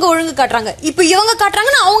இவங்க ஒழுங்கு காட்டுறாங்க. இப்ப இவங்க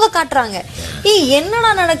காட்டுறாங்கன்னா அவங்க காட்டுறாங்க.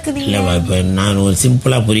 என்னடா நடக்குது? இல்ல இப்ப நான் ஒரு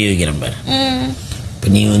சிம்பிளா புரிய வைக்கிறேன் பாரு.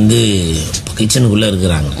 இப்ப நீ வந்து கிச்சனுக்குள்ள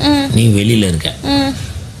இருக்கிறாங்க, நீ வெளியில இருக்க.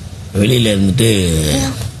 வெளியில இருந்துட்டு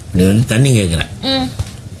நீ வந்து தண்ணி கேட்குற,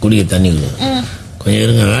 குடிக்க தண்ணி கொஞ்சம்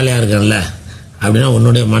இருங்க வேலையா இருக்கல அப்படின்னா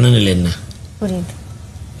உன்னுடைய மனநிலை என்ன? புரியுது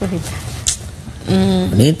புரியுது.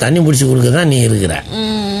 நீ தண்ணி பிடிச்சி கொடுக்கதான் நீ இருக்கிற.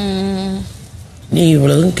 நீ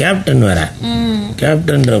இவ்வளவு கேப்டன் வேற.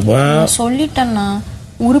 கேப்டன்றப்போ சொல்லிட்டேன்னா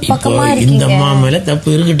ஒரு பக்கமா இந்த அம்மா மேல தப்பு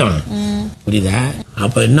இருக்கட்டும், புரியுதா?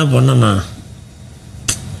 அப்ப என்ன பண்ணனா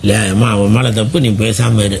இல்ல அம்மா அவன் மேல தப்பு, நீ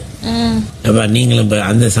பேசாம இரு. நீங்களும்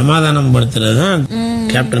அந்த சமாதானம் படுத்துறதுதான்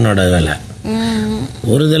கேப்டனோட வேலை.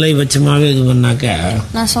 ஒரு தலை பட்சமாவே இது பண்ணாக்க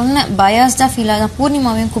நான் சொன்னேன் பயாஸ்டா ஃபீல் ஆகும்.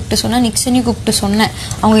 பூர்ணிமாவையும் கூப்பிட்டு சொன்னேன், நிக்சனையும் கூப்பிட்டு சொன்னேன்.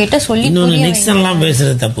 அவங்க கிட்ட சொல்லி இன்னொன்னு நிக்சன் எல்லாம்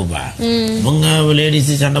பேசுறது தப்புப்பா. அவங்க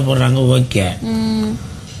லேடிஸ் சண்டை போடுறாங்க, ஓகே.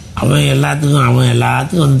 அவன்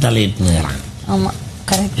எல்லாத்துக்கும் வந்து தலையிட்டுங்கிறான். ஆமா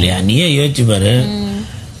கரெக்ட் இல்லையா? நீயே யோசிச்சு பாரு,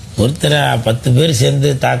 ஒருத்தர 10 பேர் சேர்ந்து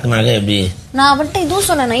தாக்குனாங்க எப்படி? நான் அவன்கிட்ட இதுவும்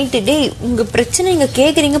சொன்னேன் நைட்டு, டே உங்க பிரச்சனை இங்க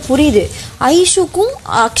கேக்குறீங்க புரியுது, ஐஷுக்கும்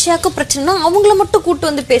அக்ஷயாக்கும் பிரச்சனைனா அவங்கள மட்டும் கூட்டு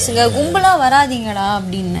வந்து பேசுங்க, கும்பலா வராதீங்கடா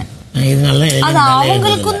அப்படின்னு. அது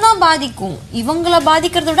அவங்களுக்கும் தான் பாதிக்கும், இவங்கள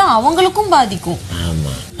பாதிக்கிறத விட அவங்களுக்கும் பாதிக்கும்.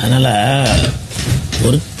 ஆமா, அதனால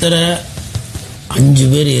ஒருத்தர 5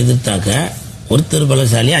 பேர் எதிர்த்தாக்க ஒருத்தர்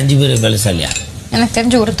பலசாலியா 5 பேர் பலசாலியா? எனக்கு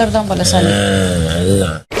தெரிஞ்ச ஒருத்தர் தான் பலசாலி.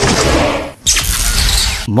 அதுதான்.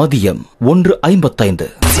 மதியம் 1:55.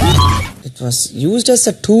 It was used as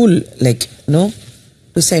a tool, like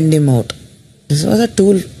to send him out. This was a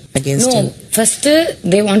tool against him. First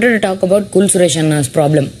they wanted to talk about Kul Suresh Anna's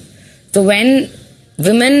problem. So when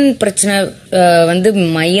women பிரச்சனை வந்து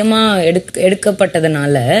மையமா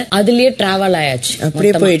எடுக்கப்பட்டதனால அதுலயே டிராவல் ஆயாச்சு,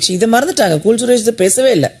 அப்படியே போயிடுச்சு. இத மறந்துட்டாங்க. Cool Suresh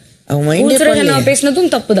பேசவே இல்ல. அவங்க மைண்டே பண்ணல.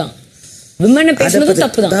 பேசினதும் தப்புதான், விமனை பேசினதும்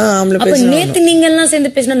தப்புதான். அப்ப நேத்து நீங்க எல்லாம்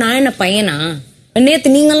சேர்ந்து பேசினா நான் என்ன பையனா? நேத்து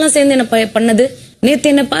நீங்க எல்லாம் சேர்ந்து என்ன பண்ணது? நேத்து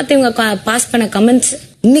என்ன பார்த்து இவங்க பாஸ் பண்ண கமெண்ட்ஸ்,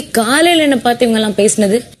 இன்னைக்கு காலையில என்ன பார்த்து இவங்க எல்லாம்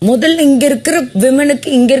பேசினது. முதல்ல இங்க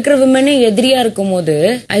இருக்கிற விமனே எதிரியா இருக்கும் போது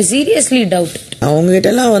ஐ சீரியஸ்லி டவுட். அவங்க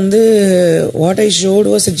கிட்ட எல்லாம் வந்து what I ஷோட்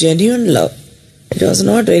was a genuine love. It was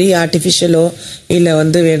not very artificial-ஓ இல்ல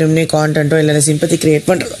வந்து வேணும்னே கான்டென்ட்டோ இல்ல சிம்பத்தி கிரியேட்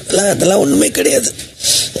பண்றதோ அதெல்லாம் ஒண்ணுமே கிடையாது.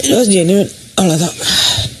 It was genuine, அவ்வளவுதான்.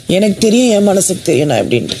 எனக்கு தெரியும், என் மனசுக்கு தெரியும் நான்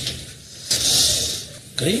எப்படின்னு.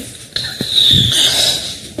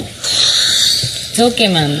 It's okay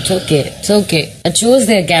ma'am, it's okay. It shows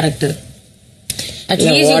their character. At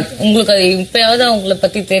least உங்களுக்கு இப்பயாவது அவங்கள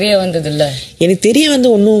பத்தி தெரிய வந்தது இல்ல? எனக்கு தெரிய வந்து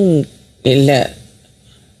ஒன்னும் இல்ல.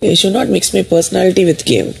 You should not mix my personality with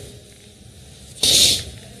game.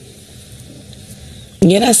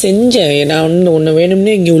 நான் செஞ்சேன், நான் ஒன்னு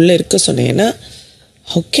வேணும்னே இங்க உள்ள இருக்க சொன்னேன். ஏன்னா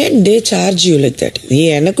how can they charge you like that?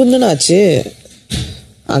 எனக்கும் தானே ஆச்சு.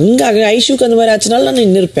 அங்க ஐஷுக்கு அந்த மாதிரி ஆச்சுனால நான்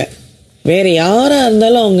நின்று இருப்பேன். வேற யாரா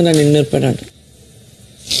இருந்தாலும் அவங்க நான் நின்று இருப்பேன்.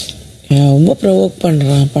 நான் ரொம்ப ப்ரொவோக்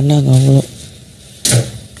பண்ணாங்க அவங்களும்.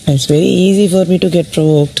 It's very easy for me to get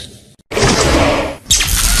provoked.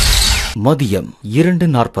 மதியம்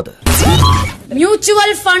 2:40.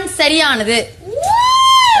 மியூச்சுவல் ஃபண்ட் சரியானது.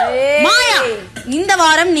 மாயா, இந்த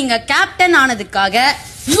வாரம் நீங்க கேப்டன் ஆனதுக்காக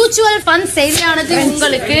மியூச்சுவல் ஃபண்ட் சரியானது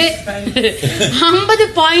உங்களுக்கு 50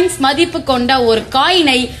 பாயிண்ட்ஸ் மதிப்பு கொண்ட ஒரு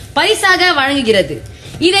காயினை பரிசாக வழங்குகிறது.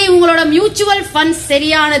 இதை உங்களோட மியூச்சுவல் ஃபண்ட்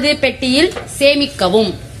சரியானது பெட்டியில்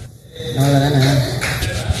சேமிக்கவும்.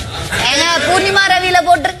 பூர்ணிமா ரவியில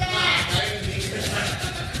போட்டிருக்க.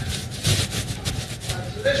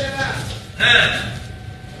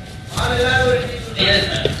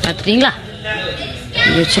 பாத்துட்டீங்களா?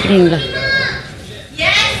 வச்சுக்கிறீங்களா?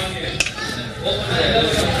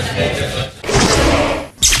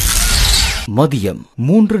 மதியம்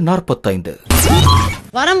 3:45.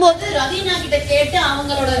 வரும்போது ரவீனா கிட்ட கேட்டு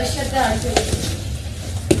அவங்களோட விஷயத்தை அனுப்பி.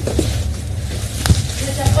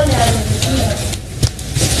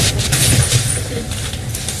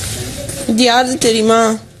 இது யாரு தெரியுமா?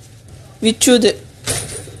 விச்சுது.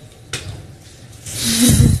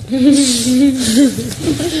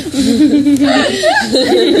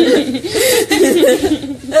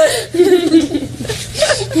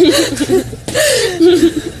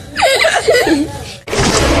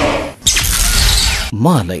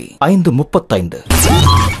 மாலை 5:35.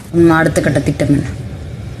 அடுத்த கட்ட திட்டம்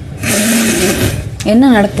என்ன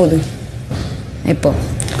நடக்க போகுது? இப்போ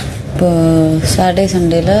சாட்டர்டே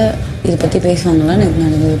சண்டேல இதை பற்றி பேசுவாங்களா? எனக்கு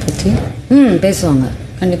நடந்ததை பற்றி பேசுவாங்க,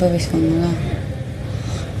 கண்டிப்பாக பேசுவாங்களா?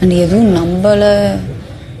 அண்ட் எதுவும் நம்மளை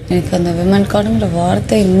எனக்கு அந்த விமன் கார்டுங்கிற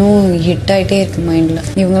வார்த்தை இன்னும் ஹிட் ஆகிட்டே இருக்கு மைண்டில்.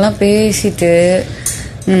 இவங்கெல்லாம் பேசிட்டு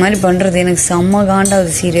இந்த மாதிரி பண்ணுறது எனக்கு செம்ம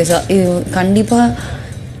காண்டாகுது சீரியஸாக. இது கண்டிப்பாக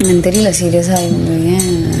எனக்கு தெரியல சீரியஸாக இவங்க ஏன்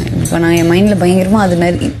இப்போ நான் என் மைண்டில் பயங்கரமாக அது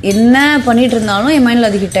என்ன பண்ணிட்டு இருந்தாலும் என் மைண்டில்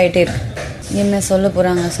அது ஹிட் ஆகிட்டே இருக்கு. என்ன சொல்ல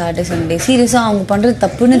போகிறாங்க சாட்டர்டே சண்டே சீரியஸாக அவங்க பண்ணுறது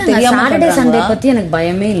தப்புன்னு தெரியாமல் சாட்டர்டே சண்டே பற்றி எனக்கு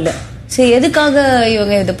பயமே இல்லை. சரி எதுக்காக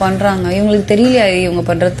இவங்க இது பண்றாங்க? இவங்களுக்கு தெரியலையா இவங்க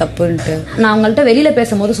பண்றது தப்புன்ட்டு? நான் அவங்கள்ட்ட வெளியில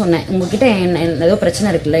பேசும்போது சொன்னேன், உங்ககிட்ட ஏதோ பிரச்சனை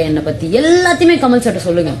இருக்குல்ல என்னை பத்தி எல்லாத்தையுமே கமல் சார்ட்ட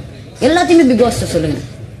சொல்லுங்க, எல்லாத்தையுமே பிக் பாஸ்ட்ட சொல்லுங்க,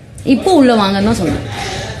 இப்போ உள்ள வாங்கன்னு தான் சொன்னேன்.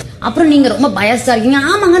 அப்புறம் நீங்க ரொம்ப பயஸ்டா இருக்கீங்க.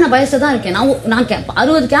 ஆமாங்க நான் பயஸ்டா தான் இருக்கேன். நான்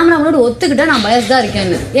 60 கேமராவோட ஒத்துக்கிட்டேன் நான் பயஸ்டா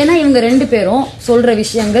இருக்கேன்னு. ஏன்னா இவங்க 2 பேரும் சொல்ற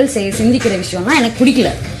விஷயங்கள் சிந்திக்கிற விஷயம்லாம் எனக்கு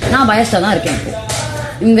பிடிக்கல. நான் பயஸ்டா தான் இருக்கேன்.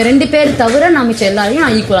 இவங்க 2 பேர் தவிர நான் மிச்சம் எல்லாரையும்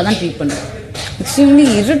நான் ஈக்குவலா தான் ட்ரீட் பண்றேன். Extremely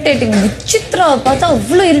irritating. விசித்ராவை பார்த்தா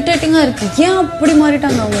அவ்வளோ இரிட்டேட்டிங்காக இருக்குது. ஏன் அப்படி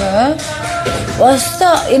மாறிட்டாங்க அவங்க? ஃபஸ்ட்டா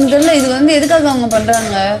எனக்கு தெரியல இது எதுக்காக அவங்க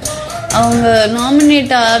பண்ணுறாங்க? அவங்க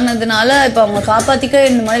நாமினேட் ஆனதுனால இப்போ அவங்க காப்பாற்றிக்க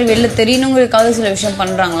இந்த மாதிரி வெளில தெரியணுங்கிறதுக்காக சில விஷயம்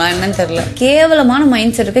பண்ணுறாங்களா என்னன்னு தெரியல. கேவலமான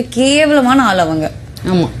மைண்ட் செட் இருக்க கேவலமான ஆள் அவங்க.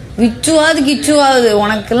 ஆமாம் விச்சுவாது கிச்சுவாது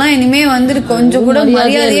உனக்கெல்லாம் இனிமே வந்துட்டு கொஞ்சம் கூட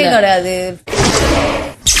மரியாதையே கிடையாது.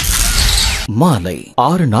 மாலை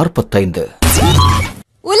 6:45.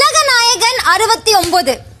 உலக நாயகன்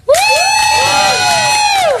 69.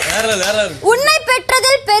 உன்னை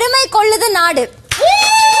பெற்றதில் பெருமை கொள்ளுது நாடு.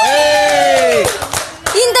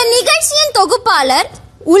 இந்த நிகழ்ச்சியின் தொகுப்பாளர்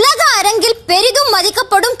உலக அரங்கில் பெரிதும்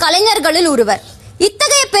மதிக்கப்படும் கலைஞர்களில் ஒருவர்.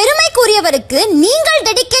 இத்தகைய பெருமைக்குரியவருக்கு நீங்கள்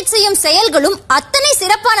டெடிகேட் செய்யும் செயல்களும் அத்தனை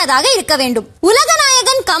சிறப்பானதாக இருக்க வேண்டும்.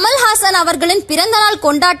 உலகநாயகன் கமல்ஹாசன் அவர்களின் பிறந்தநாள்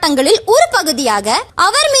கொண்டாட்டங்களில் ஒரு பகுதியாக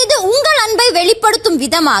அவர் மீது உங்கள் அன்பை வெளிப்படுத்தும்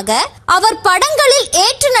விதமாக அவர் படங்களில்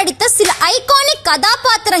ஏற்று நடித்த சில ஐகானிக்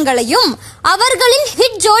கதாபாத்திரங்களையும் அவர்களின்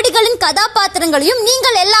ஹிட் ஜோடிகளின் கதாபாத்திரங்களையும்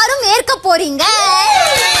நீங்கள் எல்லாரும் ஏற்க போறீங்க.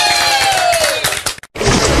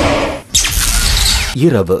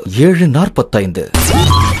 இரவு 7:45.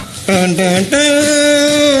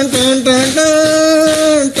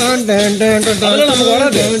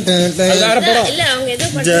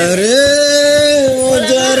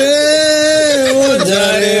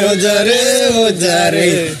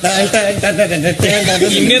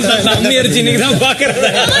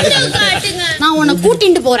 நான் உன்னை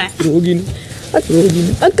கூட்டிட்டு போறேன்.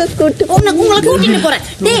 உங்களை கூட்டிட்டு போறேன்.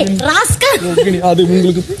 அது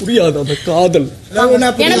உங்களுக்கு புரியாது. அந்த காதல்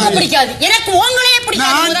எனக்கு பிடிக்காது. எனக்கு உங்களையே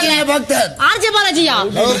பிடிக்காது. ஆர்ஜே பாலாஜியா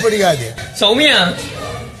பிடிக்காது. சௌமியா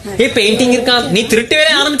பெயிண்டிங் இருக்கா? நீ திருட்டு வேற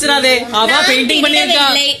ஆரம்பிச்சிடாதே. அவ பெயிண்டிங் பண்ணிருக்கா.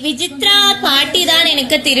 விசித்ரா பாட்டி தான்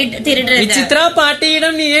எனக்கு திருடுறது. விசித்ரா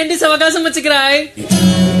பாட்டியிடம் நீ ஏண்டி சவகாசம் வச்சுக்கிறாய்?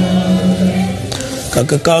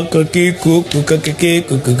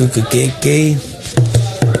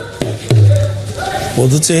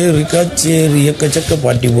 பொதுச்சேரி கச்சேரி எக்கச்சக்க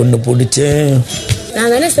பாட்டி ஒண்ணு பிடிச்சேன்.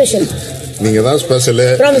 நான் தானே ஸ்பெஷல். நீங்க தான் ஸ்பெஷல்.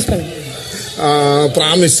 ப்ராமிஸ் பண்ணு.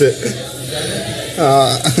 ப்ராமிஸ்.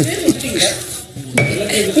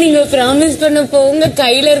 நீங்க ப்ராமிஸ் பண்ணப்போ உங்க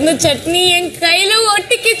கையில இருந்த சட்னி என் கையில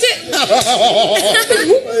ஒட்டிக்கிச்சு.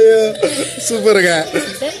 சூப்பருங்க.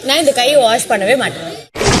 நான் இந்த கையை வாஷ் பண்ணவே மாட்டேன்.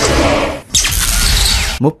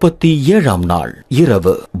 37ஆம் நாள்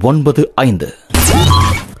இரவு 9:05.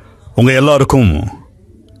 உங்க எல்லாருக்கும்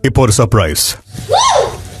இப்போ ஒரு சர்ப்ரைஸ்.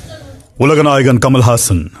 உலகநாயகன்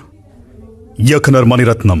கமல்ஹாசன், இயக்குனர்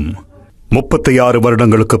மணிரத்னம் 36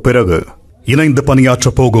 வருடங்களுக்கு பிறகு இணைந்து பணியாற்ற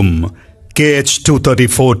போகும்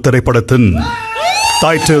KH-234 திரைப்படத்தின்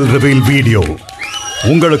டைட்டில் ரிவீல் வீடியோ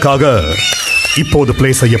உங்களுக்காக இப்போது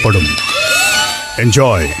பிளே செய்யப்படும்.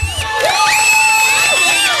 என்ஜாய்.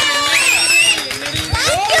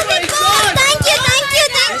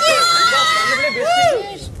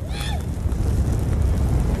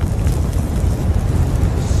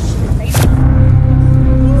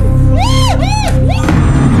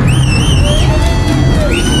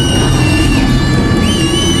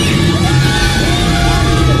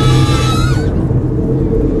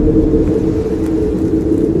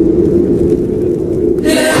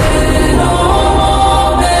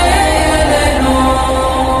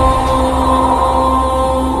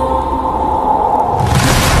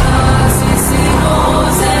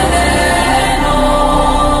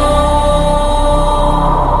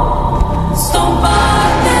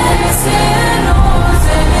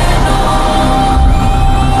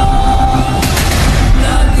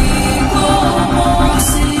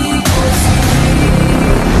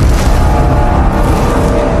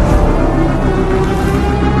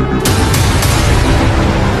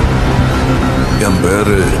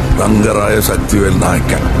 ரங்கராய சக்திவேல்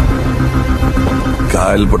நாயக்கன்,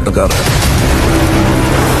 காயல்பட்டக்காரன்.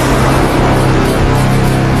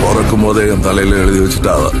 பிறக்கும் போதே என் தலையில எழுதி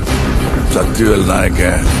வச்சுட்டாவ. சக்திவேல்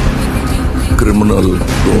நாயக்கன் கிரிமினல்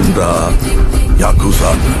டூண்டா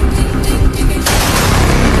யாக்குசா.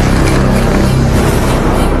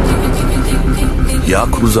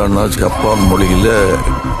 யாக்குசான்னா ஜப்பான் மொழியில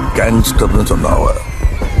கேங்ஸ்டர்னு சொன்னாவ.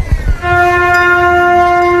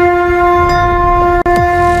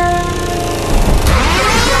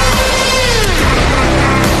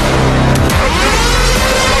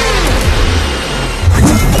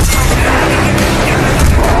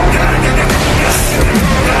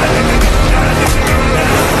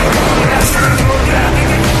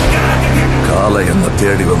 காலை என்ன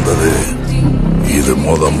தேடி வந்தது இது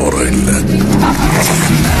முறை இல்லை.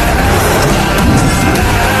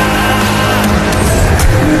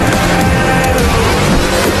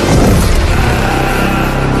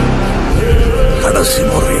 கடைசி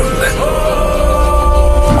முறையும் இல்லை.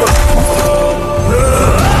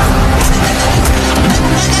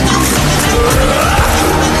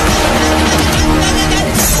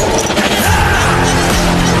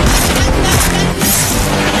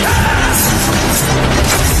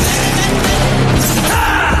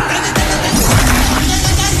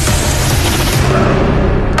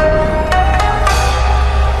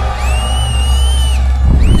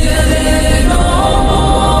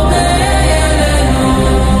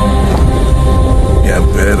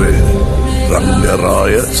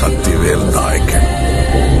 ரங்கராய சக்திவேல் நாயக்கன்.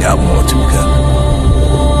 ஞாபகம் வச்சுக்க.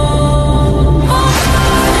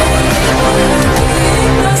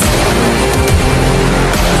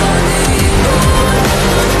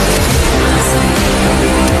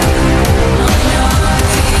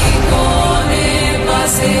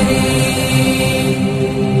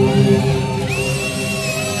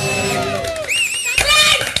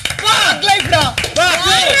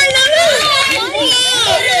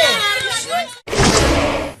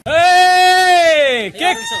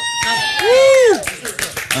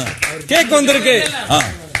 கேக் வந்திருக்கு.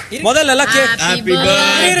 முதல்ல எல்லாம் cake. Happy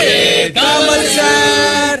birthday Kamal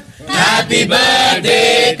sir. Happy birthday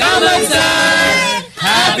Kamal sir.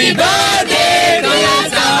 Happy birthday Kamal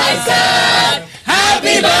sir.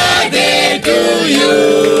 Happy birthday to you.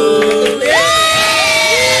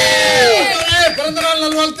 பிறந்தநாள்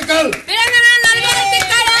நல்வாழ்த்துக்கள்.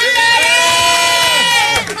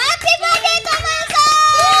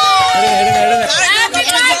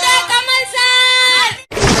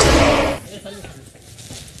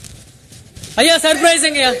 ஐயா சர்ப்ரைஸ்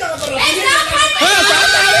எங்கயா?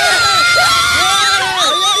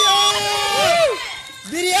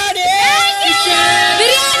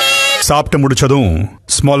 சாப்பிட்டு முடிச்சதும்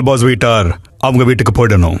ஸ்மால் பாஸ் வீட்டார் அவங்க வீட்டுக்கு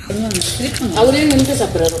போயிடணும். அவரே நின்று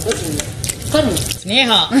சாப்பிடுறாரு.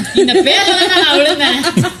 ஸ்னேகா இந்த பேர்ல நான் அவ்வளவுதான்.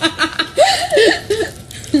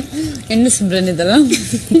 என்ன சிம்ரன் இதெல்லாம்?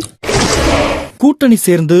 கூட்டணி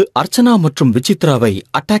சேர்ந்து அர்ச்சனா மற்றும் விசித்ராவை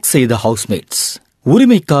அட்டாக் செய்த ஹவுஸ்மேட்ஸ்.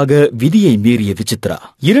 உரிமைக்காக விதியை மீறிய விசித்ரா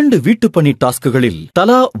 2 வீட்டுப்பணி டாஸ்குகளில்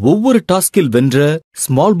தலா ஒவ்வொரு டாஸ்கில் வென்ற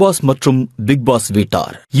ஸ்மால் பாஸ் மற்றும் பிக் பாஸ்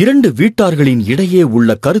வீட்டார். 2 வீட்டார்களின் இடையே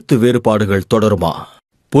உள்ள கருத்து வேறுபாடுகள் தொடருமா?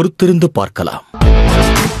 பொறுத்திருந்து பார்க்கலாம்.